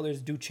their eye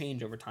colors do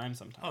change over time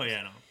sometimes. Oh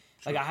yeah, no.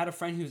 Like I had a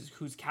friend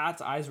whose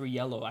cat's eyes were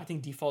yellow. I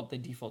think the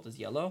default is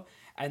yellow,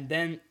 and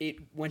then it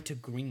went to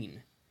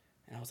green,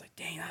 and I was like,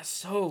 "Dang, that's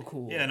so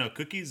cool." Yeah, no.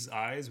 Cookie's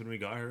eyes when we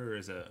got her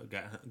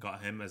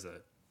got him as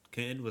a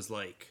kid was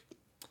like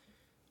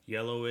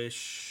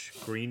yellowish,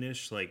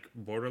 greenish, like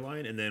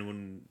borderline, and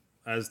then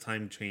as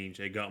time changed,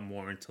 it got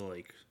more into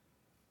like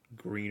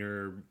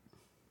greener,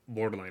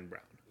 borderline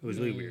brown. It was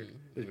really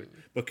weird.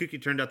 But Cookie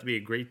turned out to be a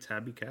great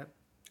tabby cat.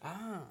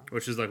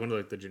 Which is like one of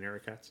like the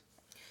generic cats.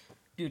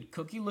 Dude,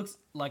 Cookie looks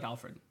like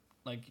Alfred.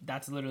 Like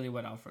that's literally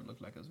what Alfred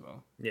looked like as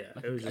well. Yeah,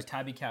 like it was a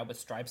tabby cat with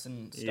stripes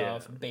and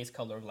stuff, base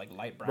color of like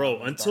light brown.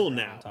 Bro, until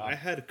now, I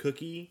had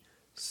Cookie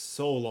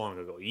so long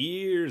ago,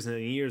 years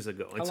and years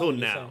ago. How until long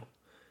did you now. say?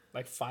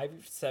 Like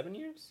 5-7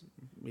 years?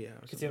 Yeah.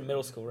 Because you're in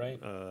middle school, right?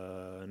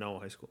 No,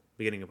 high school.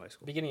 Beginning of high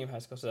school. Beginning of high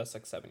school, so that's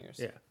like 7 years.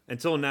 Yeah.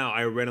 Until now,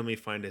 I randomly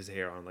find his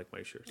hair on like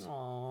my shirts.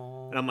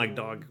 Aww. And I'm like,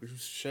 dog, you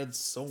shed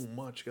so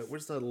much.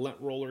 Where's the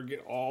lint roller?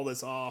 Get all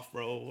this off,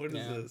 bro. What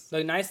is this?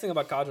 The nice thing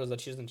about Kajal is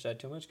that she doesn't shed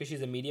too much because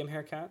she's a medium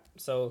hair cat.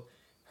 So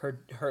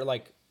her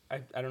like,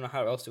 I don't know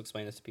how else to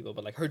explain this to people,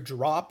 but like her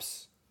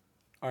drops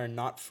are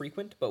not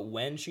frequent, but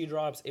when she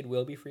drops, it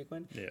will be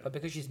frequent. Yeah. But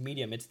because she's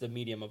medium, it's the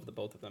medium of the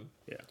both of them.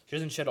 Yeah. She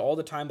doesn't shed all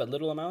the time, but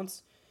little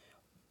amounts,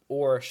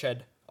 or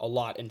shed a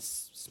lot in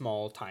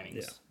small timings.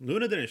 Yeah.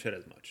 Luna didn't shed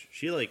as much.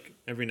 She like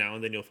every now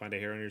and then you'll find a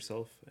hair on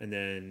yourself, and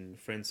then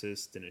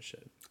Francis didn't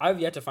shed. I've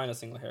yet to find a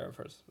single hair of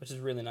hers, which is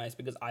really nice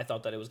because I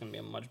thought that it was going to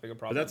be a much bigger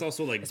problem. But that's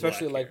also like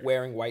especially black like hair.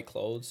 wearing white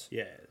clothes.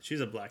 Yeah, she's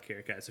a black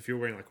hair cat. So if you're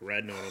wearing like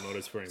red, no one will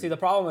notice wearing. See, the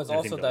problem is also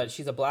anything that dark.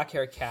 she's a black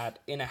haired cat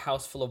in a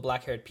house full of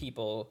black haired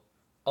people,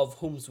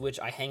 of which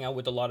I hang out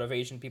with a lot of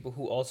Asian people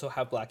who also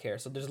have black hair.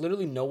 So there's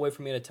literally no way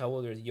for me to tell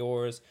whether it's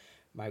yours,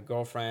 my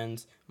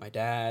girlfriend's, my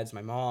dad's,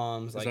 my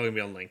mom's. It's like, all gonna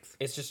be on length.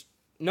 It's just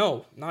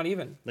no, not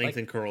even Length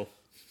and curl.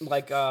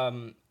 like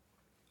oh,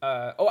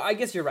 I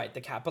guess you're right,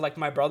 the cat. But like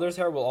my brother's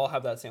hair will all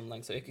have that same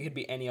length, so it could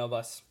be any of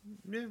us.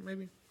 Yeah,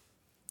 maybe.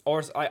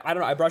 Or I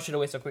don't know. I brushed it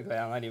away so quickly.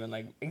 I'm not even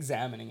like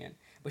examining it.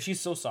 But she's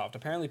so soft.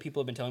 Apparently,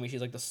 people have been telling me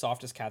she's like the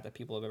softest cat that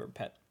people have ever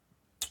pet.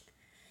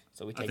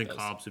 So we take I think those.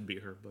 Hobbs would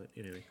beat her, but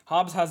anyway.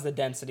 Hobbs has the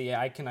density.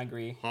 I can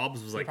agree.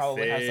 Hobbs was He like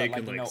probably thick has that, like,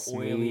 and you like know,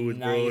 smooth, oily, bro, and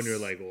nice you're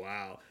like,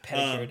 wow.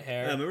 pedicured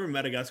hair. I remember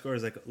Madagascar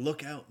is like,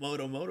 look out,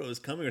 Moto is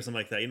coming or something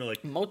like that. You know,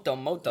 like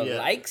Moto Yeah.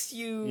 likes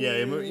you. yeah,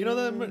 you know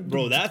that,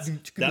 bro. That's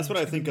what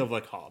I think of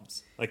like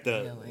Hobbs. Like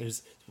Really?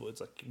 it's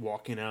like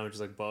walking out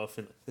just like buff,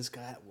 and this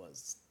guy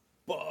was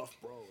buff,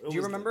 bro. Do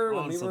you remember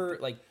when we were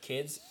like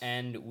kids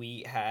and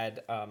we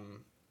had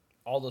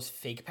all those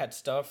fake pet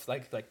stuff,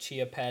 like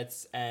Chia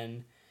Pets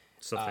and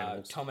Stuffed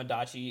animals.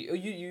 Tomodachi. Oh,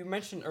 you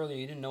mentioned earlier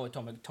you didn't know what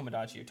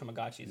Tomodachi or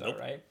Tamagotchis Nope. are,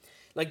 right?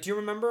 Like, do you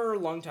remember a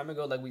long time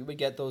ago, like, we would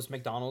get those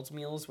McDonald's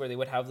meals where they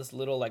would have this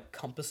little, like,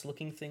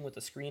 compass-looking thing with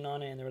a screen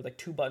on it, and there were, like,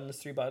 2 buttons,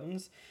 3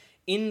 buttons?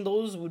 In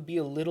those would be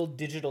a little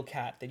digital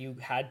cat that you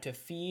had to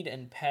feed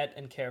and pet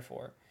and care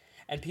for.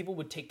 And people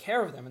would take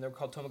care of them, and they were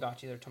called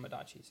Tamagotchis or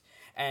Tomadachis.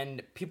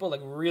 And people,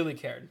 like, really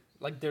cared.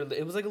 Like,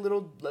 it was like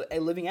a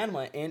living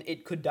animal, and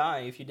it could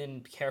die if you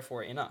didn't care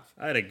for it enough.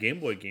 I had a Game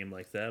Boy game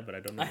like that, but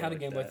I don't know. I had a like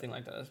Game Boy that. thing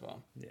like that as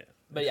well. Yeah.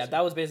 But yeah,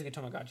 that was basically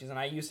Tamagotchis, and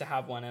I used to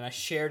have one, and I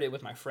shared it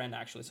with my friend,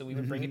 actually. So we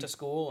would bring it to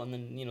school, and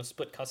then,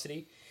 split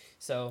custody.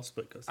 So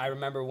Split custody. I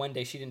remember one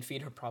day she didn't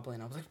feed her properly,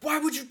 and I was like, why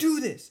would you do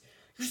this?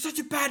 You're such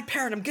a bad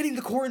parent. I'm getting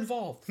the court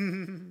involved.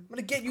 I'm going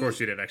to get you. Of course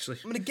you did, actually.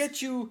 I'm going to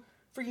get you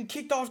freaking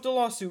kicked off the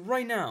lawsuit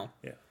right now.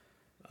 Yeah.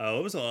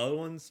 What was the other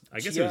ones? I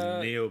guess it Chia-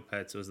 was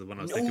Neopets was the one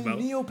I was thinking about.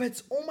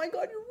 Neopets. Oh my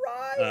god, you're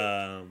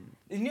right.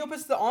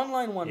 Neopets, the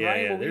online one, Yeah,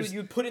 right? yeah, Where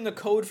you'd put in the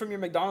code from your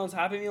McDonald's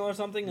Happy Meal or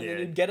something, and then Yeah.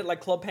 you'd get it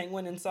like Club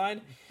Penguin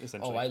inside.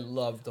 Essentially. Oh, I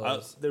love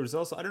those. There was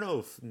also, I don't know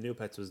if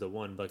Neopets was the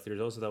one, but there's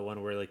also that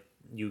one where like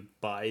you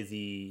buy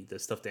the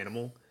stuffed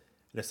animal,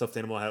 and the stuffed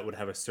animal would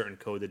have a certain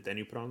code that then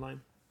you put online.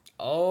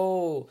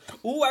 Oh,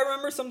 ooh! I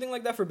remember something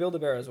like that for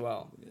Build-A-Bear as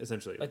well.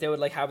 Essentially. Like they would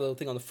like have a little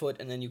thing on the foot,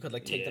 and then you could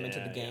like take them into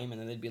the Yeah, game, and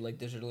then they'd be like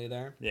digitally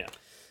there. Yeah.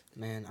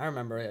 Man, I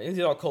remember it. It was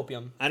all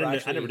copium. I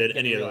never did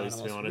any of those,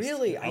 to be honest.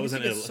 Really, I used to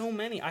wasn't get so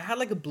many. I had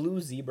like a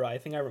blue zebra. I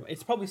think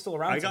it's probably still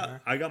around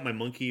somewhere. I got my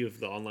monkey of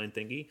the online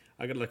thingy.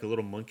 I got like a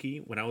little monkey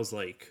when I was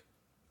like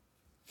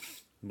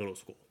middle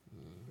school,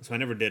 so I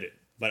never did it.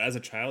 But as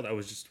a child, I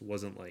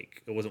wasn't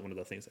like it wasn't one of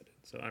the things I did.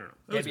 So I don't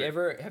know.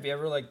 Have you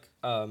ever like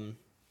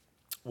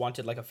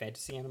wanted like a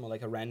fantasy animal,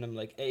 like a random,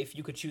 like if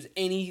you could choose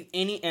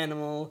any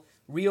animal,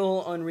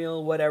 real,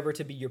 unreal, whatever,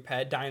 to be your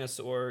pet,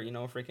 dinosaur,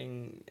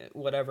 freaking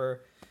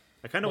whatever?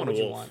 I kind of What want a would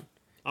you wolf. want?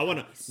 I want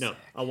to no.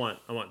 I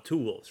want 2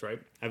 wolves,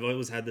 right? I've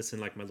always had this in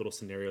like my little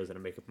scenarios that I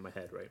make up in my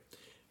head, right?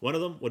 One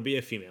of them would be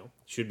a female.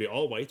 She would be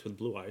all white with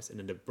blue eyes, and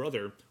then the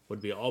brother would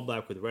be all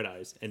black with red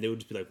eyes, and they would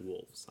just be like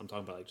wolves. I'm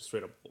talking about like just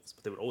straight up wolves,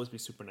 but they would always be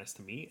super nice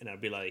to me, and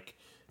I'd be like,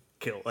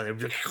 kill, and they'd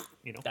be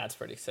like, That's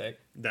pretty sick.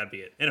 that'd be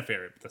it. And a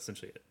ferret. That's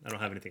essentially it. I don't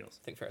have anything else.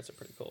 I think ferrets are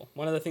pretty cool.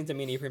 One of the things that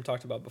me and Ephraim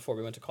talked about before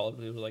we went to college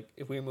was like,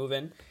 if we move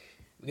in,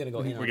 we're gonna go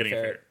in We're on getting a a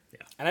ferret. ferret.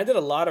 Yeah. And I did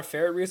a lot of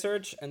ferret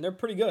research, and they're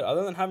pretty good.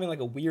 Other than having like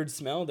a weird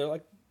smell, they're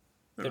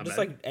Not just bad.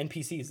 like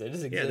NPCs. They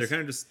just exist. Yeah, they're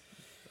kind of just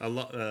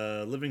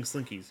living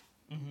slinkies.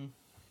 Mm-hmm.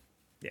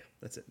 Yeah,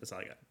 that's it. That's all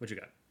I got. What you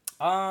got?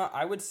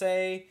 I would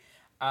say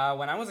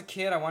when I was a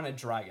kid, I wanted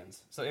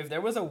dragons. So if there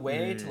was a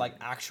way to like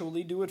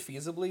actually do it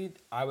feasibly,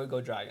 I would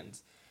go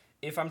dragons.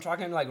 If I'm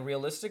talking like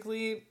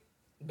realistically,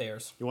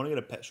 bears. You want to get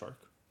a pet shark?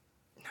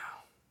 No.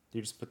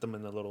 You just put them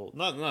in the little,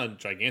 not a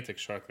gigantic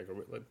shark,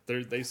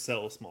 they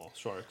sell small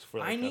sharks for.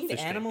 Like, I a need fish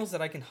tank. animals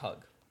that I can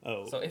hug.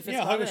 Oh, So if it's yeah,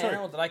 not hug an a shark.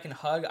 animal that I can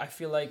hug, I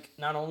feel like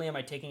not only am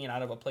I taking it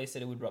out of a place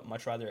that it would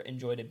much rather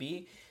enjoy to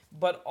be,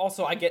 but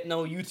also I get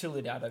no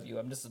utility out of you.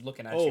 I'm just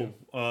looking at you.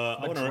 I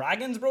But want a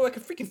dragons, bro, I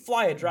can freaking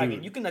fly a dragon.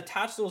 Dude. You can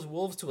attach those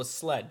wolves to a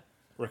sled.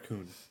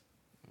 raccoon.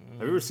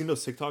 Have you ever seen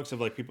those TikToks of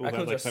like people who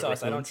have Raccoons like are pet sus.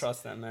 raccoons? I don't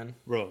trust them, man.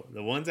 Bro,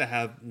 the ones that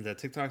have the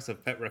TikToks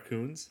of pet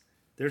raccoons,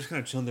 they're just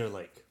kind of chilling there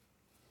like,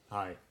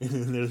 hi.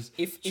 They're just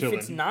If chilling.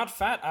 it's not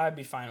fat, I'd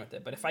be fine with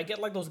it. But if I get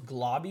like those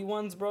globby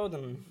ones, bro,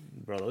 then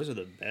Bro, those are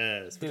the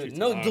best. What dude, you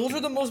no, those talking are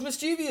the about? most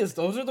mischievous.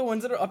 Those are the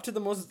ones that are up to the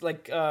most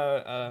like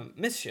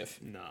mischief.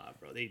 Nah,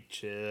 bro, they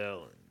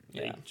chill.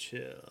 They Yeah.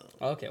 chill.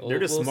 Okay, well, They're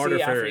just we'll smarter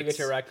see after you ferrets. get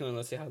your raccoon.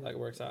 Let's see how that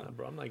works out.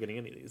 Bro, I'm not getting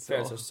any of these.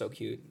 Ferrets So are so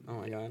cute. Oh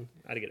my god.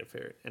 I'd get a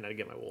ferret and I'd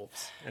get my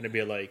wolves. And it'd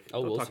be like,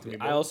 Oh, don't wolves. talk to me,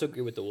 I bro. also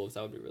agree with the wolves.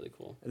 That would be really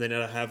cool. And then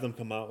I'd have them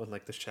come out in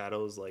like the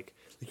shadows, like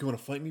you want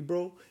to fight me,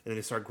 bro? And then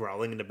they start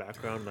growling in the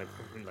background, like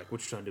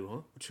what you trying to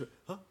do,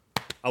 huh?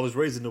 I was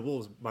raised in the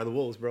wolves by the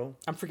wolves, bro.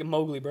 I'm freaking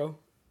Mowgli, bro.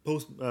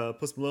 Post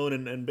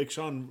Malone and Big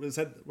Sean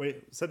said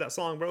that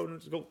song, bro.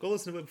 Just go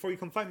listen to it before you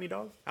come fight me,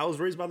 dog. I was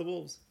raised by the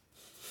wolves.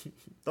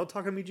 Don't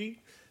talk to me, G.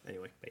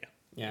 Anyway, but yeah.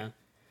 Yeah.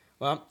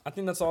 Well, I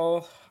think that's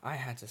all I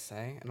had to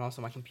say. And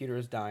also, my computer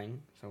is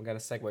dying, so we got to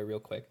segue real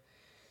quick.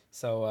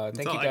 So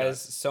thank all you I got.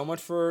 guys so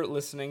much for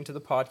listening to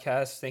the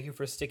podcast. Thank you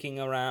for sticking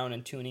around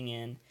and tuning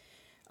in.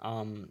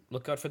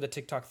 Look out for the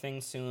TikTok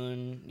thing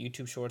soon,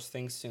 YouTube Shorts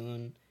thing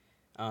soon.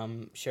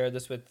 Share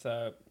this with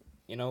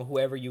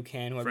whoever you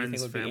can, whoever you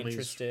Friends, think would be families,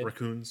 interested.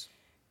 raccoons.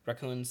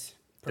 Raccoons,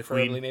 The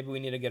preferably. queen. Maybe we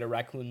need to get a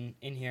raccoon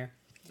in here.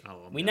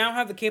 Oh, We now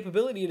have the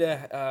capability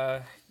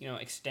to,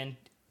 extend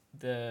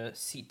the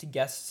seat to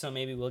guests. So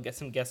maybe we'll get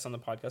some guests on the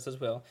podcast as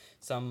well.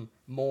 Some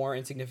more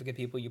insignificant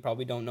people you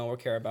probably don't know or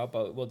care about,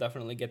 but we'll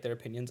definitely get their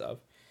opinions of.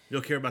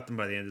 You'll care about them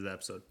by the end of the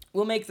episode.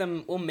 We'll make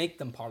them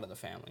part of the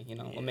family.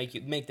 We'll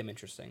make them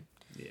interesting.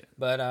 Yeah.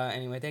 But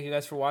anyway, thank you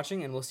guys for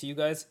watching, and we'll see you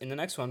guys in the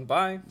next one.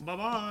 Bye. Bye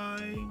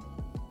bye.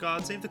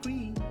 God save the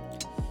queen.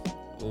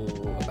 Oh,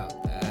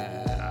 about that.